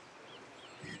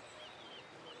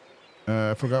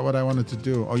 I forgot what I wanted to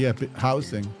do. Oh yeah,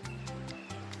 housing.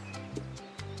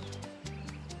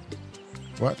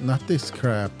 What? Not this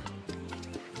crap.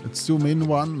 Let's zoom in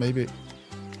one, maybe.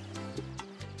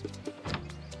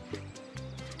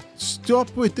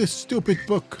 Stop with this stupid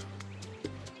book.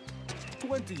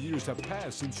 20 years have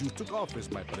passed since you took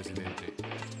office, my presidente.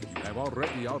 You have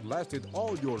already outlasted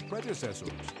all your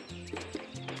predecessors.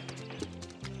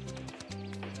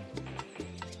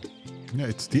 Yeah,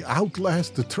 it's the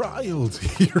Outlast the trials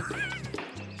here.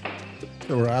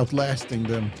 So we're outlasting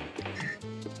them.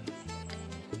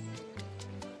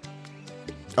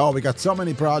 Oh, we got so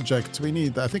many projects.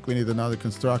 I think we need another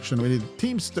construction. We need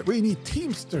Teamsters. We need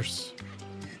Teamsters.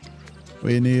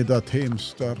 We need a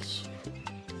Teamsters.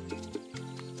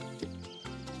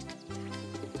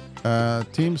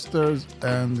 Teamsters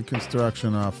and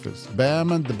construction office.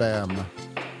 Bam and the bam.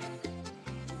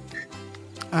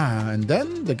 And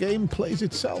then the game plays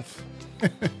itself.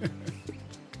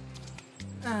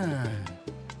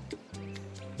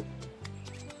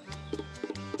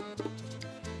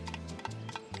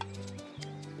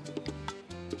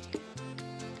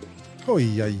 Oh,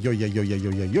 yeah.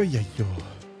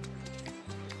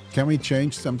 Can we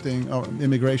change something? Oh,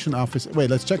 immigration office. Wait,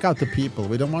 let's check out the people.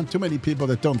 We don't want too many people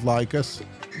that don't like us.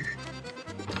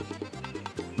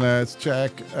 Let's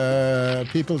check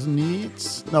people's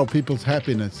needs. No, people's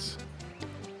happiness.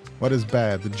 What is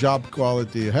bad? The job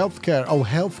quality, healthcare. Oh,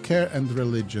 healthcare and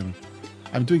religion.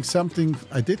 I'm doing something.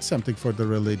 I did something for the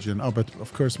religion. Oh, but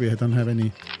of course we don't have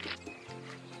any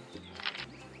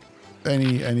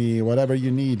whatever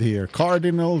you need here.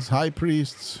 Cardinals, high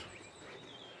priests.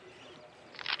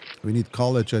 We need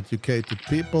college-educated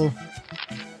people.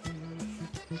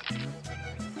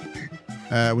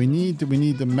 We need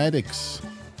the medics.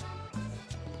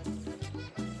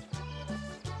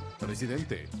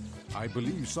 Presidente, I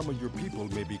believe some of your people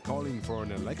may be calling for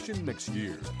an election next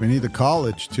year. We need a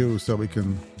college too, so we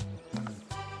can.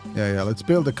 Yeah. Let's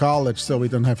build a college so we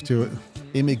don't have to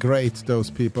immigrate those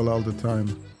people all the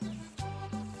time.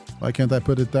 Why can't I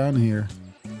put it down here?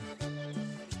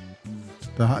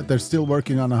 They're still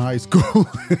working on a high school.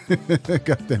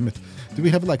 God damn it. Do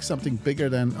we have like something bigger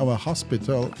than... Oh, a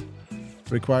hospital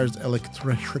requires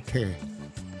electricity.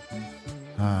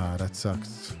 Ah, that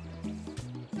sucks.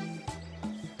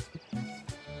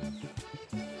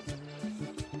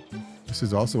 This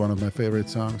is also one of my favorite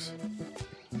songs.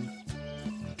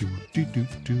 Do, do, do,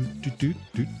 do, do, do,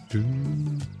 do, do.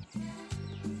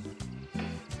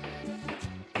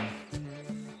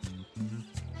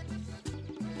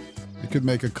 Could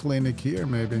make a clinic here,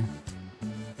 maybe.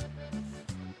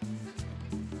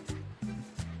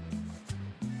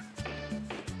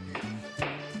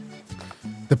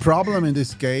 The problem in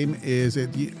this game is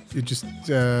you just.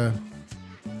 I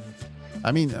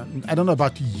mean, I don't know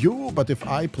about you, but if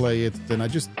I play it, then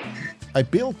I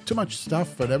build too much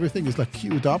stuff, and everything is like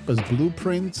queued up as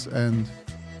blueprints, and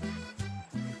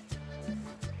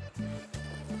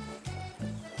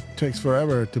it takes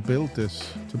forever to build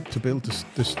this, to build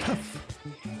this stuff.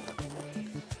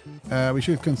 We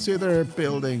should consider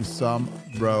building some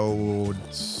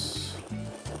roads.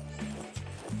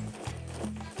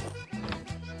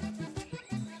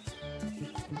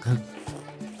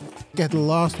 Get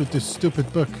lost with this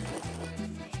stupid book.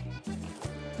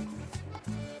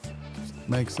 Just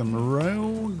make some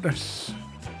roads.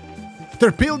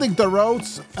 They're building the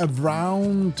roads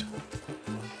around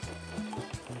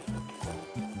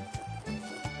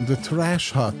the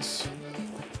trash huts.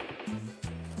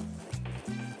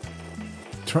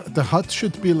 The hut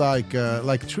should be like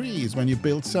trees. When you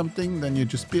build something, then you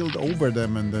just build over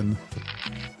them, and then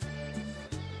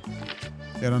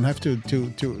you don't have to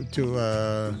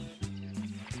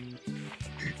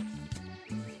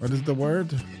what is the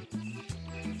word?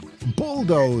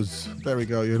 Bulldoze. There we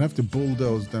go. You don't have to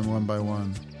bulldoze them one by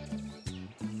one.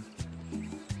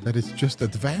 That is just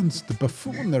advanced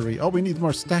buffoonery. Oh, we need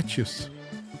more statues.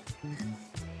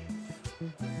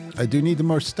 I do need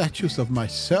more statues of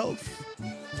myself.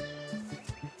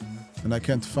 And I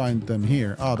can't find them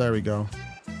here. Oh, there we go.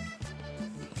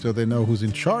 So they know who's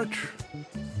in charge.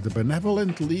 The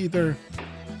benevolent leader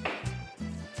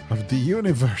of the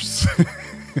universe.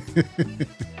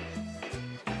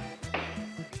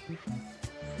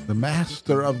 The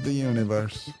master of the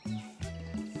universe.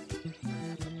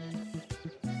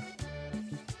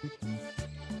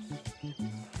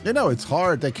 You know, it's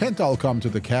hard. They can't all come to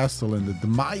the castle and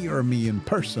admire me in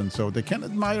person, so they can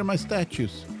admire my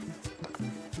statues.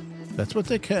 That's what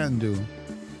they can do.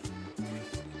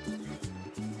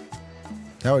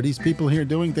 How are these people here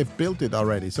doing? They've built it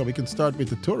already. So we can start with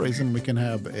the tourism. We can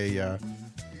have a...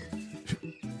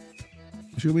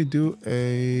 should we do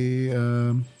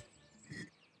a...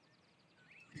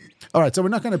 Alright, so we're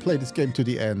not going to play this game to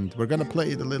the end. We're going to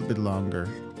play it a little bit longer.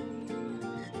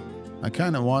 I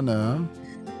kind of want to...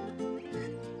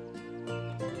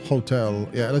 Hotel.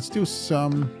 Yeah, let's do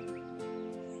some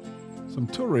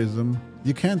tourism.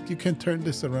 You can't turn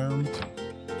this around.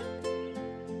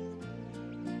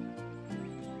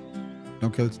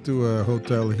 Okay, let's do a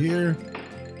hotel here.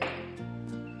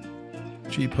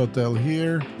 Cheap hotel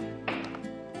here.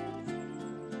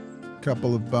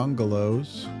 Couple of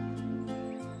bungalows.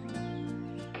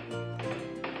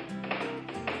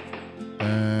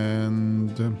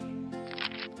 And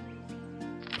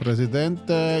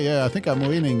Presidente, yeah, I think I'm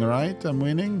winning, right? I'm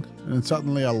winning. And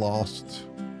suddenly I lost.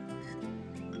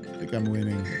 I think I'm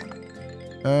winning.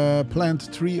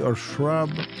 Plant tree or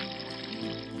shrub.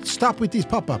 Stop with these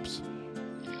pop-ups.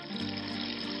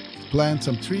 Plant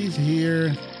some trees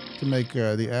here to make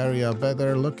the area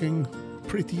better looking,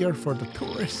 prettier for the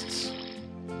tourists.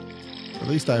 At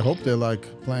least I hope they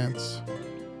like plants.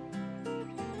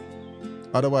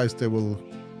 Otherwise they will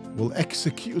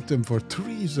execute them for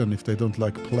treason if they don't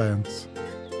like plants.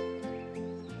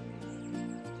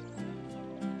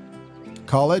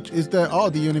 college is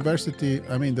the university.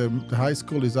 I mean, the high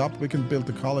school is up. We can build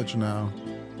the college now.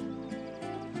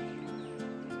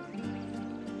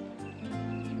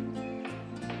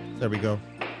 There we go.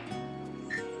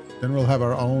 Then we'll have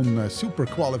our own super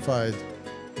qualified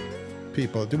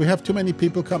people. Do we have too many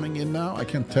people coming in now? I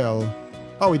can't tell.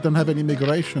 Oh, we don't have any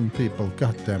migration people.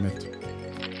 God damn it.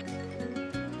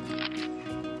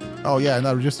 Oh yeah, and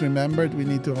I just remembered we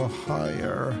need to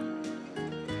hire.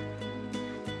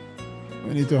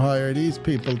 We need to hire these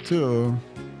people too.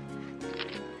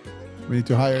 We need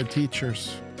to hire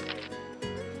teachers.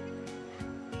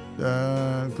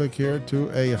 Click here to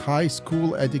a high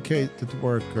school educated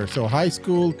worker. So high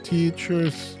school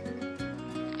teachers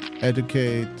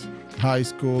educate high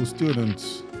school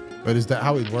students. But is that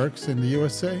how it works in the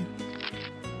USA?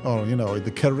 Oh, you know,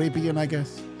 the Caribbean, I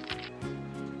guess.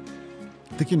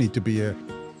 I think you need to be you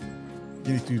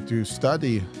need to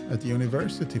study at the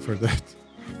university for that.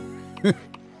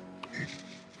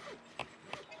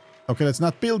 Okay, let's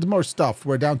not build more stuff.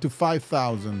 We're down to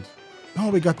 5,000. Oh,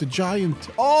 we got the giant.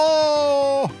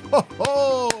 Oh, ho,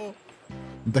 ho.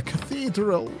 The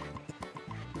cathedral.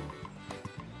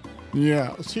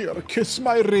 Yes, here, kiss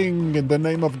my ring in the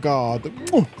name of God.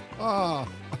 Ah.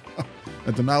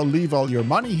 And to now leave all your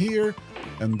money here,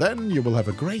 and then you will have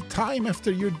a great time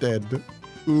after you're dead.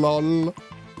 Lol.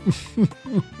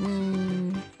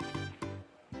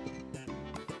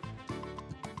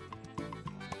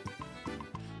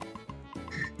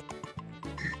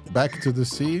 Back to the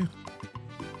sea.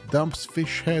 Dumps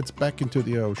fish heads back into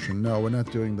the ocean. No, we're not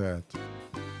doing that.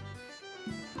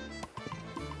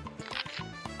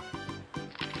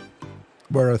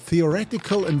 We're a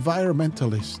theoretical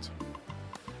environmentalist.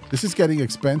 This is getting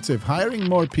expensive. Hiring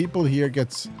more people here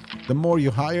gets... The more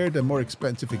you hire, the more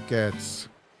expensive it gets.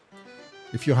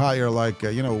 If you hire, like,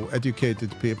 you know,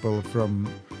 educated people from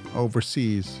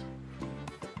overseas.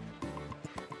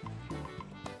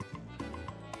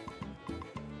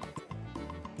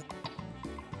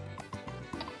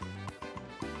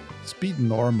 Speed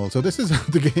normal. So this is how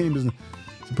the game is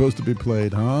supposed to be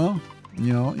played, huh?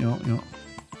 Yeah.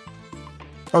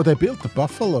 Oh, they built the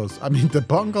buffaloes. I mean, the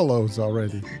bungalows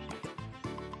already.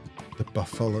 The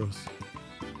buffaloes.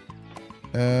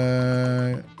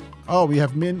 Oh, we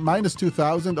have minus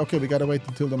 2,000. Okay, we gotta wait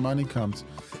until the money comes.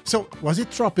 So, was it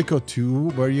Tropico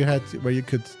 2 where you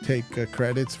could take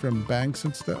credits from banks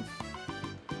and stuff?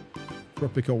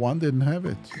 Tropico 1 didn't have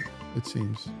it, it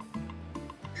seems.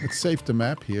 Let's save the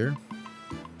map here.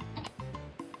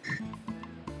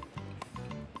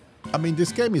 I mean,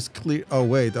 this game is clear. Oh,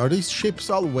 wait. Are these ships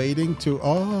all waiting to...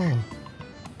 Oh.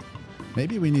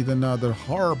 Maybe we need another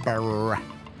harbor.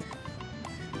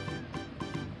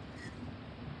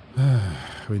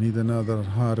 We need another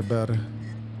harbor.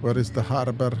 Where is the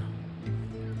harbor?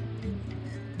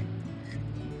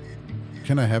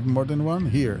 Can I have more than one?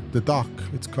 Here. The dock.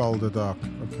 It's called the dock.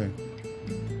 Okay.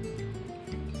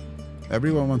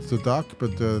 Everyone wants to dock,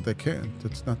 but they can't.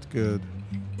 That's not good.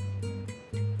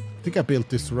 I think I built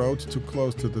this road too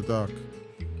close to the dock.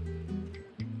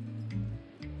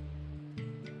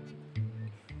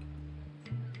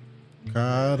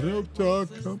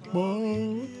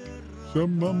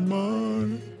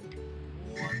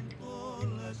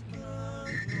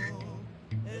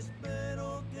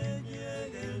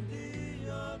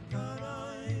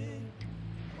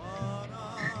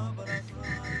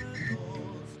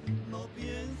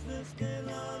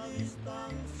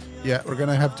 Yeah, we're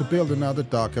gonna have to build another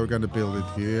dock. We're gonna build it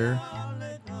here.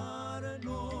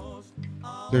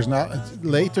 There's not...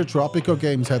 Later Tropico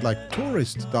games had like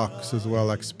tourist docks as well,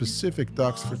 like specific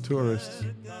docks for tourists.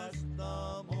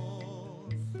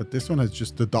 But this one has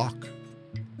just the dock.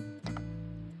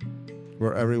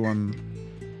 Where everyone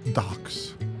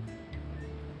docks.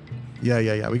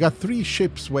 Yeah. We got 3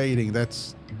 ships waiting.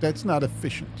 That's not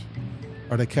efficient.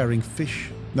 Are they carrying fish?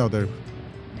 No, they're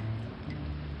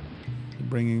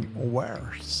bringing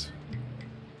wares.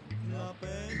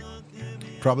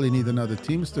 Probably need another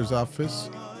Teamster's office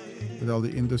with all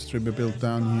the industry we built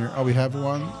down here. Oh, we have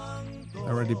one. I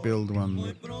already built one.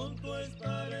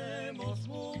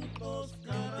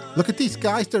 Look at these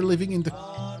guys. They're living in the...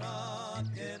 Oh.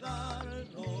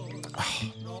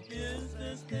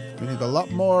 We need a lot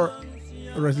more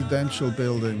residential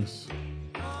buildings.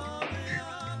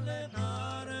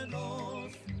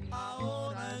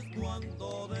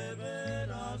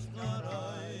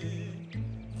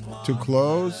 Too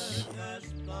close.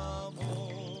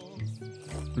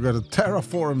 We gotta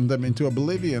terraform them into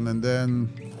oblivion and then...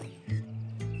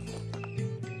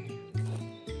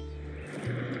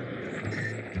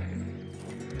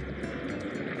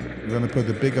 We're gonna put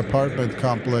a big apartment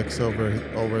complex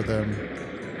over them.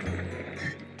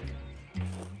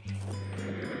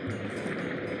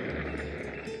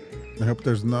 I hope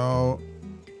there's no...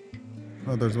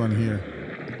 Oh, there's one here.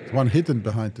 There's one hidden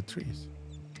behind the trees.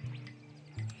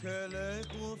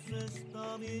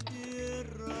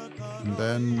 And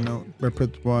then we'll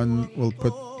put one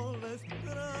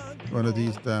of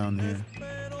these down here.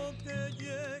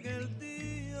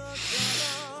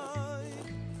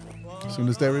 As soon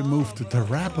as they removed the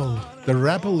rabble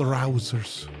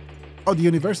rousers. Oh, the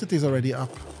university is already up.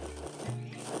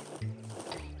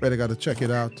 Wait, I gotta check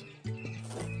it out.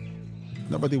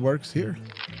 Nobody works here.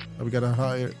 Oh, we gotta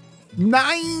hire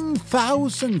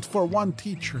 9,000 for one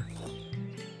teacher.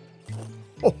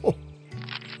 Oh,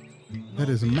 that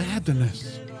is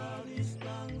madness.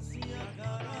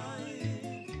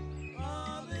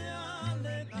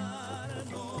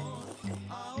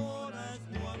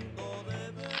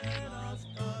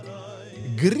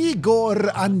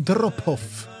 Grigor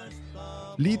Andropov,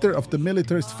 leader of the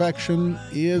militarist faction,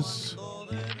 is...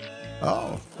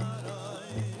 Oh.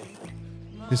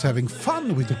 He's having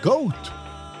fun with the goat.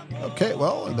 Okay,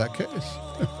 well, in that case.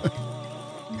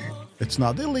 It's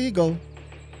not illegal.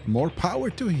 More power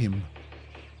to him.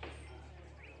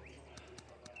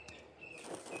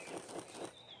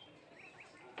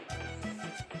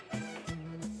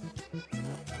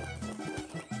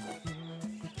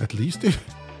 At least if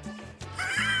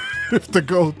the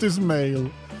goat is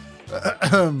male.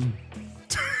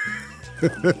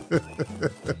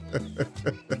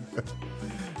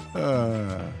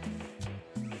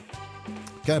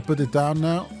 Can I put it down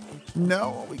now?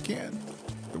 No, we can't.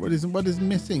 What is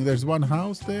missing? There's one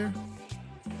house there.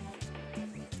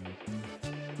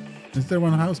 Is there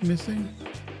one house missing?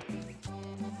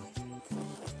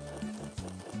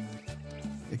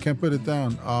 You can't put it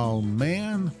down. Oh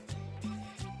man.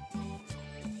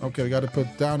 Okay, we got to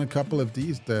put down a couple of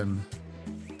these then.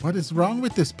 What is wrong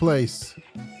with this place?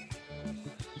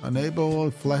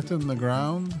 Unable to flatten the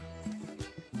ground.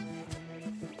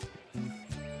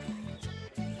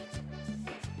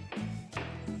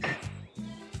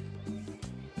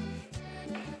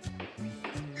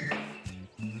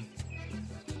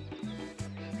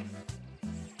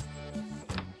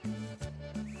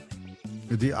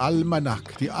 The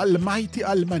almanac, the almighty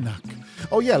almanac.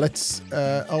 Oh yeah, let's.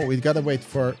 Oh, we gotta wait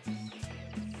for.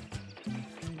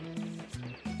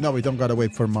 No, we don't gotta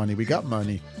wait for money. We got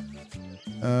money.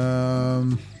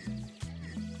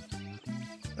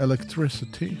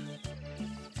 Electricity.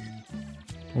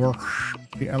 Or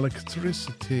the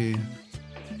electricity.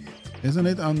 Isn't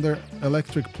it under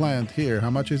electric plant here? How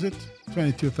much is it?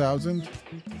 22,000.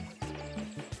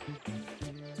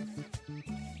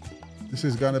 This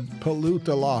is gonna pollute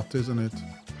a lot, isn't it?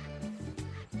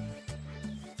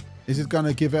 Is it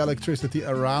gonna give electricity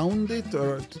around it,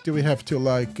 or do we have to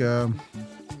like... I'm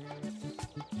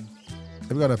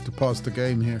gonna have to pause the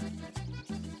game here.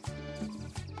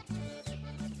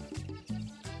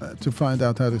 To find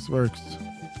out how this works.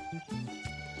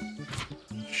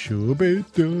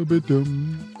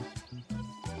 Shoo-be-doo-be-dum.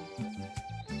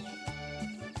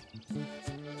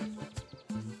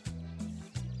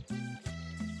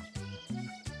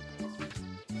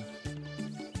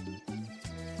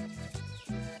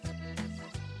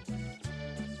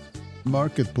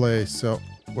 Marketplace, so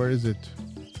where is it?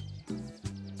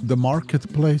 The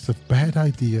marketplace of bad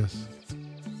ideas.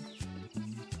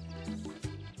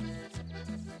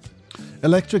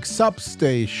 Electric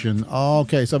substation.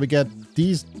 Okay, so we get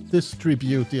these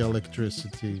distribute the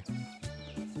electricity.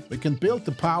 We can build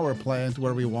the power plant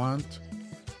where we want,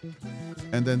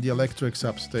 and then the electric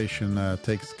substation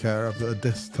takes care of the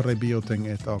distributing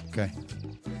it. Okay.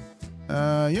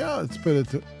 Yeah, let's put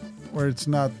it where it's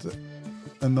not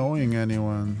annoying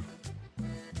anyone.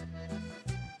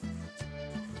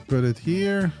 Put it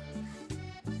here.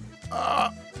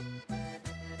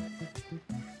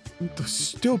 The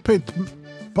stupid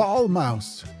ball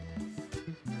mouse.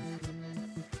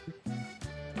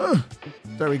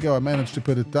 There we go. I managed to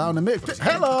put it down. And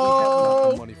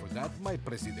hello. Money for that, my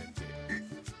presidente.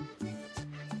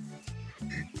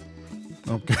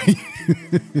 Okay.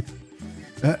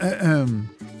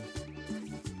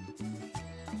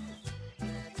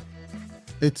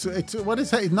 It's what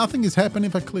is nothing is happening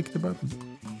if I click the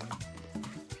button.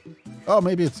 Oh,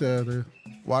 maybe it's the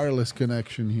wireless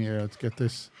connection here. Let's get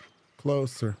this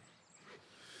closer.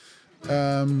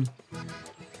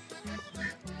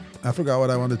 I forgot what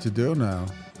I wanted to do now.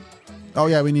 Oh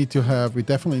yeah, we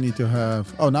definitely need to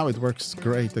have. Oh, now it works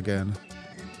great again.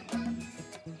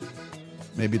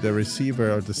 Maybe the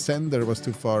receiver or the sender was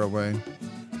too far away.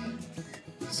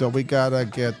 So we gotta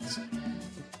get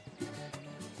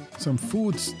some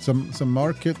foods, some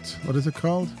market. What is it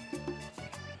called?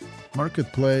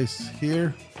 Marketplace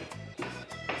here.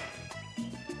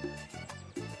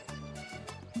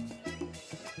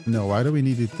 No, why do we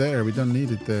need it there? We don't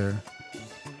need it there.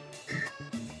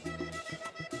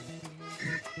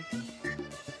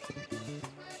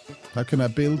 How can I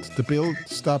build the build?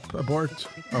 Stop, abort.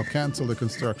 Oh, cancel the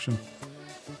construction.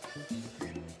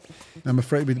 I'm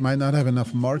afraid we might not have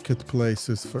enough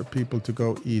marketplaces for people to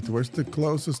go eat. Where's the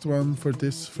closest one for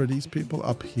these people?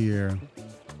 Up here.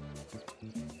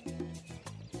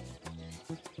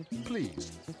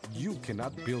 Please, you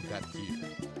cannot build that here.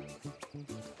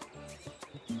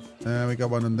 We got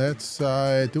one on that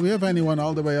side. Do we have anyone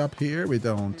all the way up here? We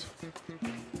don't.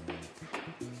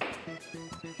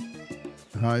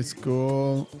 High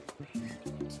school.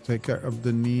 Let's take care of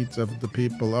the needs of the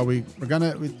people. Oh, we're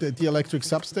gonna with the electric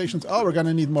substations. Oh, we're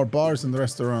gonna need more bars and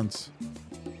restaurants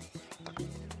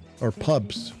or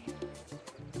pubs.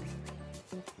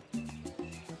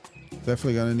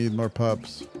 Definitely gonna need more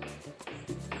pubs.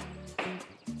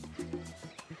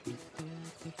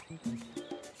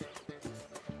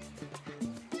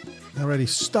 Already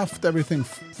stuffed everything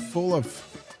full of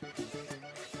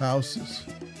houses.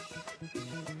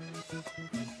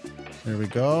 There we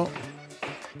go.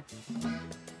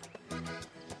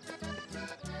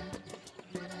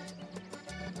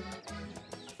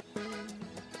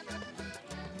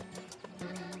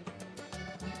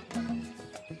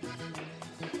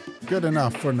 Good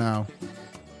enough for now.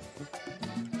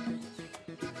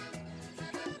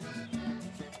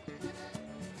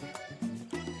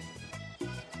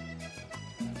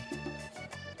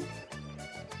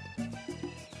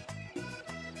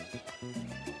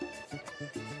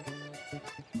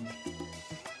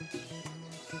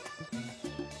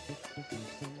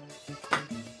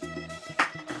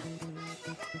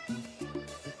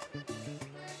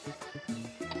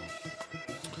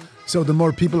 So the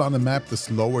more people on the map, the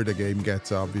slower the game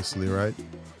gets, obviously, right?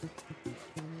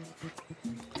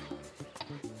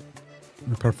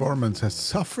 The performance has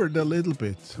suffered a little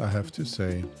bit, I have to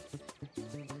say.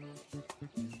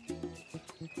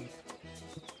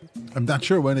 I'm not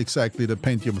sure when exactly the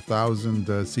Pentium 1000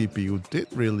 CPU did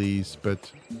release, but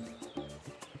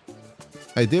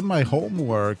I did my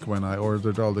homework when I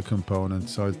ordered all the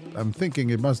components, so I'm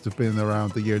thinking it must have been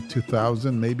around the year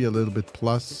 2000, maybe a little bit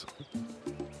plus.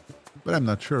 But I'm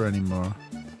not sure anymore.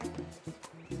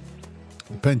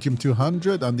 The Pentium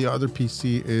 200 on the other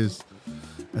PC is,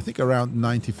 I think, around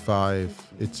 95.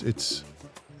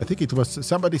 I think it was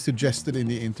somebody suggested in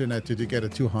the internet to get a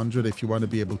 200 if you want to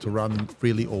be able to run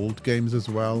really old games as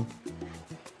well,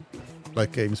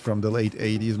 like games from the late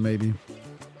 80s maybe.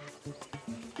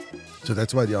 So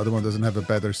that's why the other one doesn't have a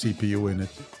better CPU in it.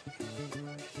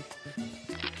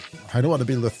 I don't want to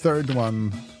build a third one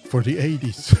for the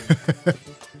 80s.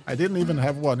 I didn't even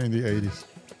have one in the 80s.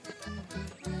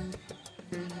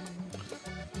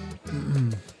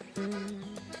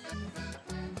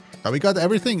 We got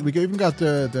everything. We even got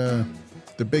the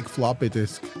big floppy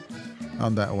disk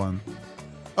on that one.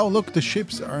 Oh, look, the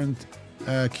ships aren't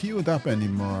queued up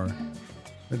anymore.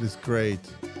 That is great.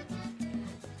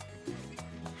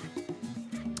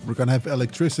 We're gonna have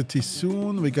electricity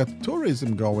soon. We got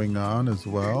tourism going on as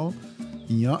well.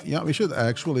 Yeah. We should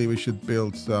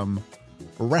build some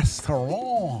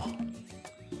restaurant.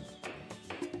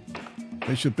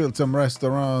 We should build some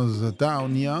restaurants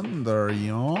down yonder,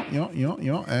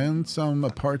 and some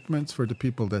apartments for the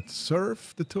people that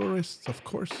serve the tourists, of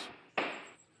course.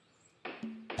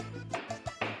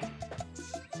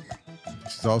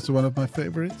 This is also one of my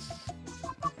favorites.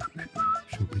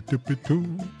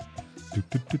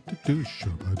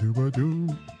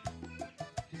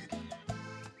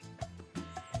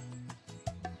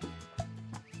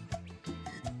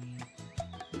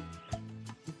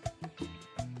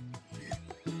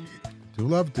 Do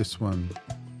love this one.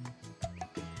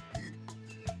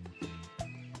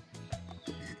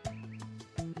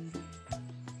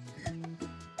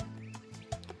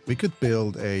 We could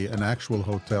build an actual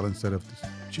hotel instead of these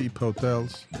cheap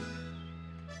hotels. I'm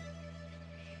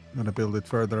gonna build it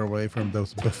further away from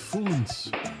those buffoons.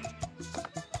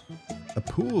 A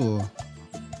pool.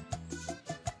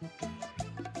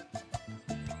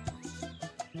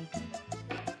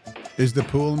 Is the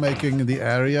pool making the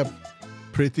area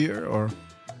prettier, or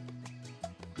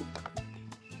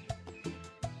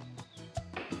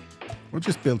we'll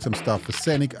just build some stuff? A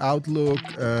scenic outlook,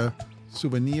 a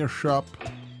souvenir shop,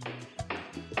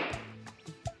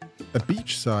 a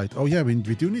beach site. Oh yeah, we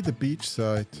do need a beach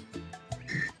site.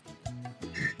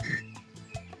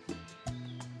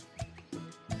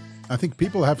 I think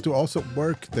people have to also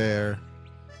work there.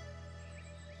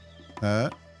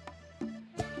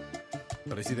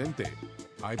 Presidente,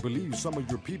 I believe some of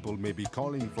your people may be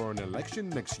calling for an election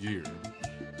next year.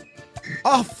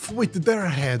 Off with their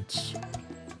heads.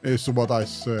 is what I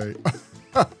say.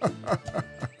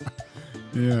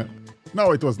 Yeah.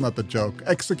 No, it was not a joke.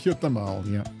 Execute them all,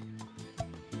 yeah.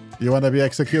 You want to be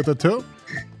executed too?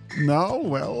 No?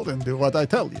 Well, then do what I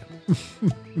tell you.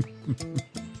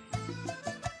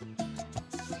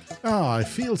 Ah, I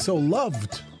feel so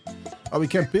loved. Oh, we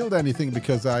can't build anything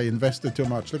because I invested too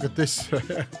much. Look at this.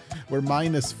 We're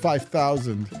minus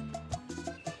 5,000.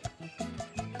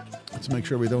 Let's make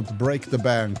sure we don't break the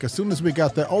bank. As soon as we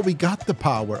got the... Oh, we got the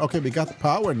power. Okay, we got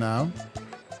power now.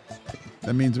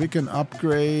 That means we can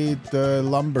upgrade the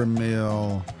lumber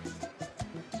mill.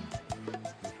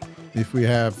 If we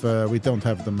have... we don't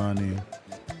have the money.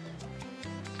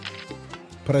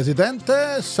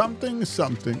 Presidente, something,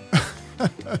 something.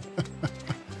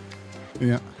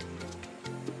 Yeah.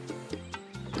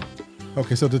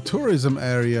 Okay, so the tourism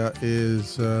area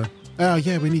is. Oh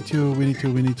yeah, we need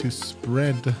to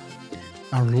spread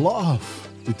our love.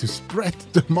 We need to spread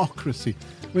democracy.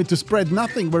 We need to spread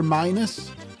nothing. We're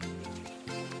minus.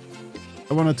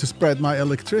 I wanted to spread my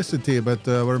electricity, but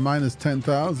we're minus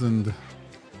 10,000.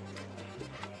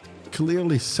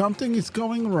 Clearly, something is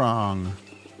going wrong,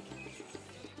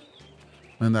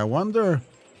 and I wonder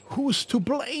who's to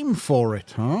blame for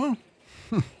it, huh?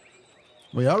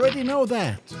 We already know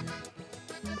that.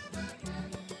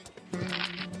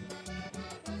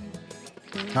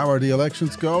 How are the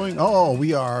elections going? Oh,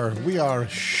 we are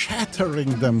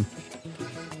shattering them.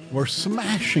 We're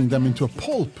smashing them into a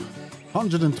pulp.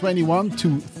 121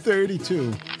 to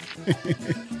 32.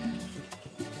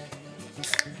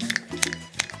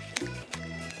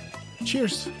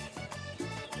 Cheers.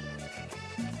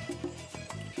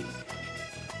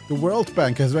 The World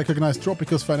Bank has recognized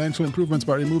Tropico's financial improvements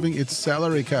by removing its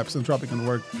salary caps on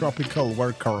tropical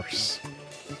workers.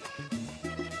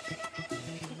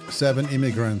 7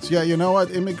 immigrants. Yeah, you know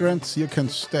what? Immigrants, you can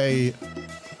stay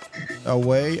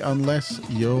away unless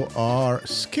you are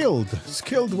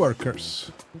skilled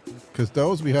workers. Because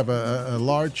those, we have a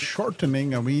large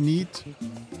shortening and we need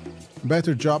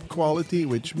better job quality,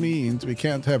 which means we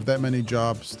can't have that many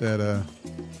jobs that are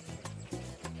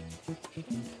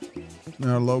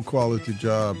low quality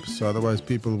jobs, otherwise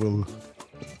people will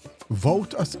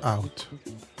vote us out.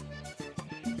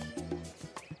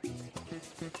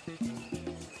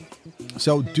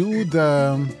 So do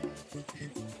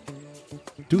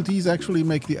these actually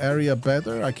make the area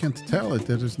better? I can't tell it.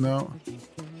 There is no...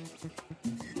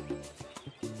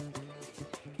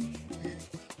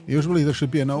 Usually there should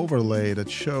be an overlay that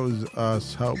shows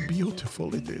us how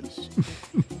beautiful it is.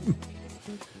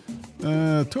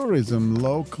 Tourism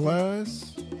low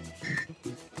class,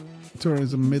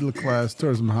 tourism middle class,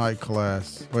 tourism high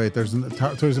class. Wait, there's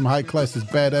tourism high class is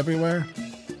bad everywhere.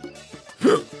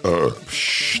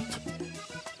 Shh.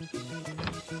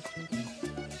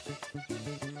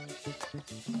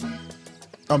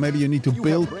 Oh, maybe you need to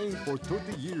build. You have reigned for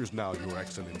 30 years now, Your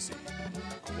Excellency.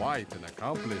 Quite an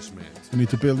accomplishment. You need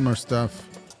to build more stuff.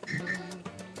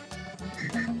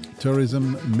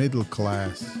 Tourism middle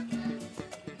class.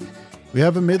 We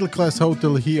have a middle-class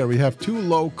hotel here. We have 2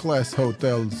 low-class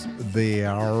hotels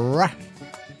there.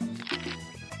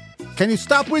 Can you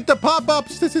stop with the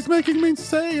pop-ups? This is making me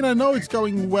insane. I know it's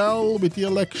going well with the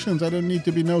elections. I don't need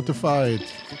to be notified.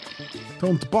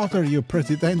 Don't bother you,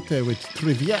 Presidente, with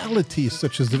trivialities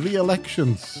such as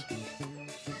re-elections.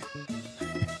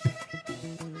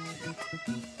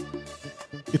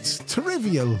 It's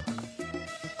trivial.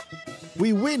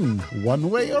 We win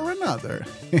one way or another.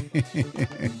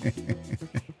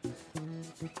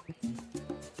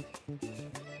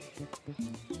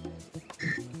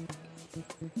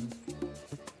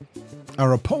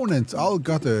 Our opponents all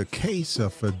got a case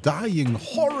of dying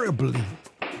horribly,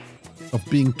 of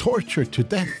being tortured to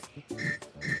death.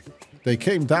 They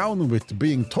came down with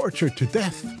being tortured to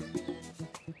death.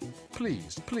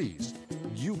 Please, please.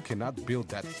 You cannot build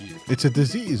that here. It's a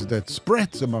disease that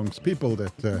spreads amongst people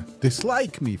that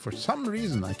dislike me for some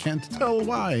reason. I can't tell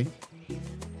why.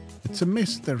 It's a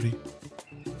mystery.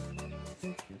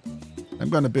 I'm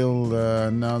gonna build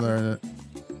another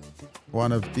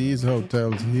one of these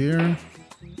hotels here.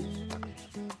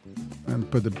 And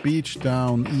put a beach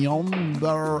down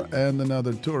yonder and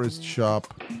another tourist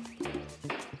shop.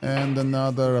 And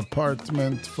another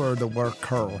apartment for the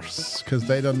workers. Because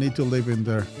they don't need to live in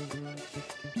there.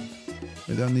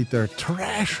 They don't need their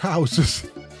trash houses.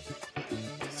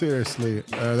 Seriously,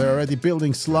 they're already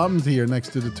building slums here next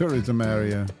to the tourism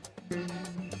area.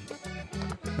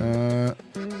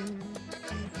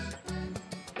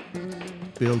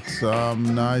 Built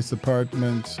some nice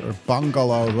apartments or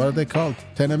bungalows. What are they called?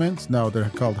 Tenements? No, they're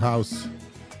called house.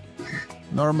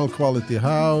 Normal quality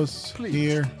house. Please,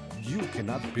 here. You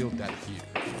cannot build that here.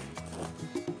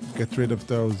 get rid of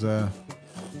those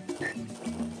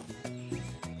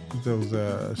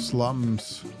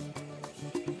slums.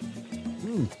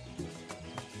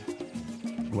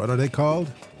 What are they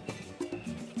called?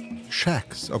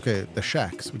 Shacks. Okay, the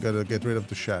shacks. We gotta get rid of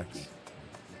the shacks.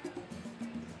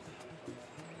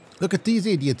 Look at these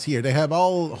idiots here. They have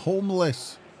all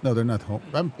homeless. No, they're not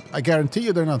home. I guarantee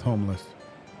you they're not homeless.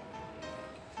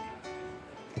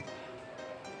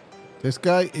 This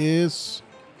guy is...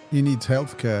 He needs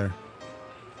health care.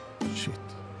 Shit.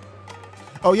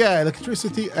 Oh yeah,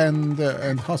 electricity and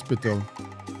hospital.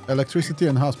 Electricity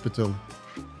and hospital.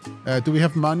 Do we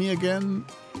have money again?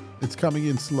 It's coming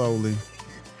in slowly.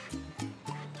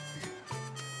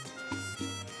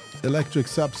 Electric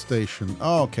substation.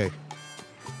 Oh, okay.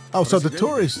 Oh, so the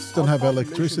tourists don't have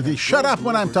electricity. Shut up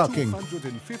when I'm talking.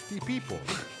 250 people.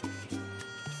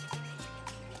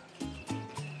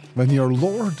 When your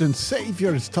Lord and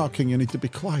Savior is talking, you need to be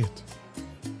quiet.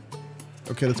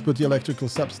 Okay, let's put the electrical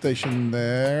substation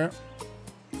there.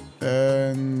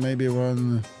 And maybe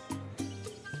one...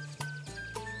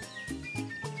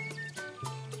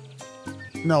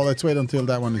 No, let's wait until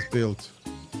that one is built.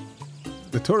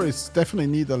 The tourists definitely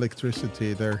need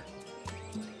electricity there.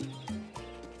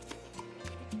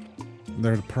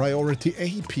 They're priority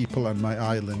A people on my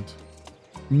island.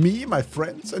 Me, my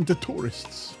friends, and the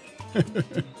tourists.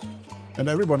 And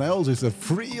everyone else is a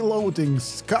freeloading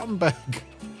scumbag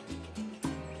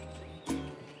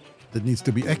that needs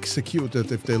to be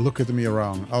executed if they look at me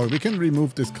wrong. Oh, we can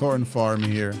remove this corn farm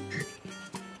here.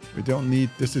 We don't need...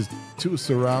 This is too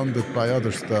surrounded by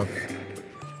other stuff.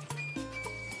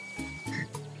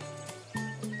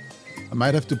 I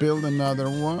might have to build another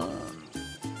one.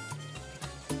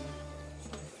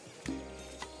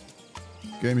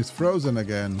 Game is frozen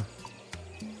again.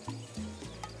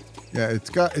 Yeah, it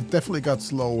definitely got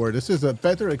slower. This is a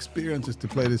better experience is to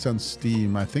play this on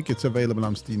Steam. I think it's available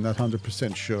on Steam, not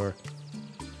 100% sure.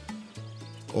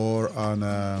 Or on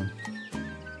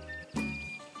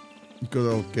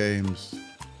Good Old Games.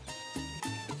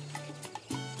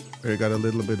 Where you got a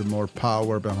little bit more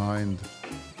power behind.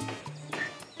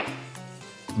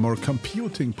 More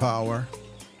computing power.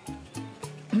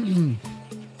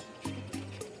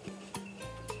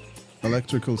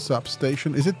 Electrical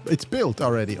substation. Is it? It's built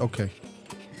already. Okay.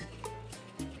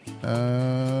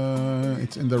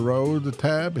 It's in the road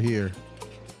tab here.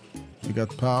 We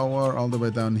got power all the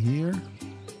way down here.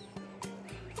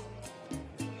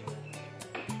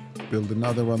 Build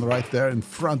another one right there in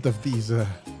front of these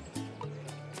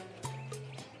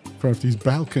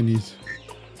balconies.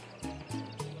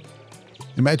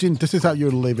 Imagine this is how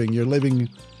you're living. You're living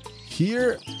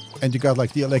here, and you got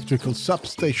like the electrical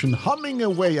substation humming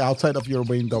away outside of your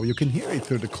window. You can hear it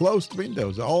through the closed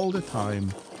windows all the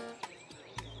time.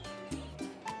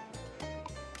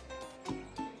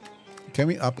 Can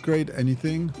we upgrade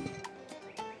anything?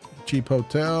 Cheap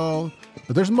hotel.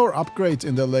 But there's more upgrades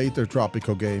in the later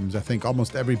Tropico games. I think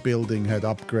almost every building had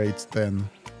upgrades then.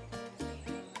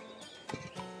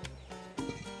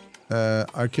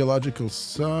 Archaeological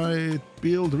site,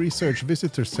 build research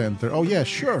visitor center. Oh yeah,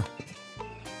 sure.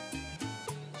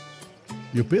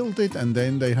 You build it and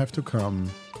then they have to come.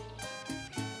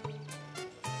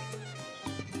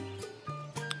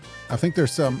 I think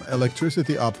there's some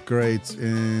electricity upgrades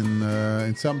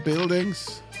in some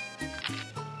buildings.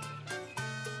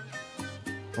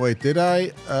 Wait, did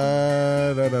I?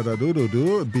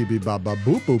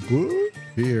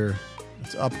 Here,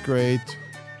 let's upgrade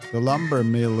the lumber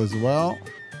mill as well.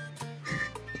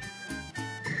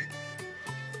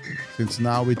 Since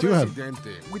now we do have...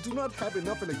 We do not have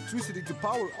enough electricity to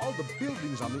power all the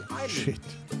buildings on the island. Shit.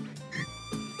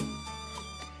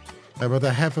 Yeah, but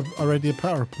I have already a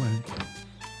power plant.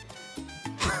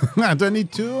 Do I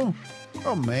need two?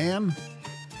 Oh, man.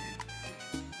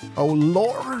 Oh,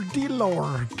 lordy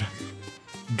lord.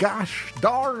 Gosh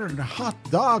darn hot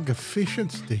dog fish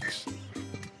and sticks.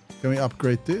 Can we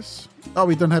upgrade this? Oh,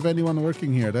 we don't have anyone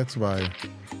working here. That's why.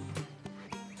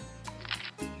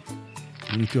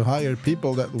 We need to hire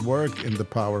people that work in the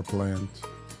power plant.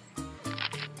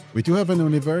 We do have an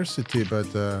university, but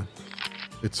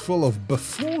it's full of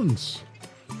buffoons.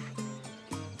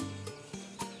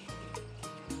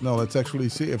 No, let's actually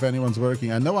see if anyone's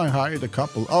working. I know I hired a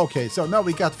couple. Okay, so now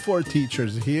we got 4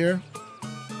 teachers here.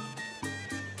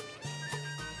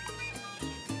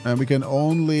 And we can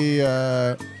only...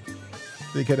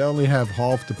 they can only have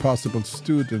half the possible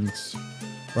students.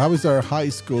 How is our high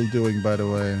school doing, by the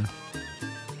way?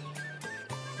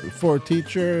 4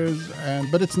 teachers,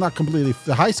 but it's not completely...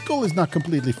 The high school is not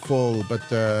completely full, but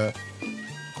the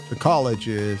college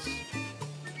is.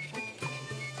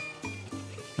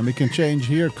 And we can change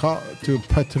here to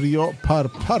parochial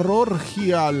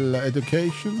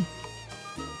education.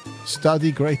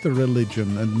 Study greater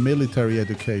religion and military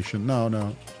education.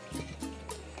 No.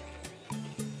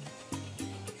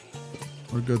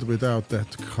 We're good without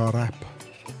that crap.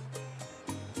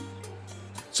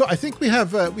 So I think we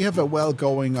have a well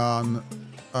going on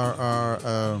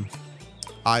our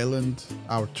island.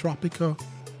 Our Tropico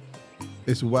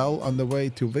is well on the way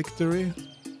to victory.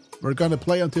 We're gonna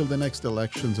play until the next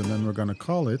elections, and then we're gonna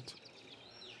call it.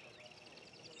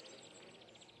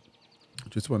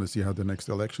 Just want to see how the next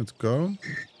elections go.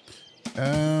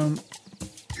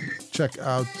 Check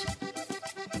out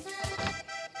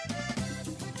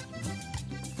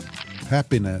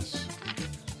happiness.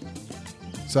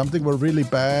 Something we're really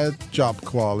bad. Job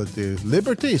quality.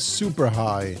 Liberty is super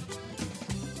high.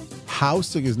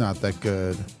 Housing is not that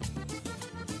good.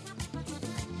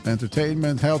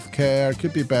 Entertainment, healthcare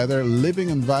could be better.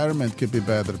 Living environment could be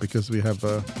better because we have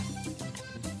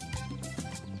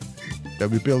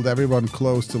we build everyone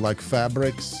close to like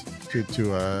fabrics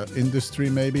to industry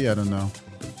maybe. I don't know.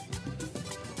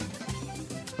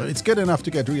 But it's good enough to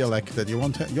get re-elected. You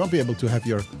won't be able to have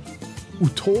your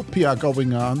utopia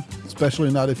going on,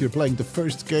 especially not if you're playing the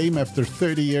first game after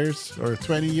 30 years or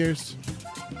 20 years.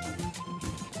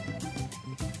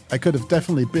 I could have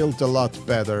definitely built a lot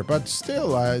better, but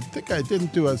still, I think I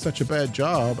didn't do such a bad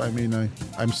job. I mean,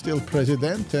 I'm still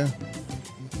presidente.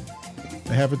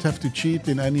 I haven't have to cheat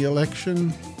in any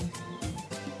election.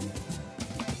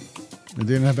 I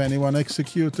didn't have anyone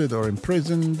executed or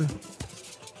imprisoned.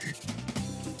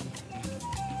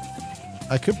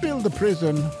 I could build a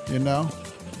prison, you know.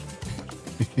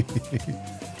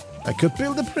 I could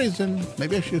build a prison.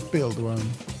 Maybe I should build one.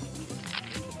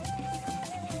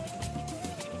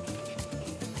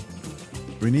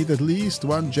 We need at least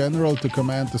one general to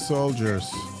command the soldiers.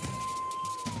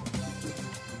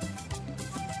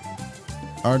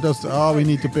 We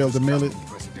need to build a military.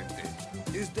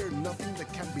 Is there nothing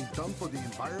that can be done for the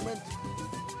environment?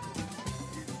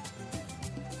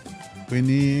 We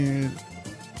need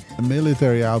a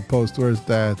military outpost. Where's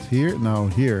that? Here? No,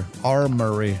 here.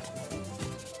 Armory.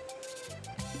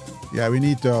 Yeah, we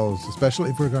need those, especially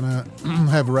if we're gonna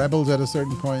have rebels at a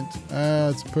certain point.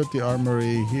 Let's put the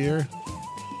armory here.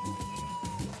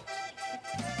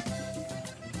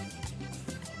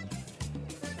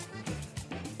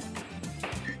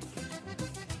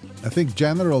 I think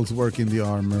generals work in the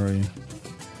armory.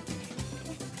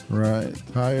 Right.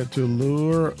 Hire to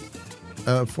lure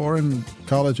a foreign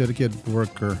college-educated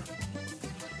worker.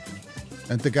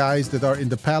 And the guys that are in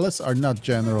the palace are not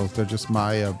generals. They're just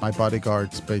my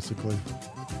bodyguards, basically.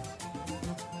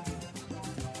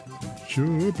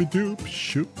 Shoop-a-doop,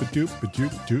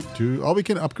 shoop-a-doop-a-doop-doop-doop. Oh, we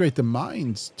can upgrade the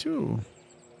mines, too.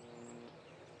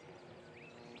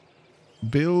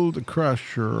 Build a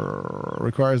crusher.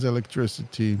 Requires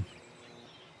electricity.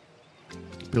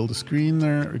 Build a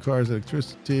screener. Requires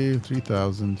electricity.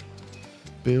 3,000.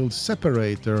 Build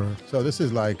separator. So this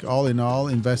is like, all in all,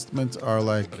 investments are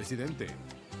like... Presidente,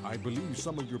 I believe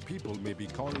some of your people may be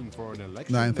calling for an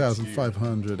election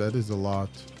 9,500. That is a lot.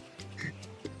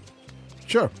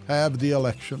 Sure, have the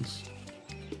elections.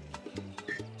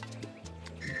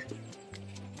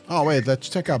 Oh wait, let's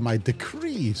check out my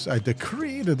decrees. I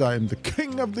decree that I am the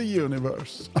king of the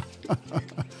universe.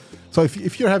 So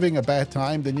if you're having a bad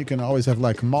time, then you can always have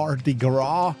like Mardi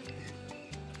Gras.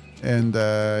 And,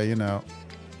 you know,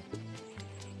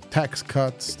 tax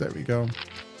cuts. There we go.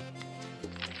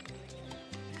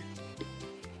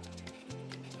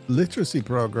 Literacy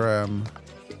program.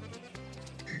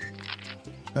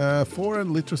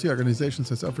 Foreign literacy organizations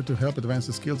has offered to help advance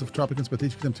the skills of Tropicans by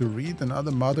teaching them to read and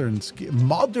other modern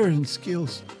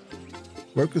skills.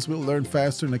 Workers will learn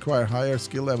faster and acquire higher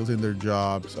skill levels in their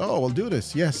jobs. Oh, we'll do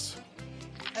this. Yes.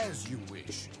 As you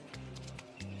wish.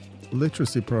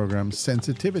 Literacy program.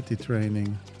 Sensitivity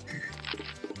training.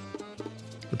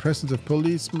 The presence of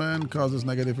policemen causes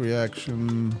negative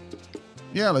reaction.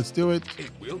 Yeah, let's do it.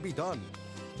 It will be done.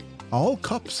 All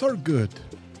cops are good.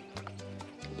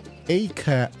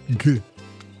 ACAG.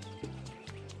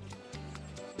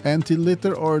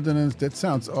 Anti-litter ordinance. That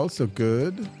sounds also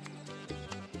good.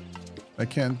 I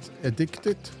can't addict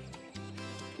it.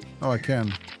 Oh, I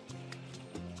can.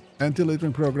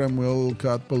 Anti-littering program will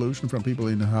cut pollution from people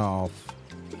in half.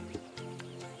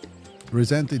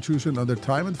 Resent intrusion on their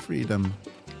time and freedom.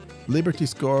 Liberty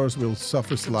scores will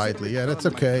suffer slightly. Yeah, that's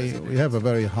okay. We have a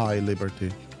very high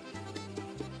liberty.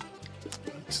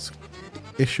 Let's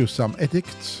issue some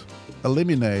edicts.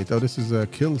 Eliminate. Oh, this is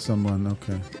kill someone.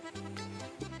 Okay.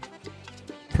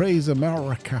 Praise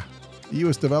America.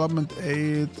 U.S. development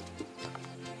aid.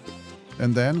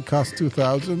 And then cost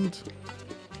 2,000.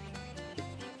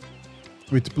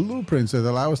 With blueprints that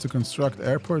allow us to construct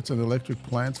airports and electric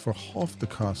plants for half the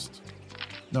cost.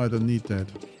 No, I don't need that.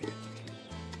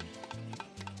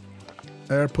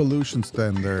 Air pollution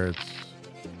standards.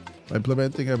 By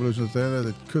implementing air pollution standard,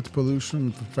 it cut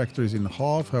pollution factors in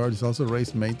half. However, this also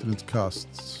raised maintenance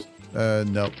costs.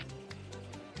 No.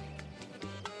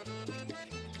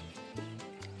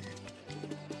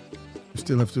 We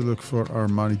still have to look for our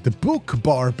money. The book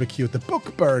barbecue, the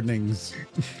book burnings.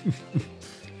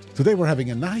 Today we're having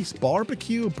a nice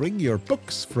barbecue. Bring your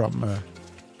books from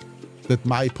that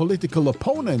my political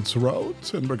opponents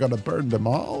wrote, and we're gonna burn them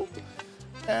all.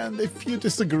 And if you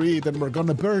disagree, then we're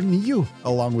gonna burn you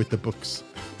along with the books.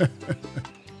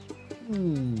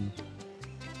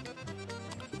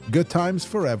 Good times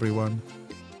for everyone.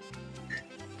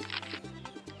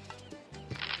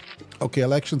 Okay,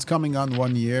 elections coming on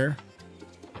 1 year.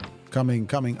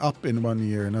 Coming up in 1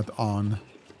 year, not on.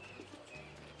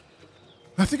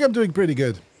 I think I'm doing pretty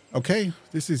good. Okay,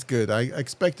 this is good. I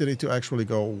expected it to actually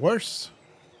go worse.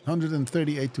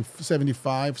 138 to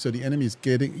 75, so the enemy is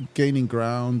gaining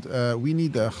ground. We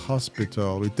need a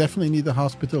hospital. We definitely need a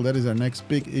hospital. That is our next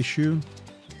big issue.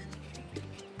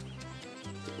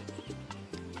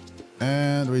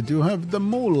 And we do have the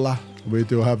moolah.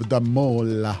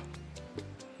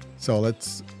 So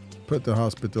let's put the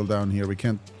hospital down here. We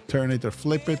can't turn it or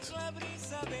flip it.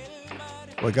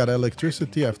 We got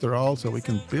electricity after all, so we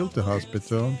can build the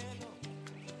hospital.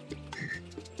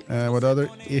 What other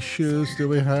issues do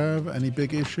we have? Any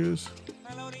big issues?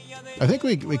 I think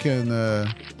we can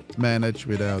manage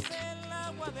without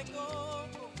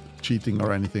cheating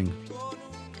or anything.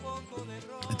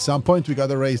 At some point, we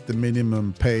gotta raise the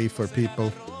minimum pay for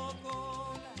people.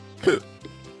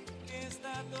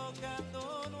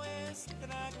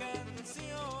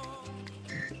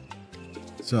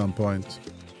 Some point.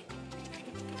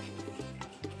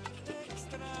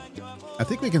 I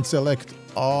think we can select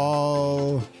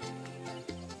all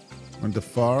on the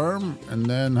farm, and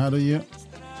then how do you?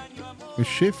 We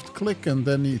shift click, and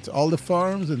then it's all the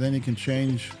farms, and then you can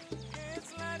change.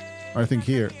 I think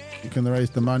here you can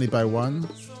raise the money by 1.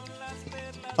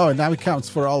 Oh, now it counts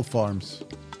for all farms.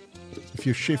 If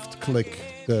you shift click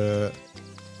the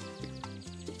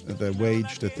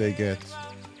wage that they get.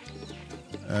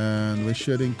 And we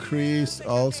should increase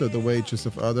also the wages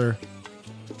of other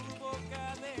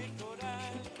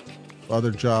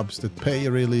jobs that pay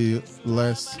really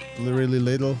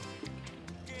little,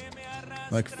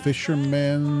 like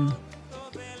fishermen,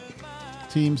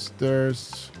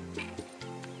 teamsters,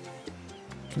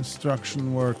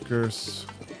 construction workers,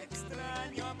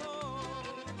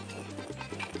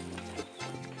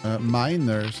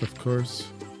 miners, of course.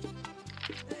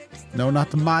 No,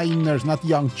 not miners, not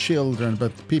young children,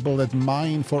 but people that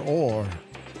mine for ore.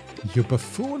 You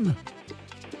buffoon.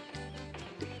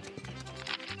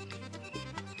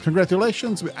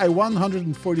 Congratulations, I won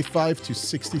 145 to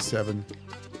 67.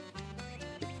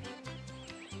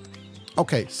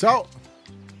 Okay, so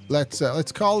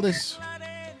let's call this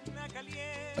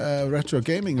Retro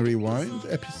Gaming Rewind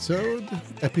episode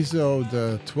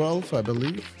 12, I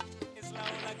believe.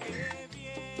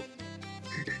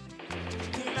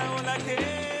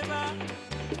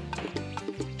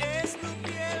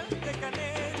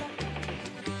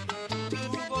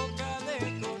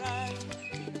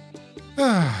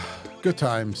 Good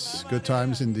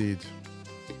times indeed.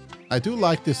 I do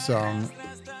like this song.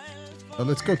 But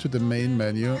let's go to the main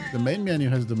menu. The main menu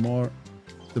has the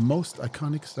most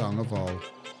iconic song of all.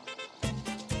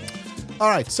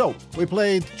 Alright, so we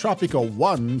played Tropico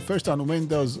 1, first on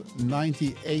Windows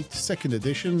 98 2nd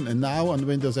edition, and now on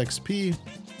Windows XP,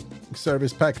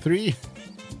 Service Pack 3.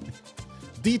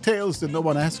 Details that no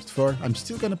one asked for, I'm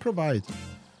still gonna provide.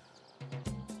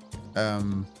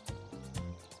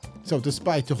 So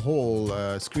despite the whole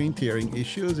screen tearing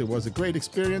issues, it was a great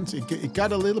experience. It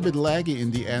got a little bit laggy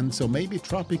in the end, so maybe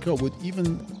Tropico would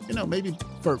even, maybe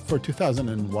for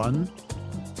 2001,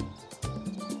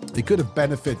 it could have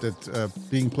benefited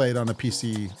being played on a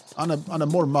PC, on a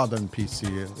more modern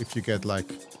PC, if you get like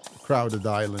Crowded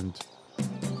Island.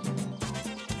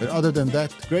 But other than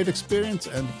that, great experience,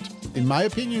 and in my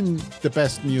opinion, the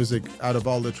best music out of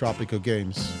all the Tropico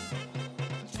games.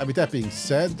 And with that being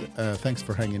said, thanks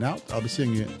for hanging out. I'll be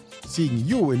seeing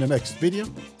you in the next video.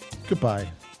 Goodbye.